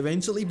die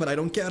eventually, but I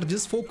don't care.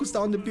 Just focus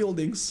down the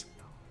buildings.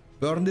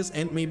 Burn this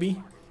ant,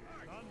 maybe.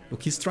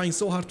 Look, he's trying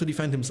so hard to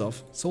defend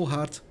himself. So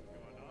hard.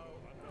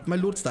 My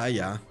loots die,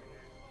 yeah.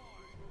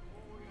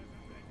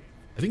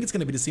 I think it's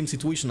gonna be the same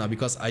situation now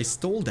because I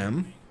stole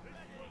them.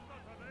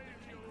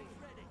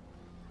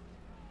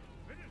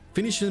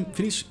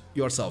 Finish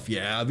yourself.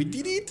 Yeah, we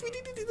did it. We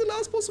did it in the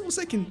last possible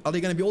second. Are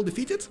they gonna be all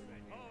defeated?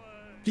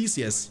 Please,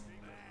 yes.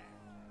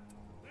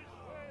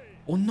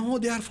 Oh no,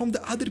 they are from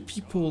the other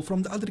people,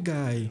 from the other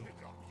guy.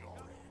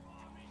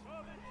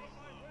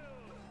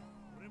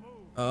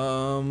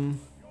 Come.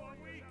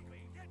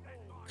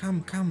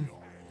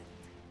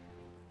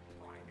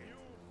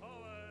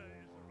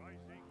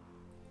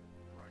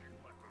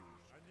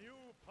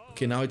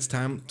 Okay, now it's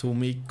time to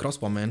make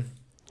crossbowman.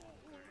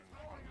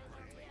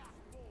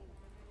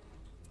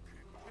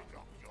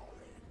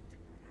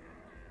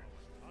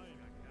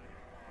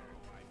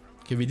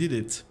 Okay, we did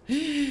it.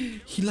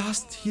 He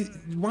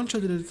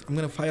one-shotted it. I'm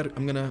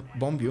gonna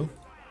bomb you.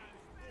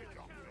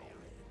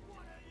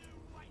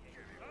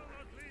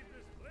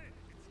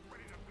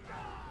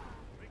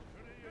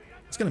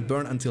 It's gonna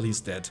burn until he's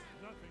dead.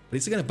 But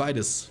is he gonna buy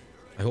this?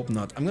 I hope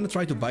not. I'm gonna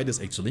try to buy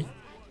this actually.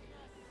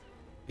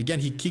 Again,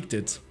 he kicked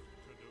it.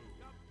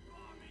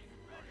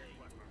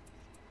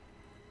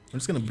 I'm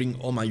just gonna bring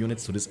all my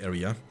units to this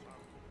area.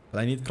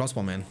 But I need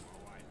crossbowmen.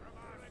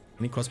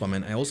 I need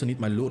crossbowmen. I also need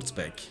my lords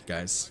back,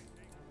 guys.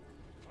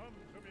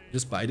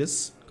 Just buy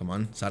this. Come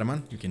on,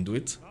 Saruman, you can do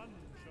it.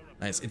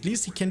 Nice. At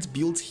least he can't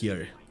build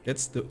here.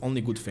 That's the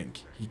only good thing.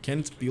 He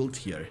can't build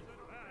here.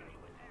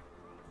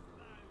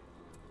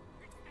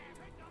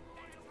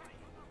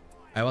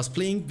 I was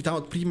playing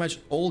without pretty much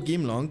all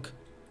game long.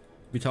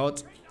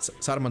 Without...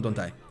 Saruman, don't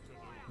die.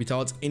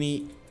 Without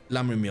any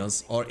lumber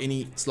mills or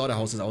any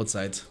slaughterhouses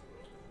outside.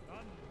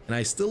 And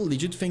I still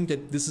legit think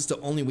that this is the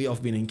only way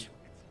of winning.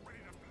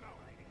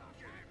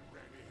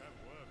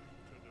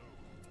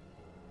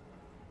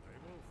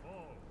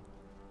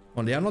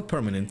 Oh, they are not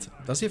permanent.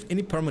 Does he have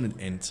any permanent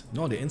end?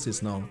 No, the end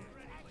is now.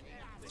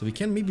 So we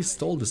can maybe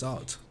stall this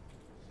out.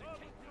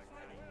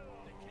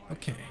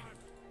 Okay.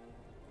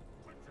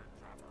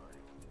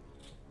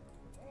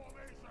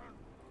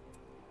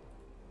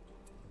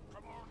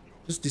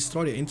 Just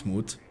destroy the end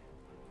mood.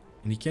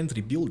 And he can't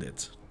rebuild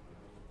it.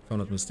 If I'm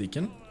not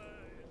mistaken.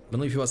 I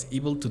don't know if he was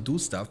able to do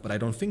stuff, but I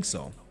don't think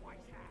so.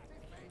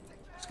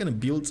 Just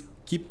gonna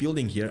keep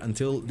building here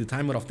until the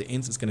timer of the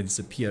ends is gonna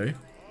disappear.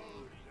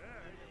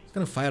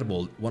 Gonna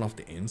fireball one of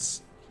the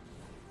ends.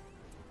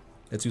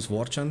 Let's use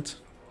war chant.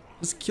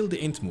 Just kill the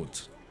end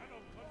mood.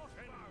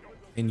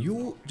 And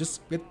you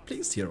just get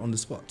placed here on the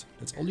spot.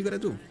 That's all you gotta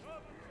do.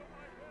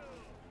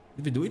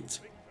 Did we do it?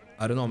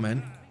 I don't know,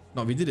 man.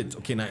 No, we did it.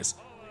 Okay, nice.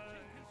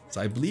 So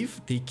I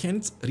believe they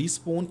can't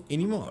respawn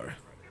anymore.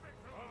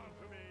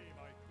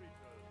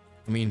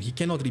 I mean, he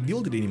cannot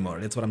rebuild it anymore.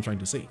 That's what I'm trying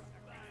to say.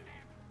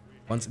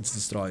 Once it's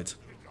destroyed.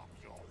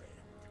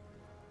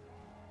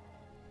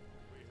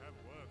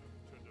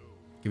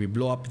 Okay, we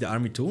blow up the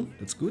army too.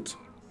 That's good.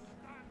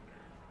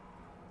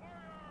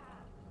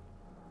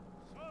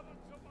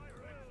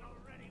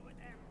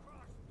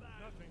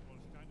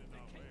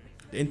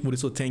 The end mode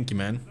is so tanky,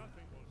 man.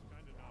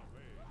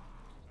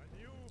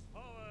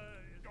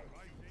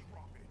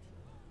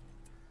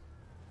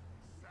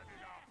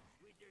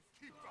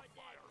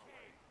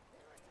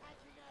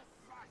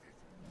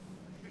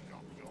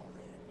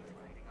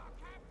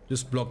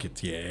 Just block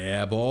it.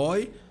 Yeah,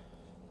 boy.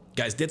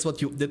 Guys, that's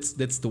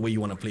the way you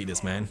want to play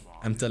this, man.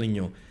 I'm telling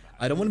you.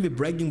 I don't want to be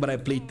bragging, but I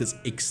played this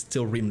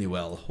extremely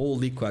well.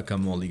 Holy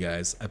guacamole,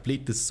 guys. I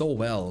played this so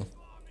well.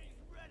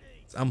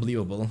 It's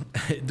unbelievable.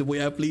 The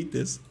way I played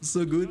this.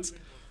 So good.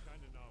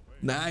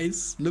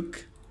 Nice.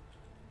 Look.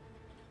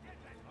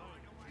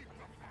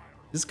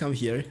 Just come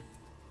here.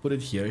 Put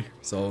it here.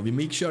 So we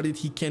make sure that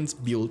he can't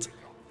build.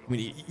 I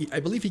mean,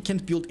 I believe he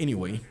can't build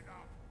anyway.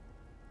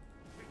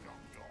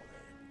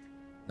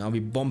 Now we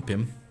bomb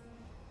him.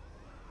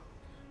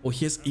 Oh,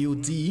 he has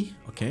AOD.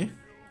 Okay.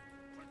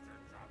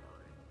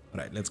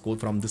 Alright, let's go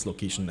from this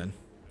location then.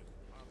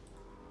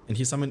 And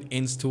he summoned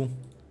ends too.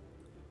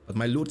 But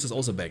my Lords is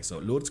also back, so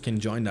Lords can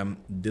join them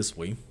this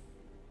way.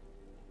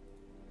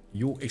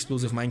 You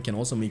explosive mine can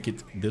also make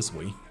it this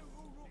way.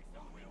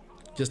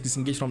 Just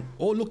disengage from...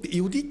 Oh, look, the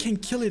AOD can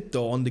kill it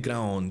though on the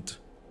ground.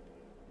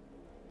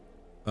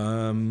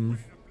 And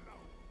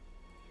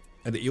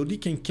the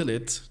AOD can kill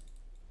it.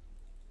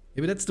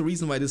 Maybe that's the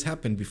reason why this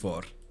happened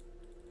before.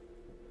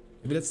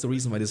 Maybe that's the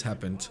reason why this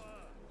happened.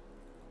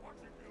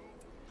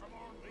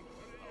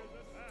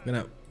 I'm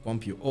gonna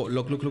bump you. Oh,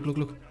 look.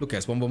 Look,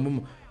 guys.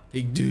 Boom.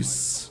 Take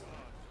this.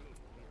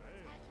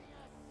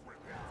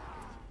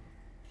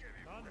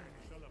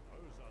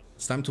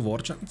 It's time to war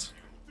chant.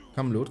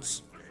 Come,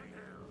 Lords.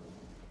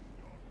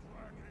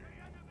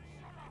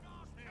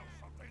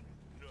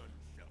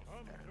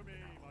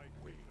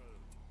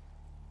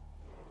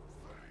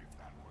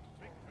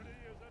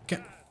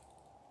 Okay.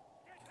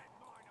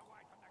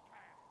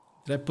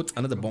 Did I put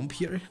another bomb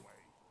here?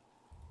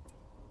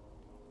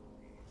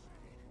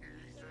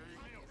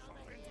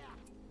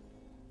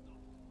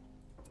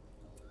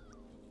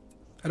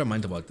 I don't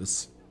mind about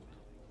this.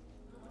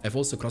 I have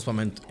also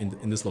crossbowmen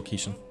in this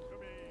location.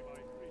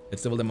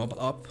 Let's level them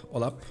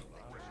all up.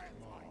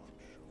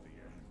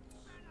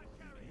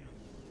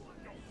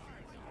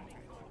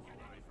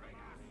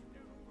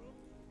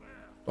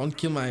 Don't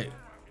kill my...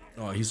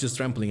 Oh, he's just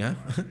trampling, huh?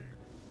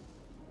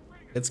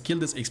 Let's kill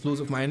this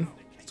explosive mine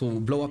to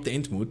blow up the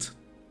end mood.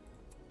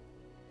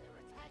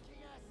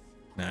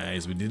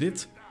 Nice, we did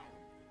it.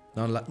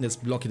 Now let's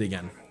block it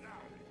again.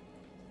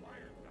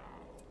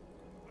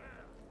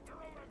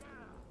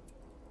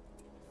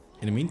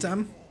 In the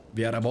meantime,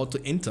 we are about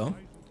to enter.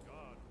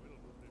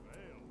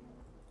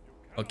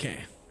 Okay.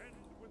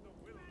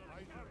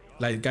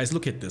 Like, guys,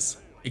 look at this.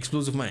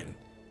 Explosive mine.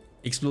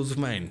 Explosive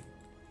mine.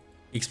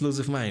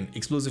 Explosive mine.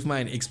 Explosive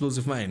mine.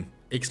 Explosive mine.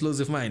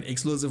 Explosive mine.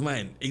 Explosive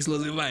mine.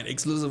 Explosive mine.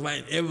 Explosive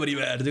mine.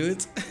 Everywhere,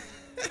 dude.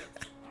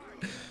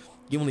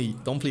 You only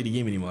don't play the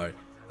game anymore.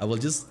 I will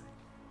just...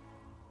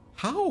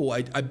 How?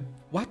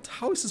 What?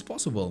 How is this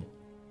possible?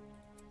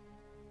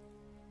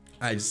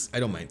 I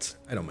don't mind.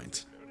 I don't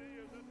mind.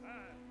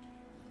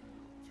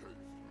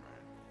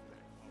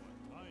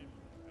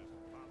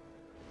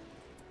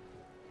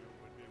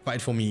 Fight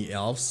for me,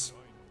 elves.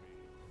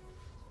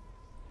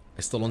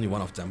 I stole only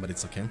one of them, but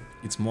it's okay.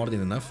 It's more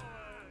than enough.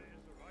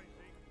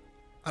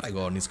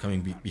 Aragorn is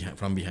coming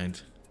from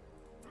behind.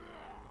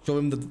 Show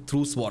him the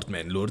true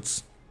swordman,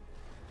 lords.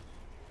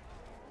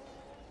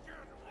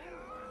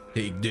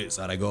 Take this,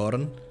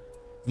 Aragorn.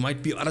 You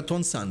might be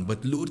Arathorn's son,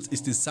 but Lords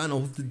is the son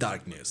of the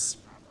darkness.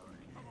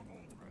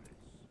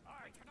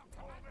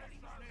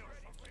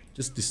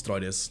 Just destroy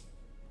this.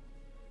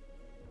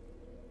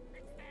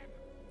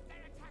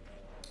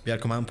 We have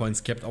command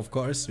points kept, of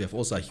course. We have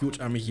also a huge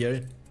army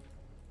here.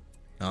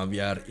 We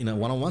are in a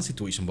one-on-one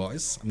situation,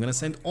 boys. I'm gonna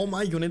send all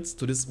my units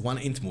to this one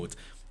end mode,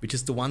 which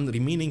is the one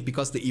remaining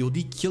because the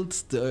AOD killed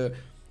the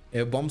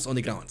bombs on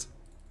the ground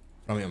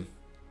from him.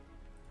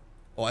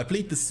 Oh, I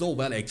played this so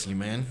well, actually,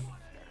 man.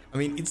 I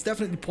mean, it's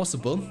definitely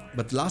possible,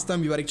 but last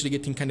time we were actually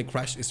getting kind of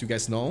crashed, as you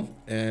guys know,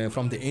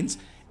 from the end.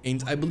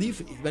 And I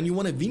believe when you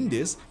want to win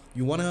this,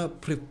 you want to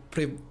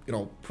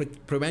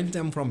prevent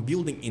them from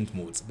building end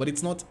modes. But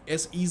it's not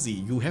as easy.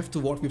 You have to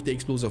work with the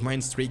explosive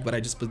mine streak, what I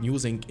just been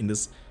using in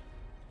this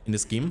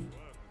game.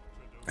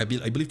 I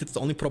believe that's the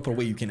only proper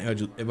way you can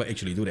ever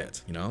actually do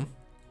that, you know.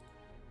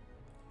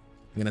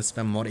 I'm gonna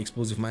spam more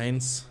explosive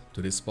mines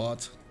to this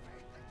spot.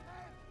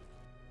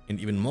 And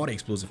even more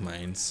explosive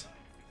mines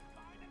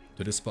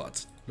to this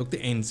spot. Look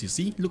the ends, you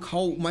see? Look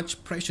how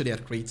much pressure they are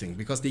creating,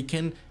 because they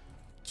can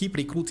keep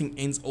recruiting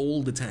ends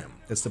all the time.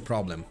 That's the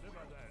problem.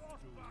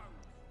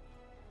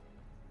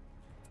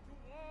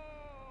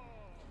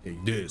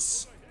 Take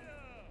this.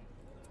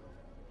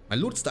 My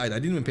lords died. I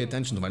didn't even pay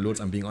attention to my lords,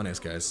 I'm being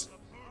honest, guys.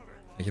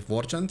 I have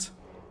war chant.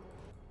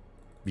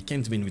 We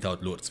can't win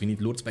without lords. We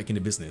need lords back in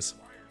the business.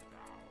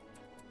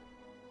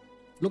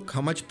 Look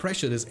how much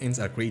pressure these ends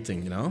are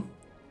creating, you know?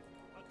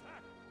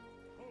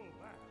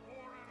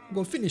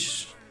 Go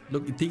finish.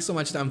 Look, it takes so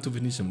much time to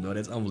finish him, though.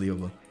 That's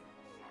unbelievable.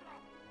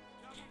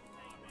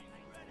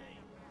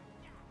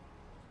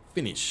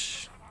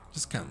 Finish.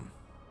 Just come.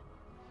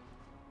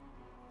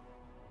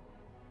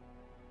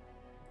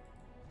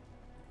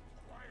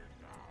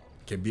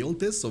 Okay, build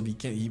this so he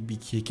can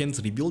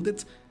rebuild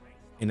it,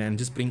 and then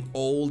just bring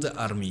all the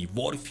army.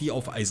 Warfare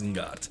of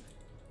Isengard.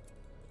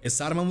 As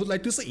Saruman would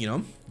like to say, you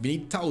know, we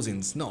need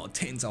thousands, no,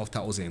 tens of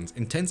thousands.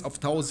 And tens of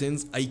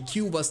thousands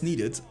IQ was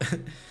needed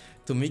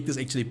to make this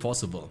actually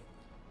possible.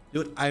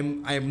 Dude,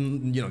 I'm,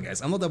 you know,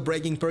 guys, I'm not a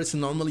bragging person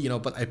normally, you know,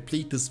 but I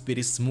played this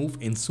very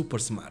smooth and super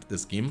smart,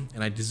 this game,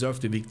 and I deserve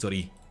the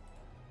victory.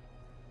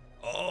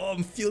 Oh,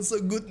 I feel so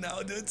good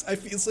now, dude. I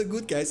feel so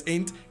good, guys.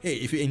 And hey,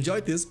 if you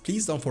enjoyed this,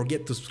 please don't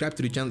forget to subscribe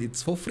to the channel.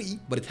 It's for free,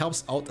 but it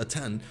helps out a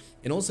ton.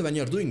 And also, when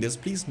you're doing this,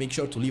 please make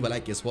sure to leave a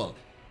like as well.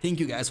 Thank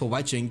you guys for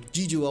watching.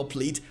 GG, well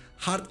played.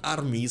 Hard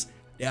armies,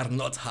 they are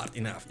not hard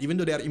enough. Even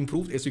though they are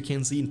improved, as you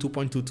can see in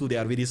 2.22, they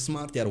are very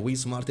smart. They are way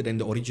smarter than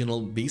the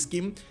original base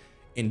game.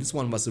 And this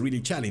one was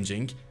really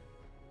challenging.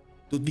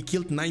 Dude, we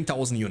killed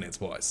 9,000 units,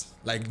 boys.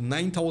 Like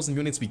 9,000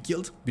 units we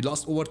killed. We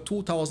lost over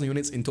 2,000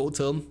 units in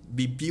total.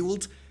 We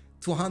built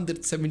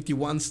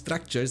 271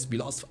 structures. We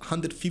lost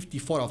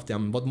 154 of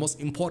them. But most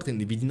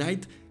importantly, we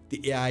denied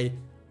the AI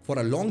for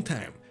a long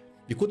time.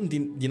 We couldn't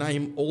deny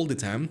him all the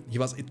time. He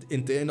was at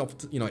the end of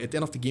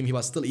the game, he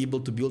was still able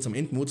to build some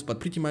end modes, but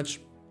pretty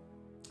much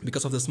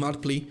because of the smart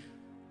play,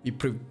 we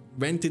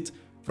prevented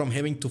from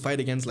having to fight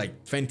against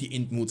like 20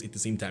 end modes at the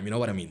same time. You know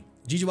what I mean?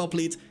 GG, well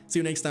played. See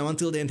you next time.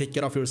 Until then, take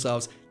care of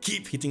yourselves.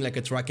 Keep hitting like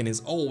a truck, and as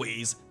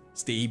always,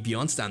 stay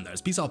beyond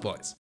standards. Peace out,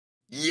 boys.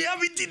 Yeah,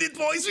 we did it,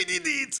 boys. We did it.